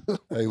that, but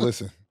hey,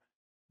 listen,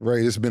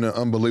 Ray, it's been an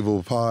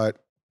unbelievable pod.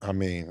 I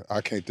mean,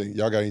 I can't think.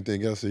 Y'all got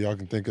anything else that y'all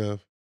can think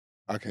of?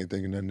 I can't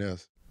think of nothing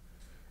else.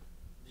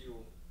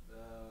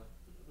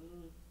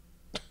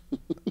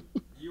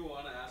 You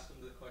want to ask him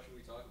the question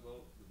we talked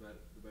about,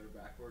 the better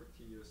backcourt,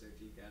 Team USA,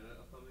 Team Canada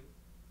upcoming?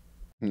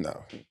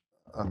 No,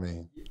 I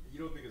mean, You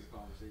don't think it's a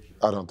conversation?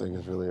 I don't think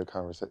it's really a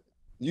conversation.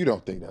 You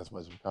don't think that's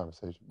much of a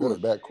conversation? Better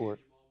backcourt,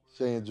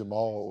 Shea and Jamal,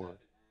 or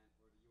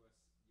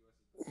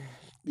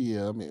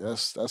Yeah, I mean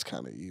that's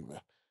kind of even.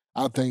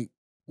 I think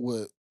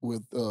with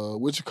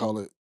what you call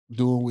it,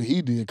 doing what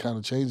he did kind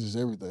of changes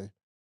everything.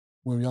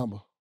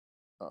 Wembanyama,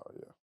 oh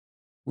yeah,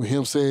 with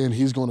him saying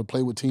he's going to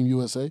play with Team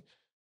USA.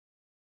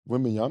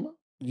 Wembanyama.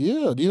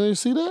 Yeah, do you even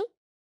see that?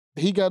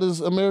 He got his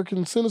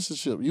American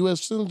citizenship,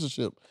 U.S.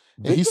 citizenship,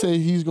 and he Victor? said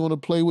he's going to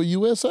play with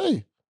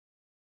USA.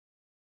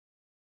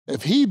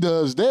 If he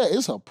does that,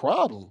 it's a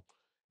problem.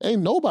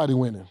 Ain't nobody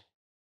winning.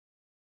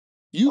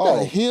 You got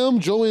Oh. him,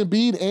 Joe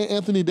Embiid, and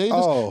Anthony Davis.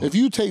 Oh. If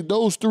you take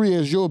those three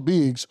as your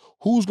bigs,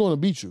 who's going to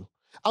beat you?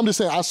 I'm just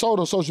saying, I saw it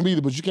on social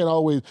media, but you can't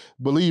always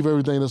believe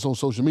everything that's on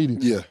social media.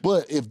 Yeah.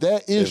 But if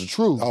that is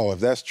true, Oh, if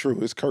that's true,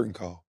 it's curtain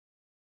call.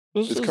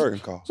 It's curtain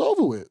call. it's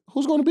over with.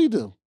 Who's going to beat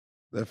them?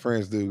 That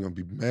France dude gonna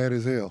be mad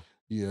as hell.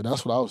 Yeah,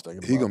 that's what I was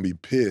thinking He about. gonna be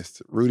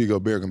pissed. Rudy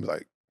Gobert gonna be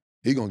like,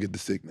 he gonna get the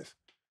sickness.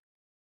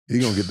 He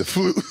gonna get the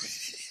flu.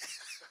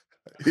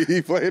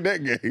 He playing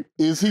that game.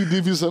 Is he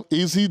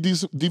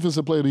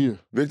defensive player of the year?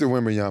 Victor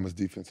Wembanyama's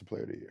defensive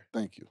player of the year.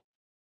 Thank you.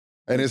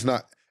 And it's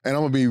not, and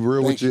I'm gonna be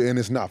real with you, and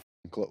it's not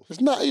close. It's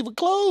not even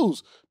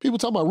close. People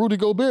talking about Rudy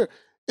Gobert.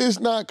 It's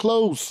not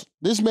close.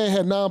 This man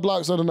had 9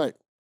 blocks the other night.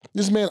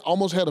 This man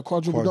almost had a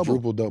quadruple-double.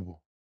 Quadruple-double.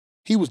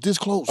 He was this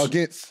close.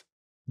 Against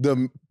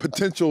the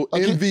potential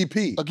Against-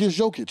 MVP. Against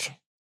Jokic.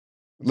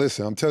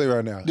 Listen, I'm telling you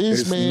right now,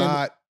 This it's man-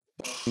 not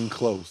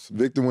close.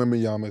 Victor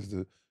Wembanyama is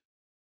the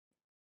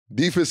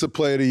defensive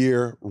player of the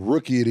year,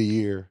 rookie of the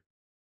year.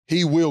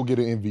 He will get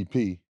an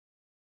MVP.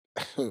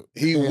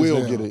 He Hands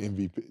will down. get an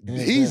MVP.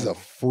 Hands He's down. a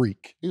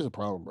freak. He's a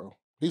problem, bro.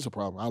 He's a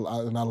problem.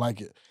 And I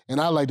like it. And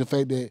I like the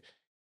fact that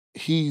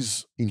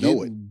he's He know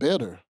getting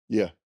better.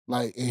 Yeah,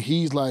 Like, and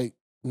he's like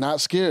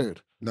not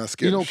scared. not He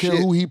scared. don't of care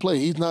shit. who he play.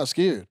 He's not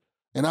scared.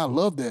 And I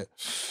love that.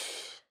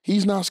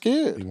 He's not He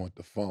scared. want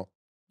the funk.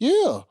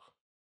 Yeah.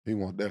 He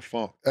want that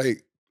funk. Hey,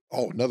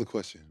 another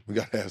question. We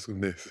gotta ask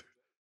him this.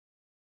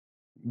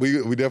 We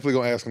definitely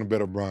gonna ask him a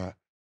better Brian.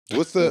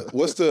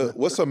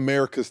 What's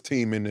America's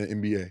team in the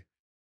NBA?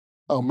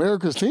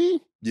 America's team?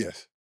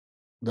 Yes,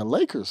 The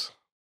Lakers.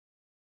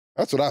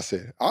 that's what I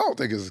said. I don't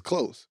think it's as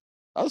close.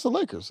 That's the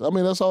Lakers. I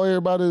mean, that's all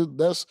everybody,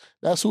 that's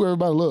who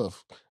everybody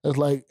loves. It's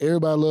like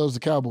everybody loves the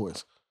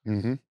Cowboys.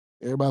 Mm-hmm.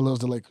 Everybody loves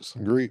the Lakers.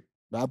 Agreed.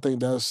 I think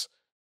that's,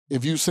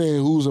 if you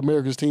saying who's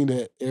America's team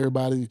that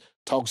everybody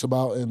talks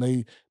about and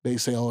they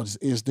say, oh,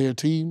 it's their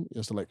team,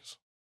 it's the Lakers.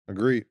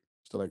 Agreed.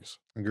 It's the Lakers.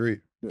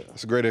 Agreed. Yeah.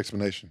 That's a great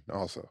explanation.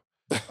 Also,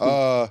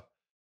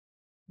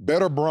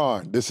 better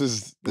Bron. This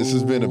has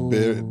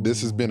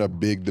been a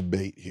big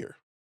debate here.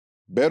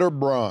 Better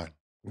Bron.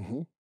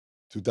 Mm-hmm.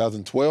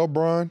 2012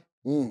 Bron.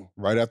 Mm,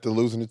 Right after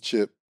losing the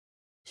chip,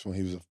 that's when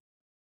he was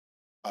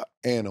an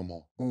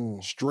animal,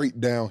 mm, straight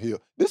downhill.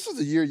 This is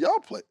the year y'all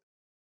played.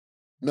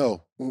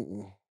 No,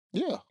 mm-mm.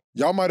 Yeah.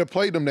 y'all might have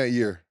played them that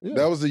year. Yeah.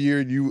 That was the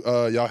year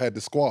y'all had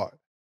the squad.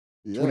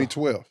 Yeah.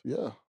 2012.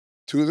 Yeah.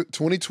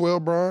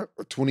 2012 Bron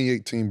or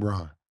 2018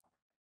 Bron.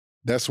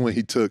 That's when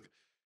he took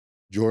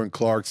Jordan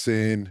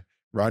Clarkson,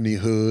 Rodney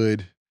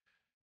Hood,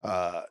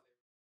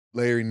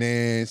 Larry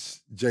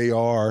Nance,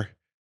 JR.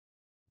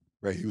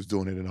 Right, he was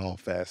doing it in all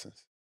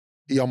facets.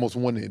 He almost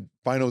won the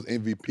Finals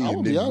MVP. I'm and gonna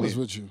be didn't honest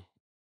win. with you.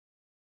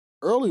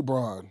 Early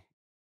Bron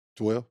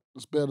 12?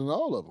 was better than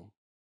all of them.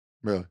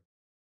 Really?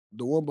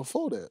 The one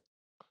before that.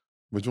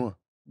 Which one?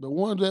 The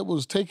one that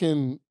was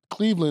taking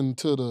Cleveland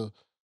to the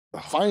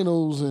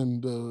finals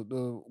and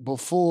the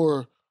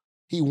before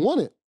he won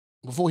it,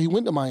 before he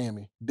went to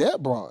Miami.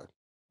 That Bron.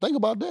 Think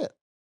about that.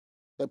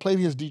 That played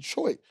against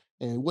Detroit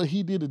and what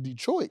he did to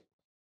Detroit.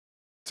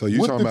 So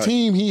you with talking the about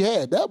team he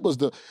had.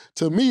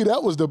 To me,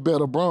 that was the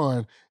better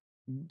Bron.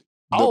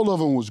 All of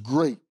them was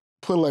great,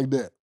 put it like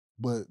that.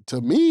 But to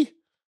me,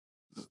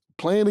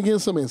 playing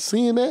against him and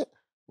seeing that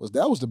was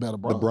the better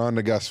Bron. the Bron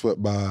that got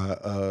swept by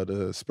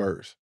the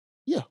Spurs?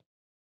 Yeah.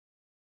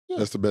 Yeah.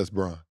 That's the best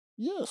Bron.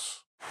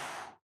 Yes.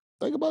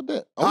 Think about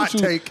that. Hot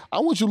take. I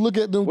want you to look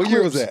at them What clips.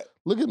 year was that?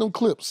 Look at them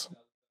clips.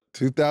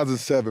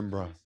 2007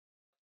 Bron.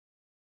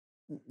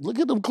 Look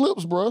at them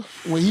clips, bro.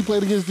 When he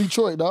played against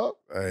Detroit, dog.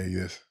 Hey,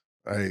 yes.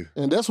 Hey,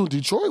 And that's when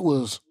Detroit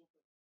was.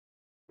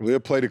 we'll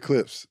play the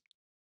clips.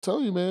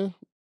 Tell you, man.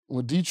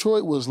 When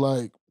Detroit was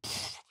like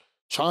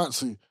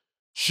Chauncey,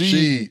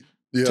 She,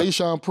 yeah.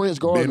 Tayshaun Prince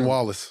guarding Ben him.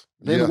 Wallace.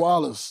 Ben yeah.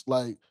 Wallace,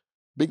 like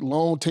big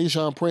long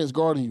Tayshaun Prince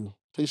guarding you.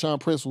 Tayshaun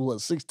Prince was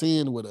what,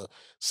 6'10" with a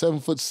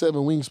 7'7"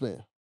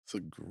 wingspan. It's a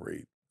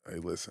great, hey,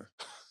 listen.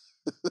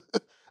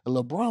 And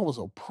LeBron was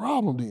a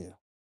problem then.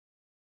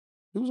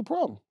 He was a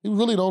problem. He was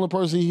really the only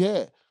person he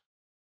had.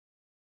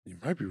 You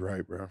might be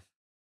right, bro.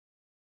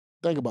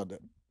 Think about that.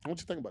 I want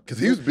you to think about that.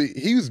 Because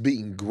he was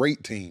beating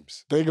great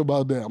teams. Think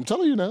about that. I'm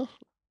telling you now,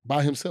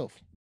 by himself.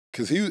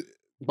 Because he was...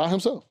 By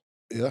himself.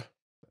 Yeah.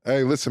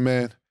 Hey, listen,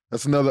 man.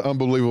 That's another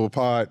unbelievable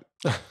pod.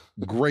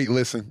 Great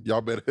listen.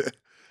 Y'all better...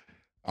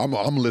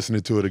 I'm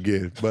listening to it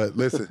again. But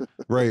listen,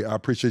 Ray, I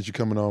appreciate you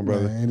coming on,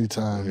 brother. Man,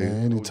 anytime,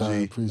 man.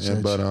 Anytime. Appreciate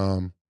you. But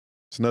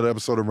it's another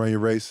episode of Run Your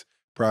Race.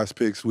 Prize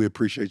Picks. We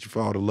appreciate you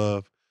for all the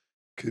love.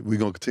 We're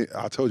going to continue.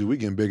 I told you, we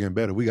getting bigger and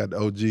better. We got the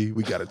OG.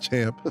 We got a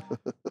champ.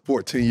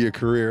 14-year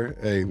career.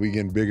 Hey, we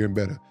getting bigger and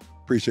better.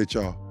 Appreciate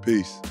y'all.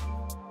 Peace.